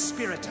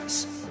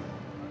co-conspirators.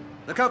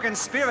 The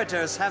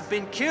co-conspirators have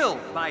been killed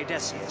by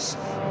Decius,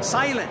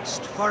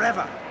 silenced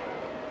forever.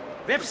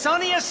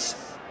 Vipsanius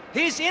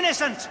is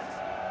innocent!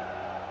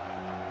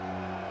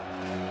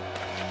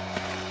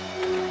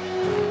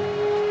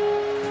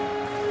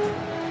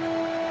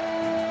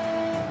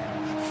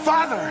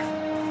 Father!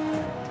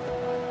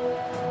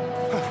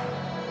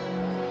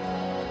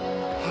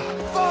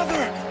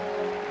 Father!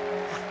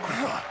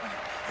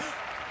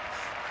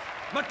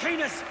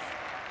 Macanus!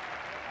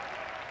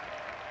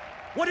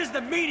 What is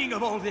the meaning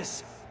of all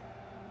this?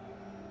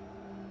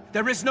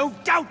 There is no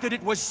doubt that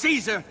it was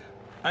Caesar!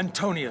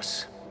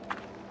 Antonius,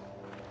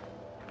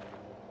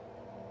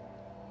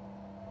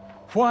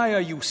 Why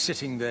are you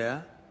sitting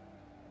there?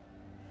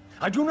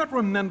 I do not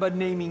remember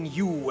naming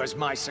you as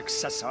my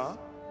successor.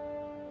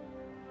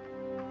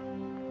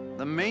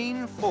 The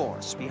main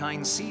force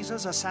behind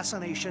Caesar's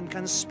assassination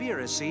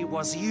conspiracy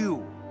was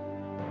you.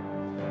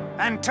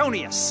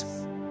 Antonius!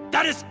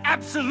 That is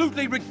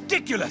absolutely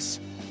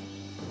ridiculous!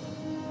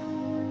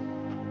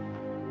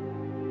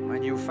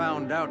 When you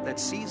found out that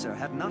Caesar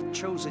had not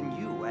chosen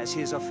you as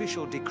his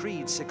official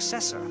decreed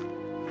successor,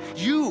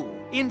 you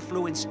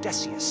influenced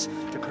Decius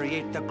to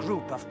create the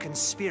group of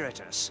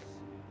conspirators.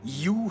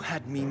 You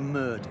had me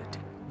murdered,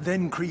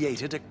 then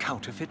created a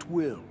counterfeit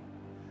will.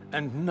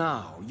 And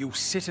now you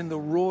sit in the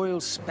royal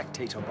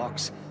spectator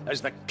box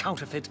as the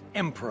counterfeit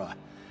emperor.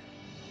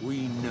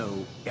 We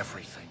know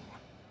everything.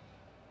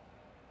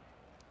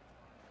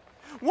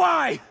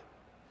 Why?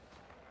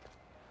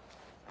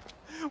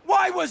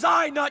 Why was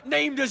I not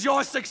named as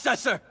your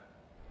successor?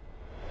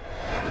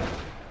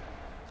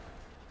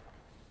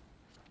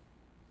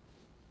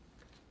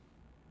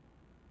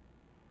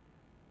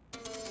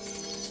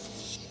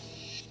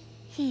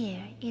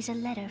 Here is a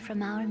letter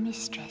from our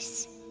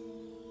mistress.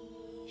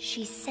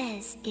 She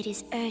says it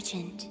is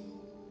urgent.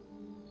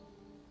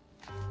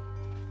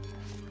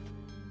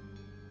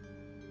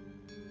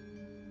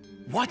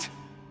 What?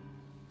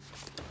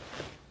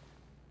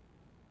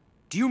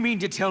 Do you mean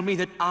to tell me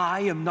that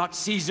I am not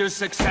Caesar's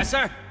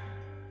successor?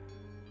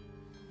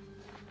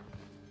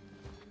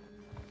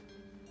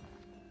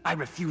 I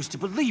refuse to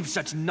believe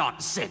such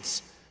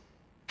nonsense.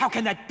 How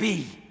can that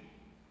be?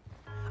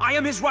 I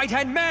am his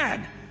right-hand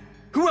man!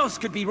 Who else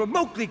could be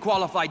remotely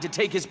qualified to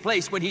take his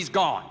place when he's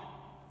gone?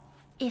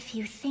 If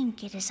you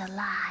think it is a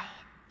lie,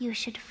 you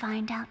should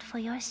find out for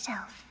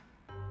yourself.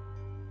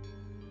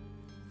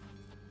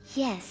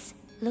 Yes,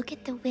 look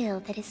at the will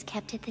that is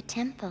kept at the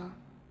temple.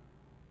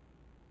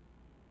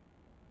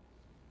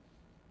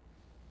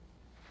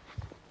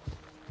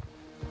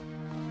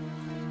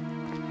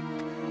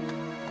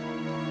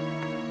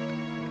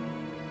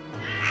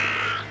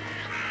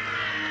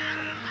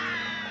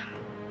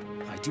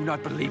 I do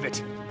not believe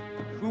it.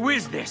 Who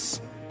is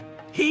this?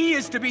 He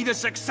is to be the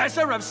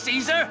successor of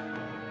Caesar?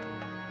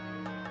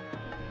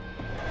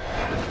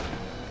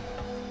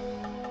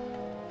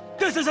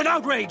 This is an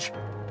outrage!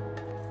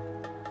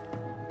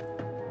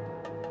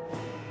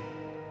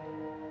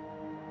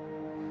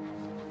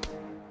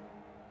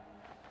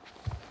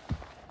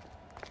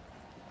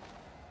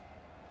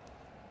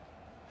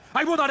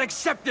 I will not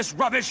accept this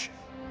rubbish!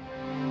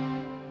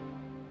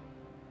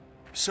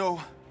 So,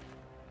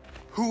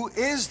 who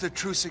is the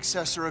true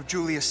successor of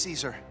Julius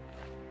Caesar?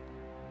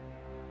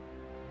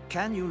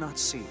 Can you not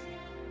see?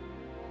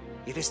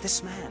 It is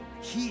this man,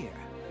 here.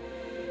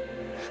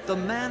 The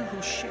man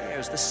who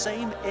shares the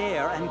same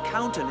air and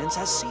countenance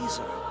as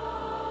Caesar.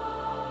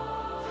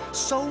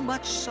 So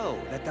much so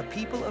that the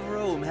people of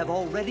Rome have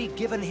already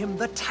given him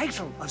the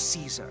title of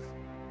Caesar.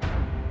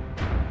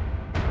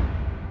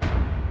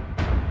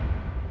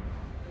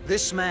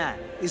 This man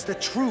is the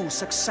true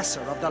successor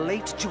of the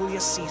late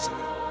Julius Caesar.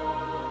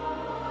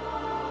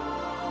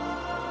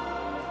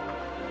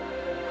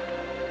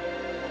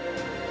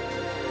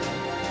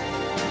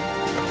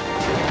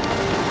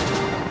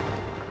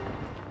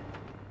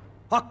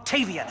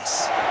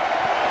 Octavianus!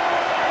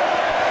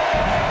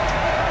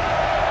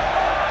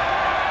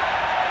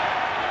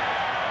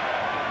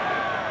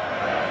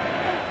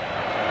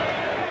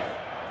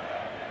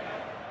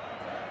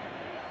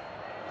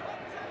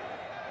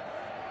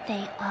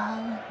 They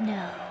all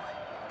know.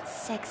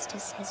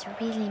 Sextus has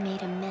really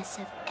made a mess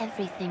of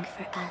everything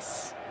for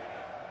us.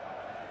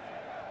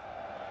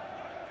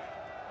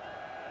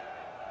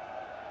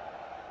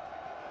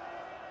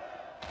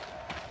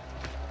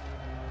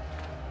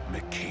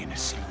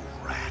 Mecanus, you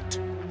rat.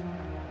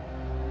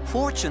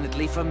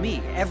 Fortunately for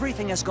me,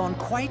 everything has gone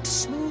quite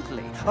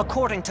smoothly,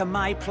 according to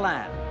my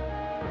plan.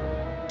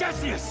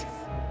 Decius!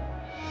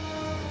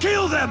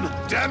 Kill them!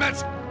 Damn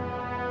it!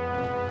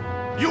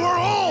 You are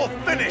all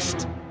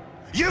finished!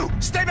 You,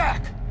 stay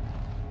back!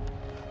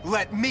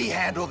 Let me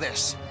handle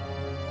this.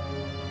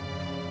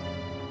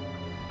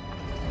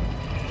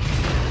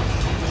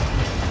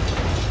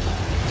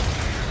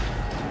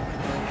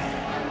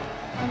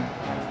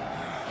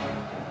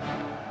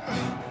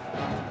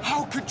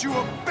 How could you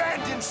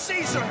abandon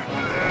Caesar?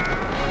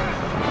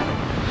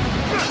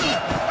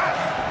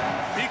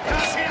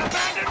 Because he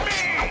abandoned me!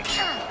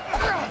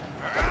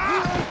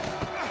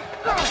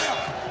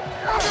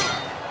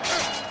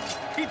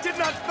 He did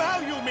not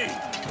value me!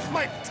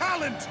 My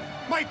talent!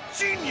 My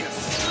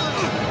genius!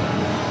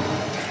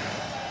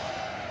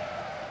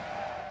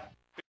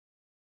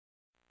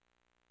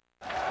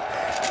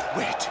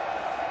 Wait.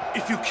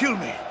 If you kill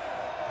me,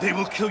 they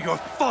will kill your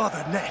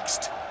father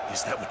next.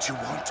 Is that what you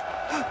want?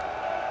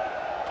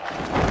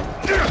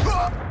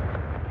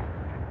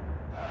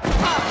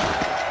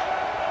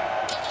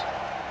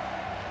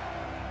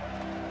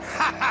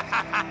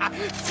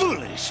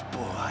 Foolish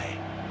boy.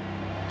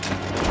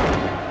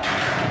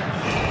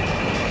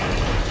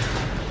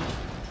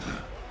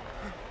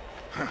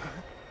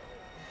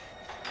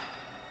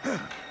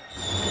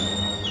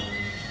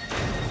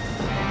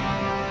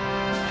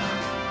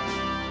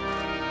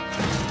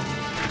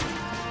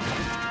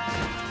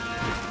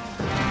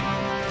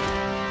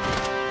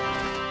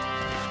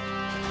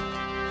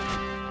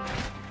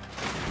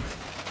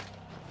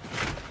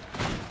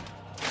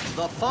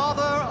 The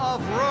father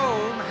of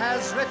Rome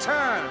has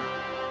returned.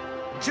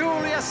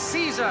 Julius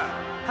Caesar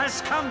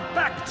has come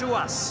back to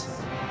us.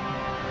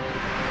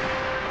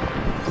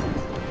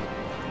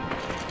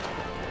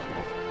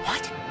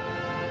 What?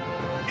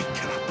 It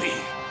cannot be.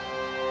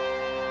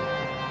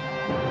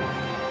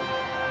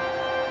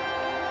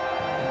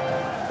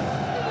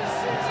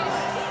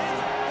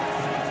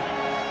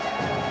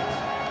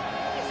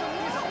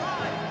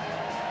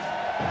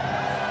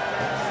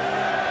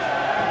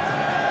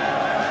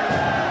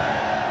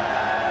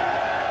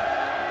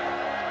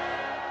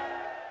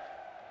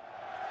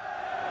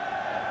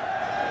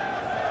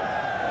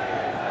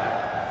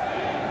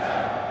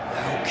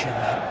 How can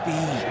that be?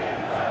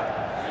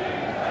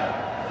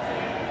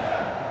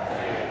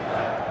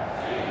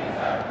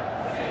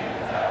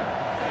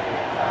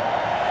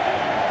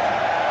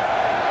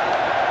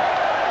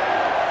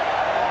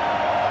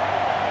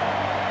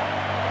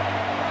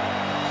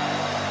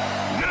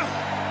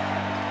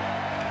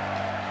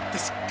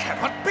 This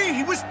cannot be!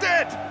 He was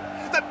dead!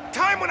 That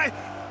time when I...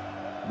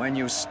 When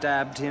you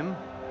stabbed him,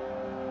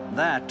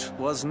 that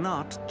was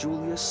not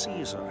Julius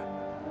Caesar.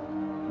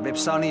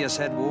 Vipsanius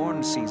had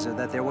warned Caesar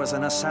that there was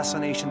an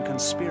assassination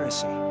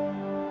conspiracy,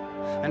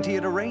 and he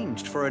had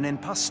arranged for an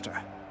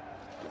impostor.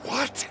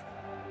 What?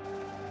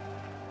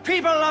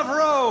 People of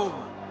Rome!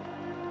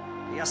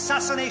 The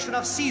assassination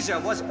of Caesar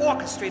was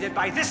orchestrated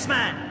by this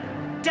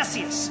man,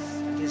 Decius,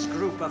 and his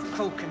group of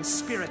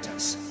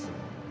co-conspirators.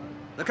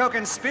 The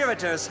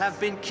co-conspirators have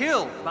been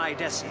killed by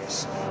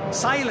Decius,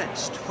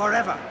 silenced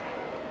forever.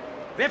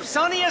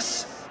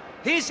 Vipsanius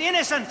is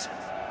innocent!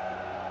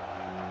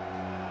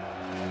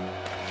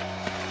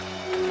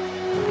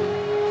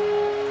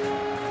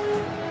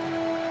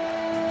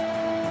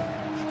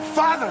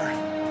 Father!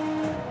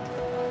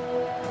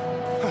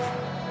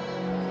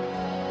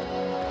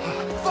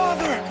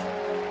 Father!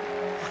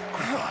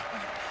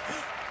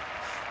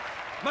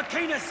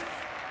 Maecenas!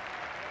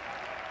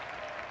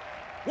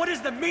 What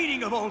is the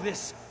meaning of all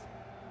this?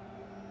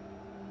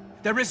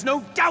 There is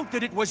no doubt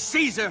that it was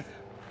Caesar!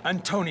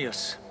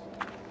 Antonius.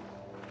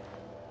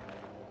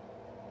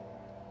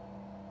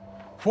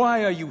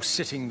 Why are you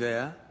sitting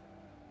there?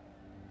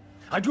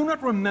 I do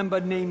not remember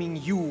naming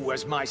you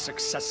as my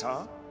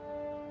successor.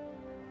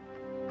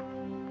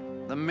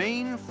 The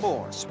main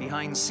force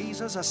behind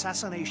Caesar's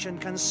assassination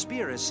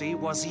conspiracy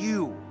was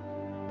you.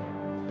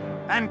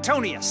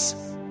 Antonius!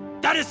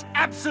 That is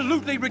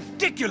absolutely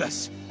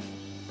ridiculous!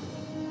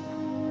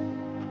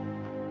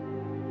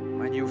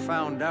 When you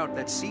found out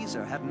that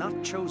Caesar had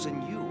not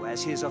chosen you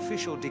as his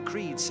official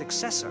decreed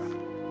successor,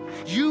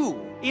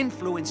 you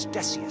influenced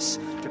Decius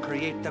to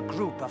create the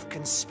group of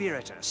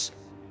conspirators.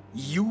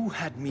 You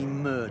had me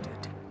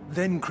murdered,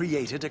 then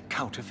created a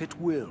counterfeit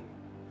will.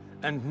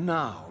 And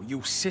now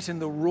you sit in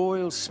the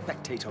royal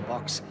spectator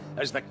box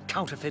as the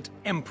counterfeit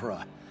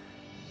emperor.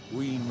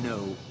 We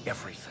know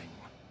everything.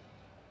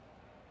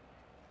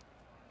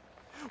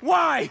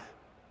 Why?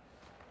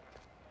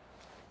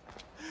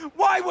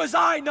 Why was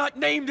I not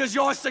named as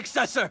your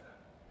successor?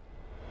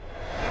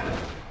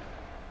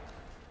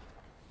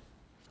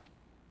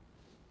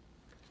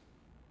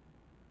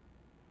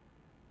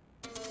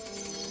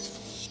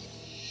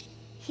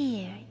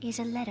 Here is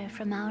a letter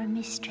from our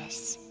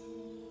mistress.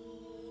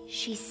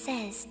 She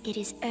says it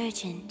is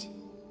urgent.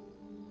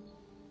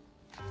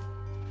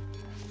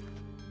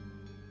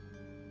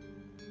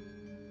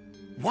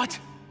 What?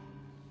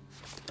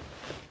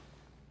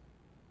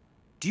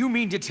 Do you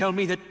mean to tell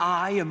me that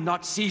I am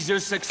not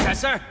Caesar's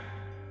successor?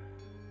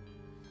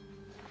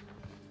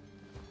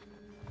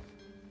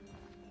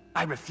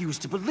 I refuse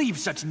to believe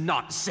such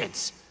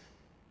nonsense.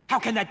 How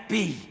can that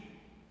be?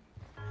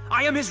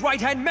 I am his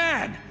right-hand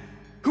man.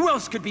 Who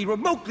else could be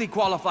remotely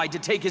qualified to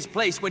take his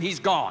place when he's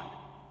gone?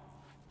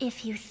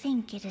 If you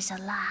think it is a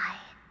lie,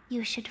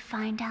 you should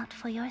find out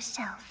for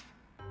yourself.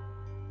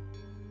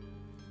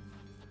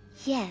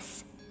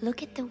 Yes,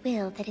 look at the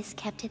will that is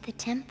kept at the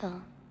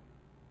temple.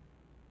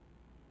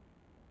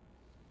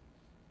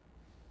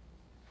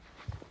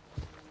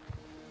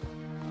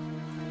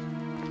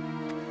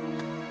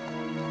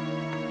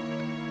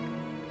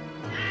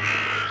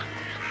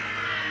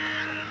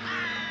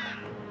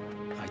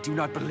 I do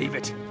not believe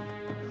it.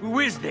 Who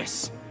is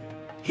this?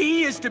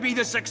 He is to be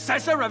the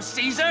successor of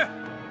Caesar?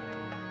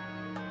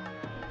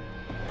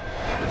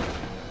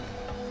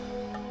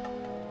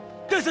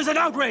 This is an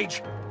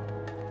outrage!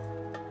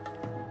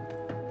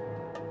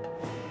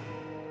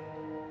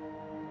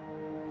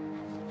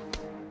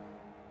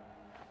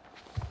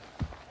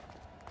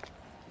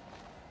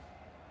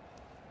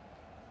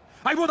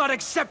 I will not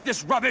accept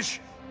this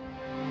rubbish!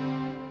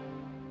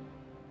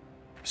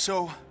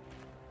 So,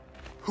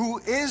 who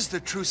is the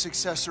true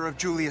successor of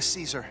Julius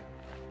Caesar?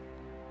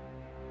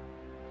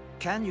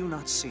 Can you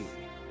not see?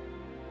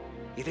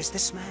 It is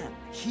this man,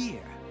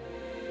 here.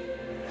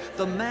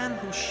 The man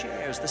who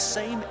shares the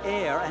same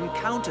air and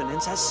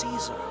countenance as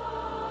Caesar.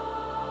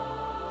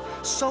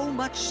 So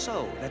much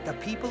so that the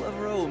people of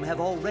Rome have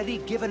already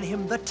given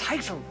him the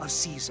title of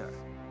Caesar.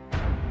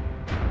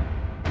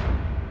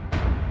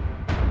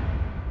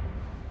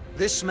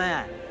 This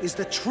man is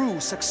the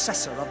true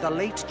successor of the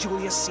late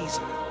Julius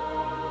Caesar.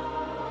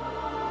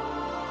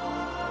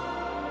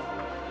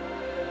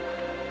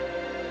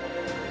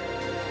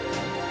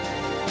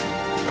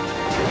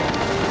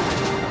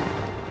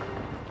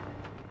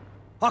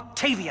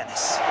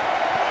 Octavianus!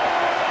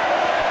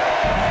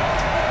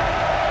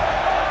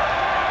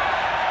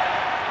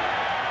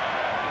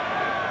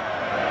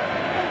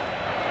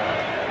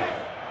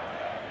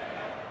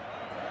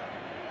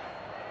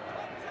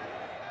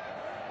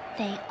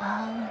 They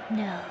all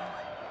know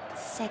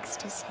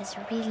Sextus has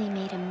really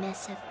made a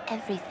mess of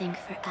everything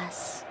for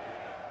us.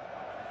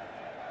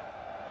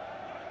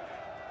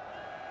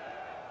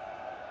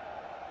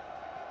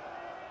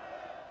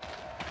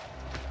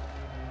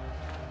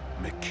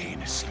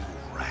 Mecanus, you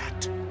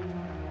rat.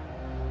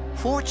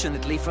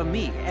 Fortunately for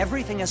me,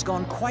 everything has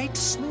gone quite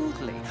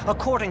smoothly,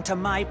 according to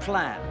my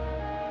plan.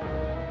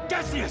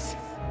 Decius!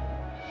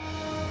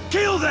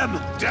 Kill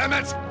them! Damn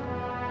it!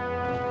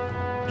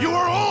 You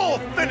are all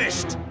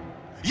finished!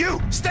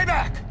 You, stay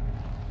back!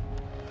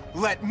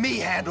 Let me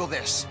handle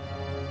this.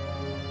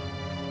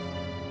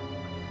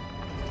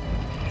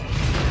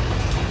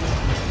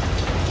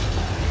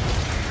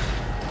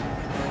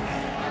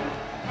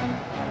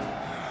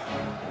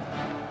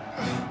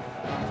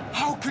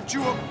 How could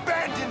you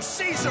abandon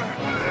Caesar?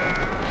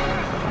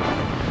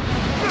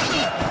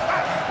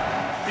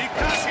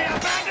 Because he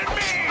abandoned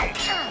me!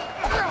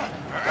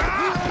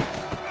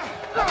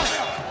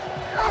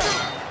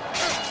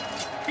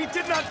 He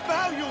did not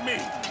value me!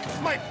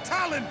 My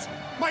talent!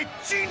 My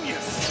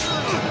genius!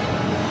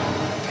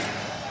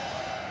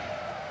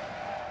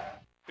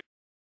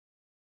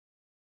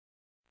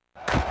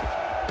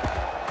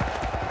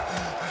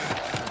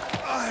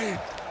 I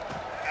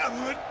am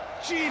a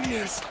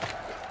genius!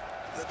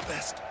 The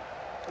best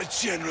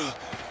general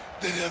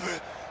that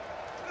ever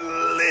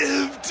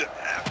lived!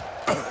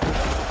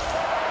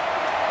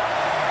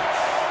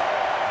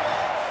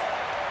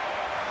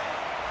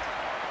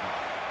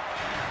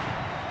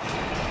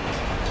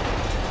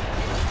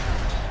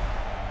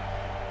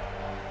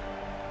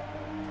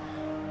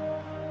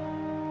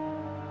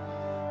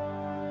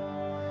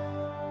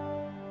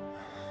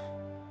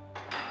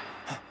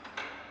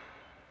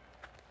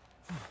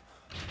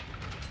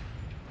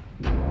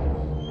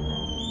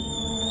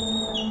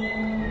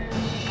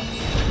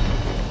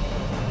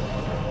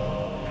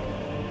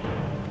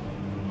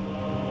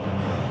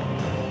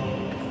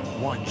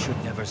 One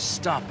should never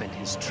stop in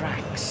his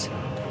tracks.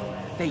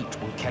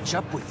 Fate will catch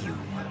up with you,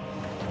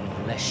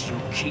 unless you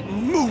keep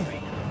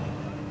moving.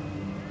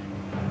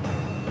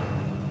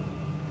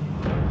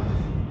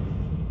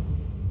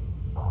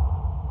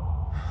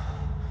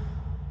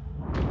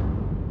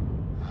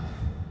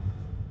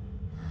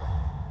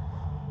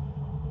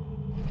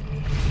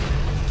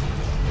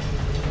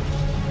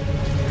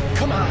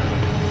 Come on!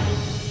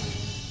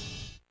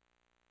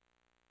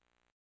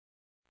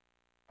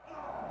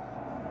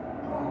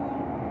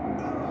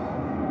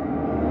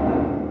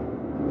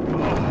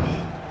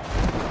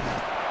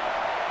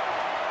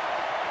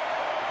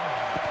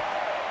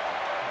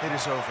 It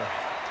is over.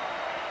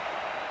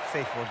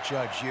 Fate will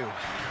judge you.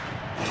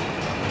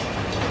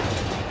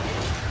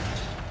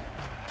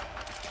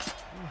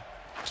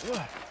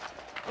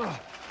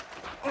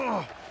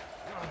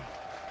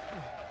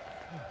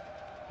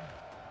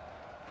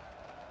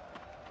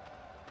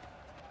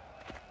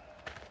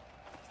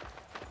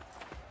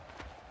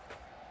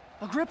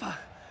 Agrippa,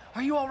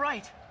 are you all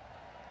right?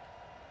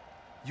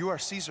 You are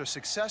Caesar's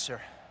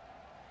successor.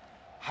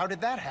 How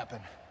did that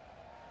happen?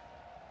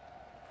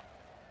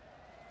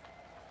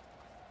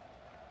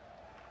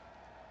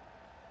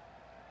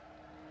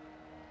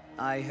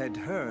 I had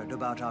heard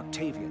about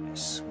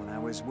Octavianus when I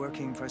was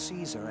working for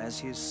Caesar as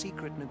his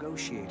secret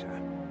negotiator.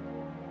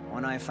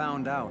 When I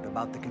found out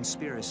about the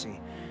conspiracy,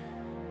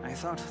 I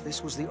thought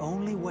this was the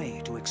only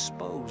way to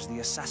expose the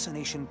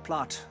assassination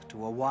plot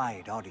to a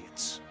wide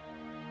audience.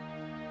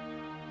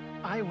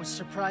 I was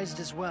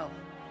surprised as well,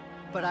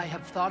 but I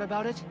have thought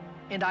about it,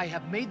 and I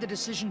have made the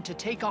decision to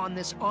take on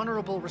this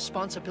honorable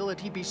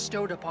responsibility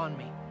bestowed upon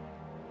me.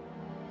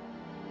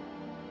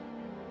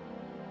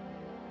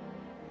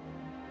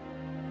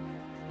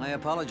 I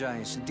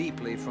apologize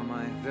deeply for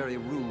my very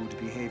rude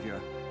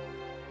behavior.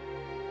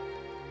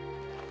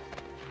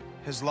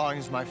 As long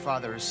as my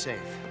father is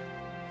safe,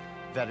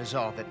 that is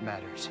all that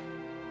matters.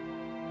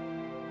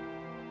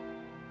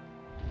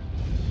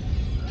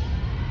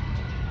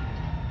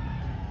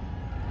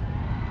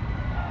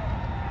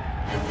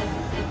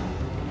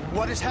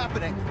 What is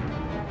happening?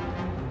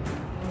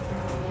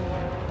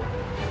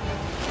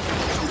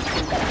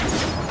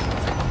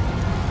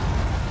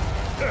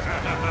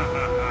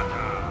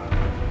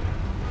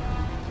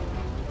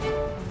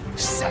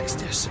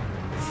 Sextus!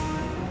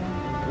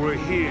 We're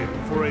here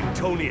for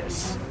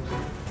Antonius.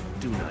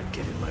 Do not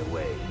get in my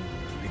way,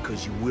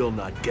 because you will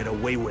not get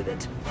away with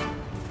it.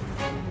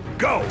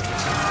 Go!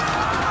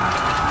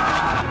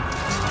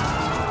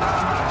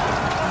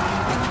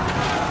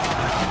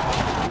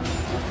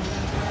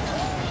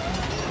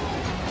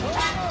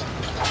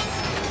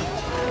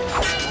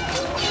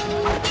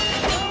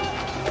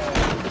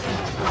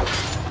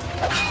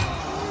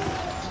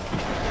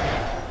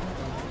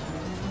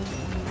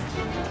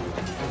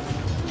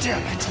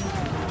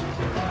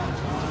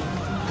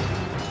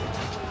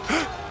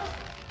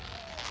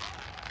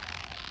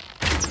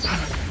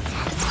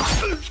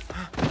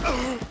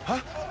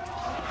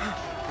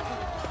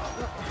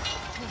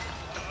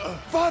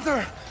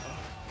 Father!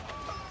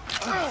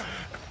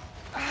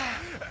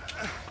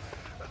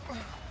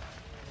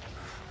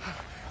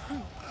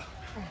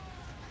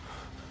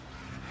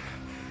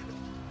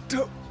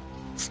 Don't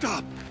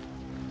stop.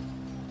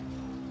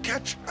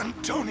 Catch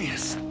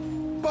Antonius.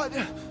 But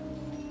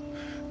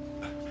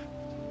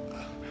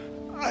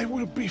I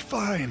will be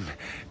fine.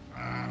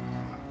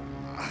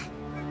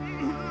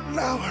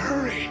 Now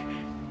hurry.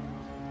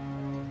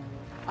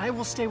 I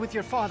will stay with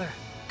your father.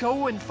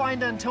 Go and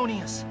find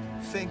Antonius.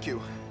 Thank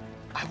you.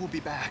 I will be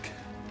back.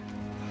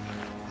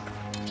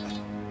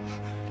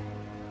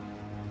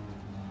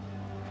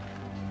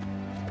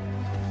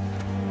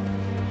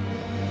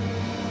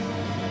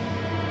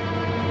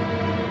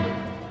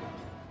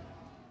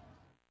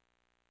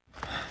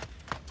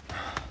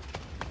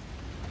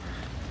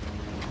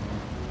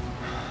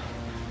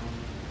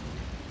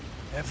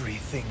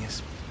 Everything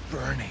is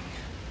burning.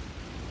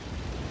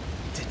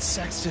 Did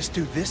Sextus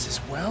do this as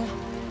well?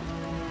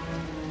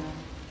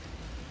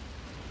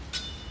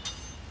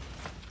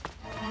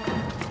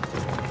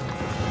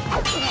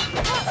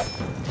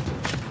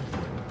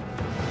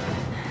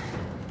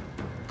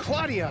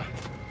 Claudia!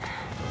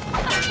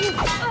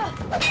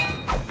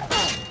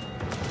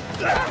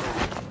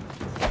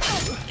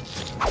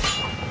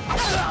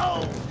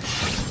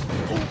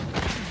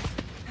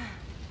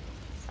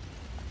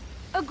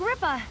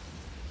 Agrippa!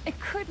 I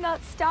could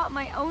not stop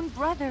my own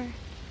brother.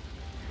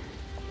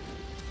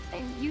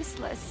 I'm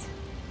useless.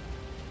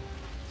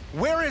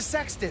 Where is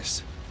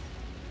Sextus?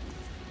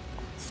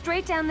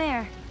 Straight down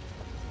there.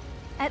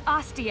 At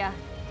Ostia.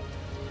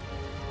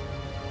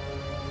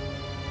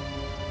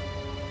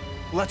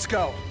 Let's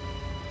go.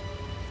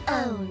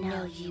 Oh,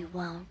 no, you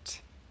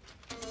won't.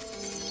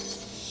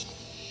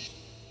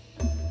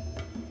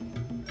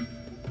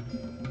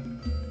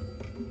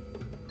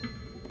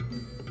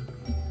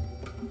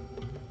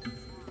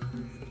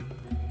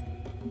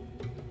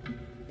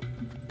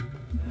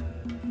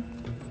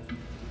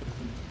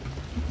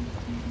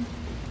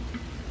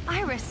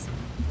 Iris!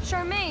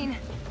 Charmaine!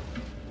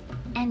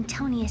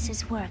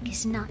 Antonius's work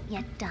is not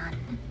yet done.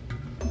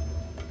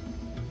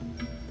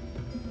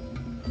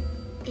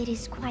 It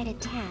is quite a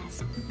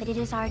task, but it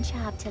is our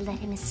job to let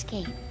him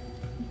escape.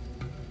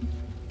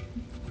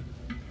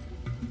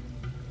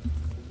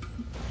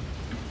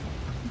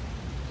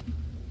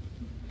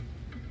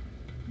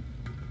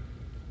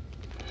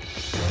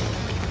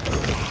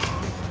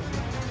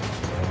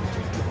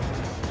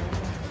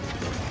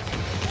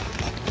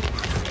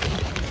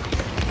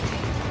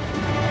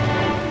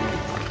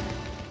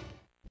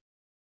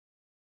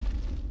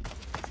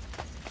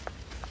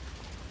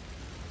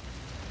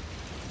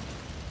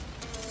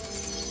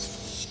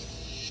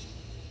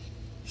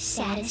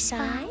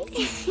 Satisfied?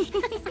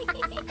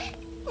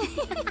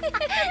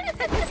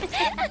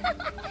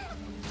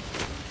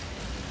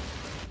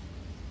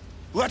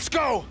 Let's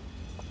go!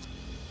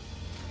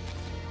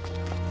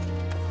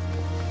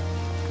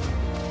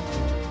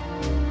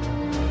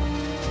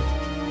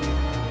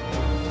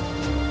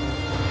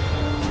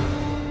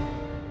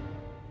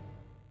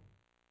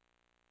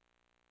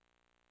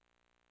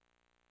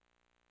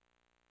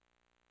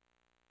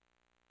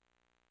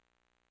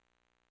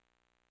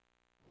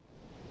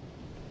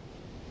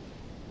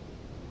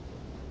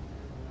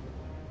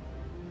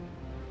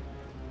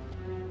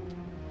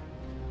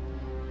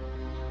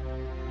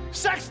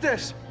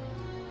 Sextus!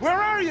 Where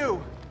are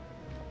you?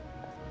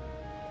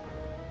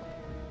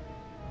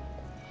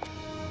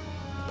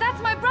 That's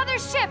my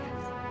brother's ship!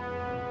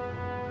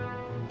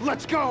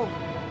 Let's go!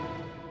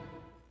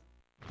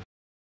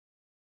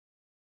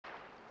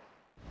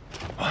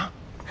 Huh?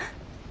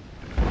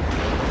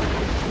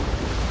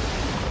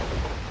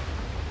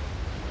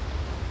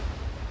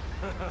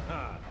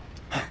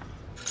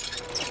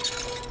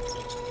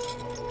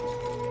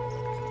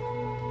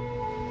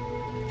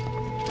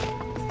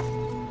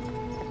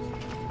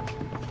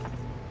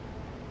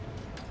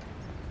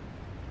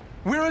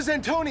 Where is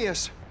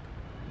Antonius?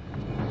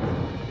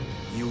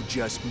 You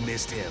just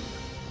missed him.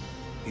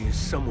 He's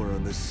somewhere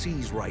on the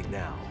seas right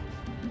now.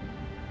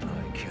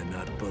 I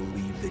cannot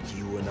believe that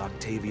you and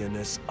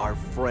Octavianus are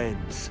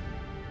friends.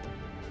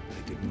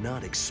 I did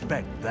not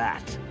expect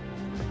that.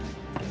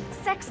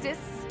 Sextus,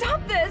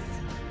 stop this!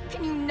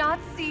 Can you not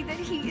see that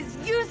he is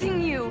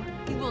using you?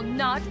 He will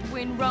not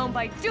win Rome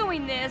by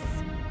doing this!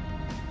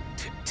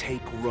 To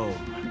take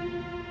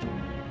Rome.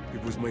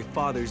 It was my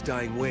father's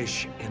dying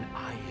wish, and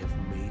I have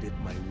made it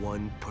my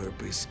one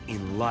purpose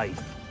in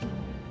life.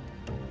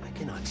 I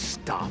cannot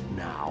stop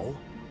now.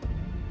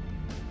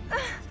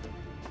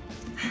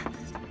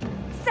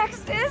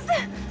 Sextus!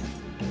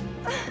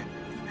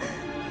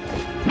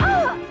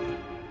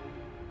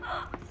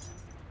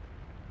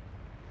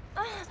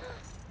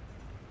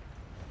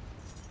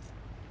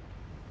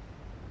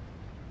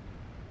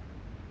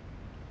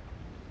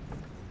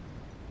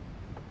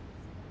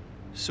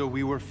 So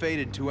we were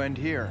fated to end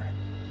here,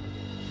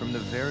 from the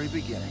very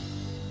beginning.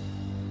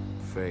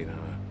 Fate,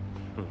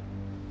 huh?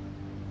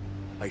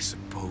 I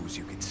suppose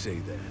you could say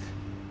that.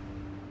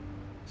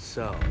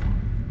 So,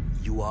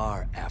 you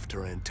are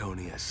after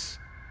Antonius.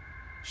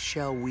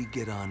 Shall we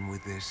get on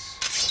with this?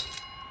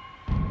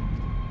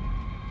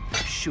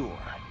 Sure.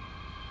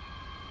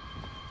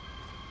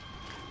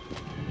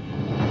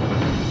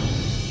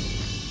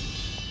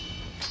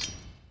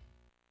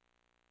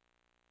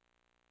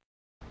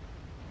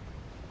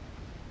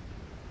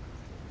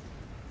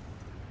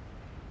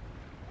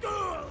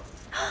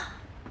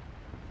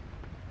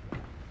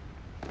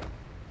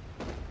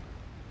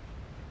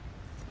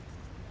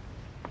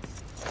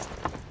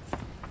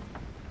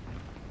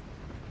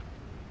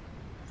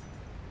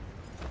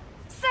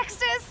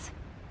 Sextus!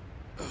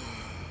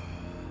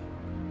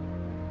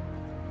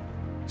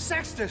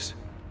 Sextus!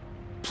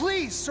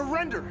 Please,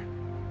 surrender!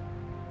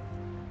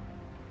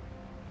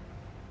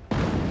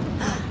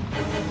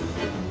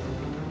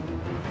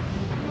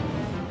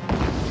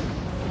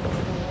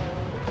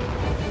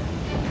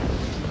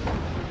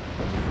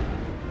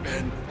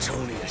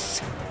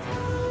 Antonius,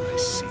 I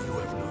see you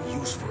have no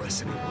use for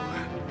us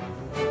anymore.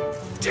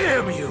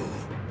 Damn you!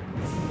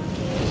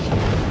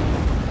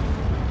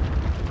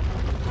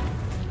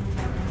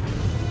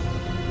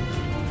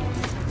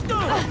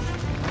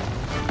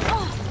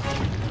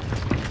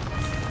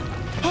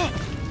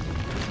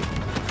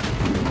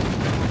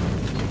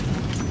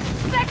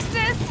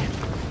 Sextus!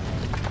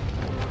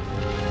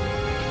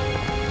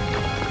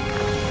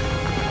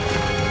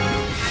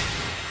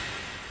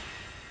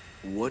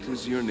 What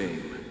is your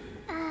name?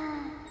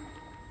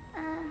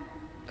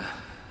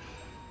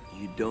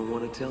 You don't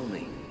want to tell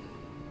me.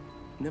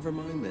 Never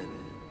mind then.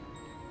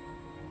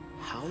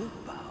 How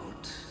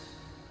about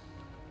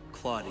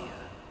Claudia?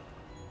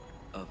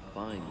 A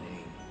fine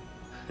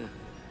name.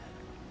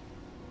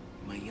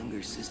 My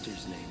younger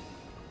sister's name.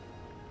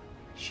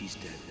 She's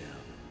dead now.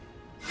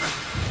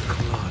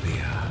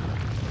 Claudia.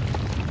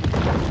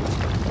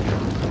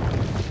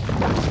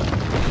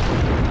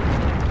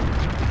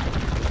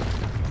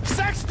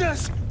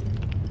 Sextus!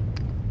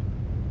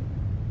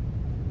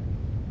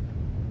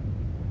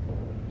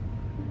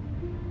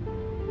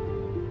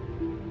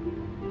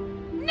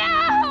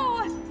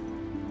 No!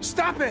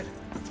 Stop it!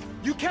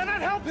 You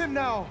cannot help him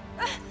now!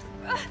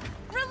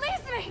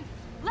 Release me!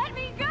 Let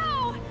me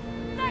go!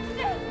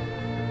 Sextus!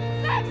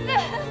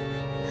 Sextus!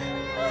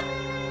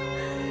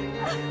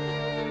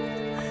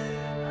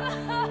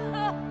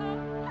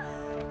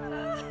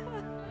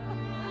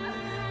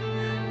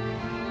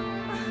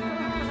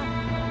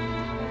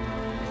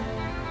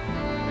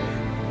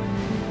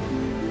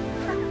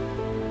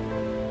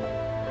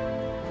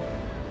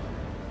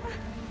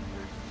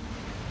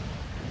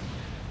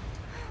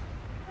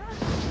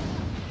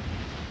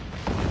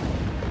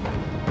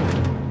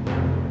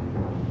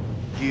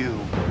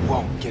 You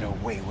won't get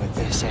away with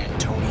this,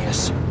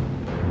 Antonius.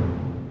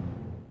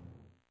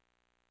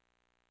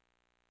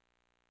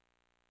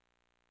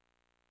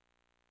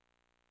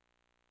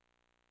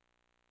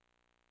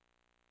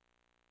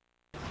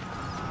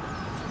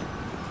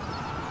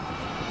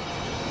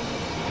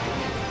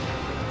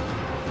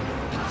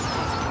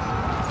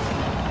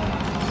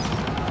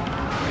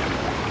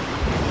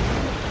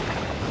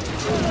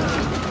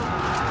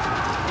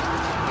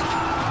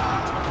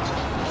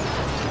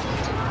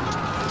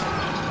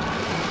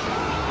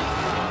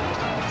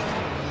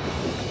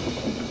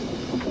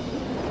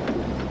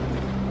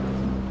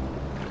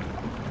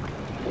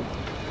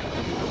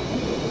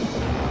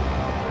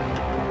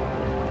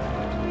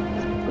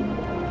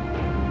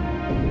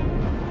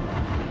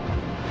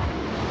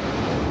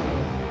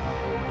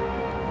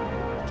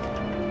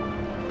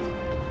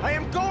 I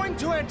am going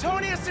to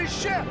Antonius's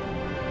ship!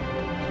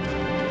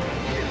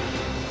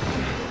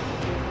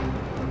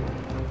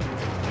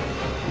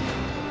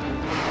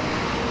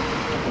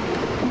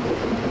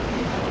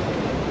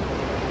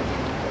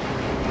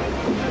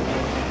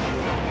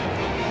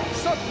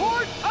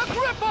 Support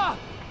Agrippa!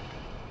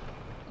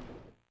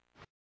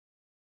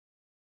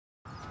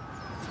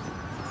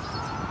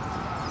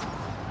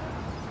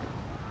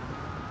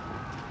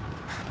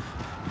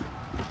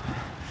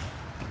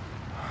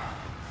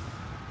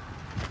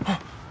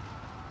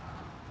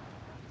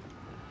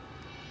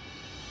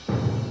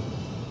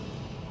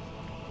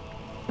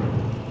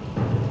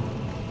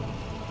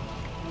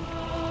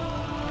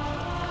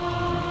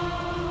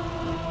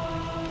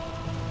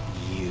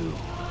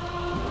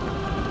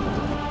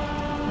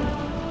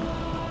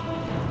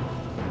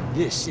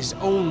 This is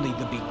only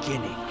the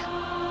beginning.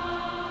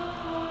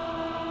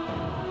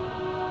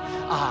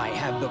 I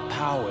have the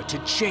power to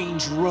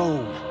change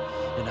Rome,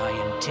 and I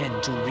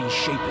intend to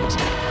reshape it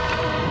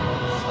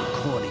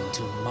according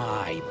to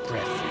my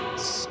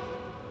preference.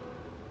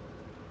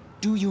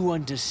 Do you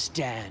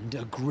understand,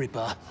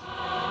 Agrippa?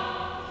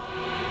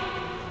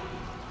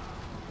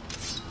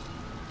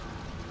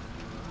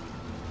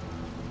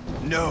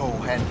 No,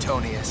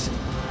 Antonius.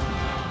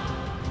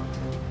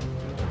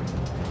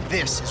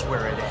 This is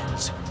where it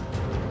ends.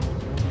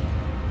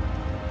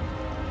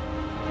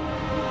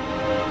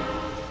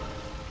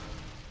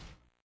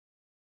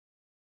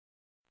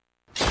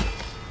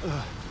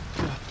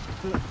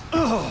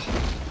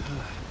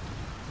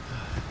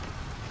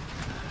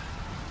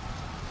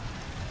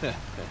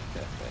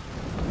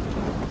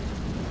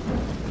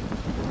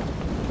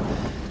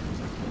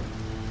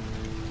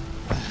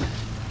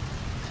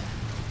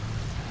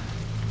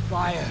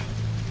 Fire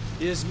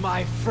is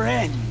my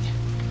friend.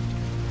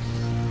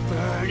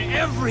 Burn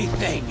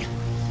everything.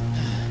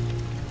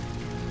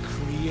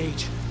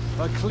 Create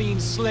a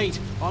clean slate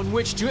on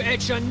which to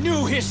etch a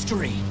new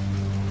history.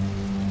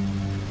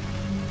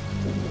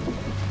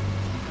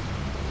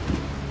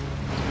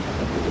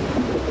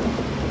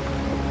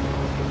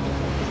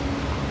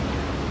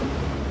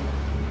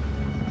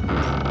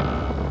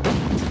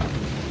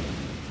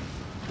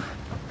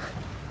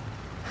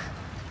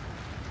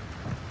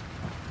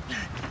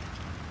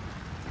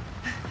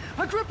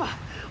 Agrippa,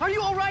 are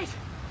you all right?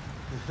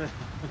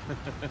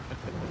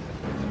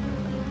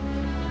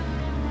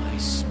 My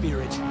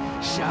spirit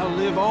shall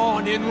live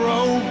on in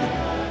Rome.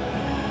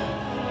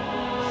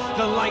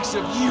 The likes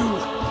of you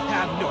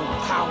have no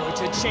power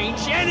to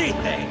change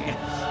anything.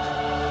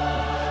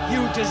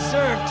 You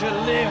deserve to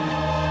live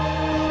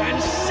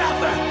and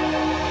suffer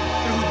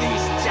through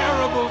these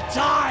terrible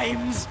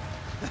times.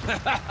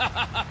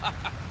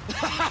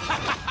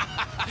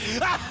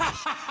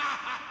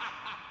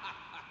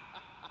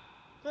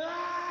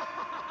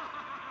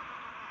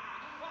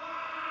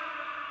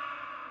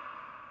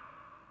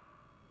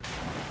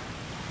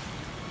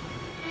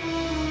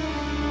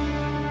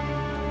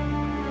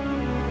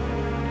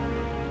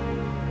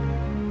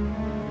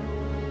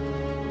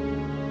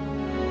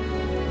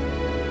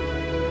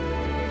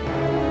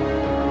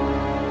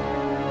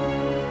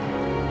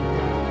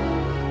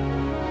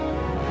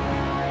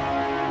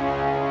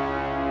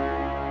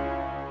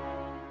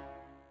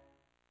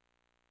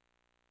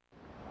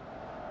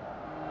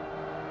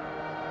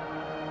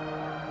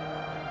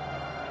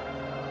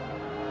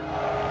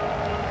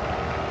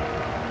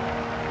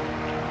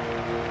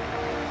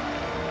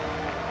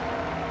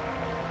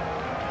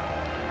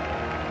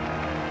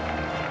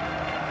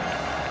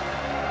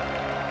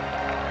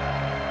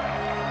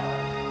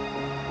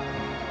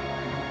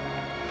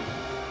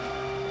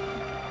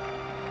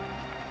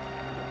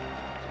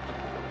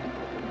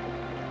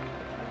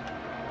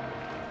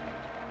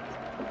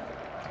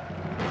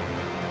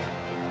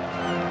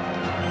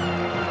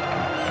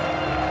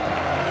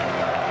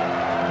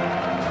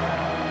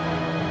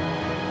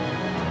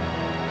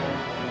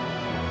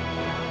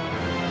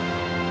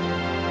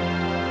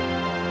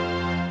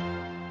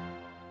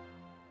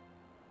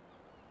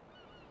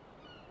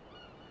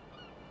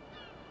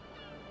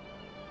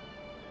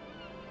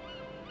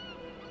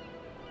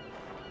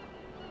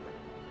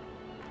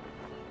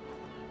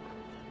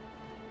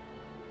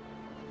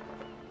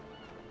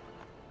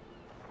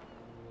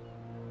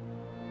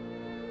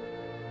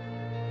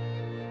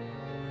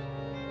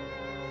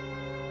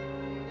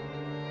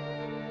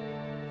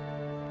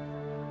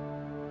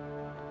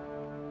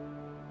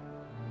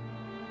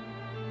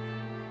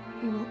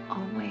 We will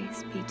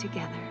always be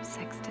together,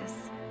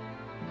 Sextus.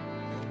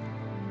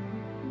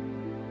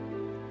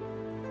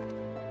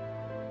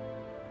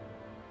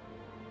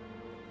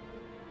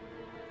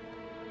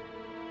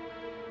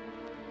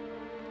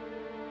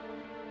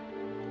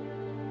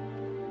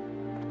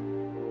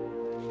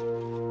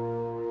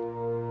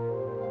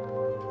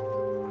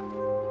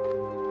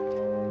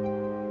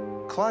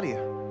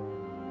 Claudia,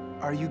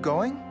 are you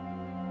going?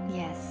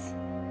 Yes.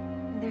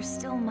 There's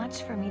still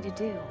much for me to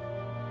do.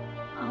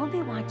 I'll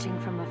be watching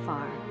from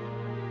afar.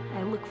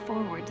 I look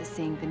forward to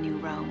seeing the new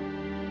Rome.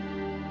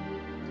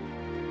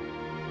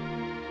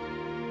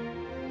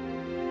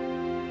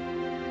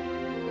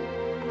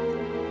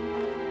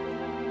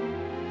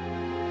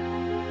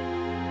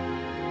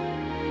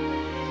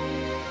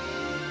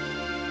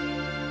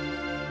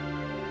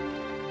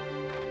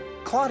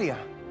 Claudia!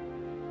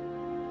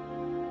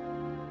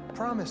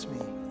 Promise me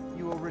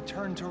you will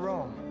return to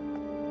Rome.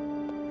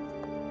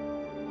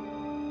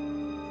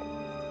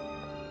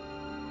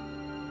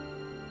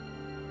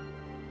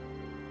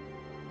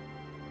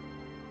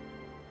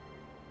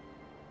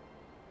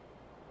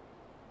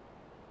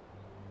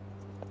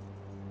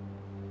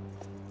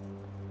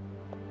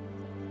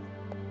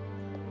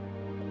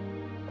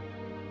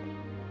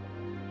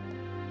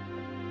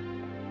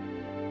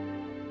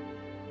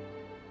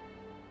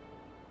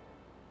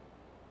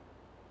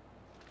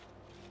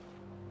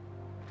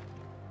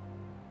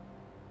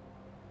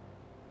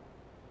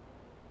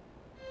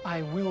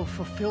 I will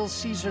fulfill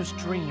Caesar's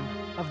dream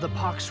of the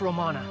Pax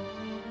Romana,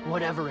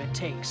 whatever it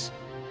takes.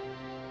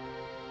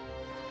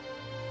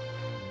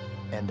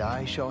 And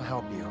I shall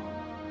help you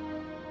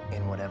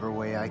in whatever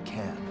way I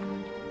can.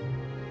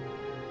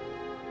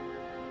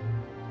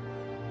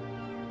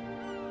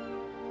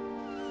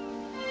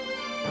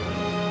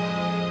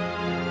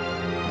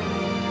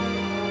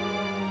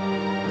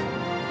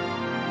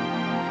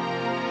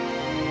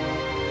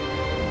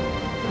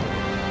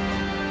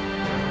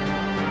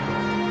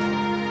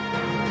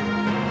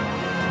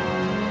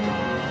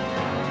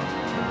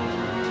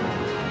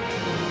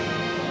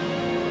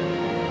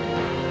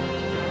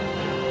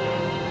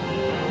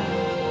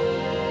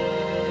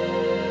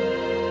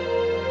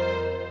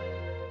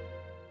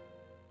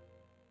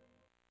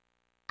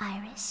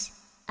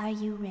 Are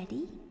you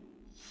ready?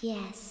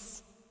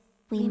 Yes.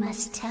 We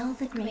must tell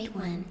the Great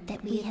One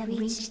that we have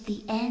reached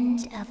the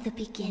end of the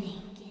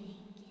beginning.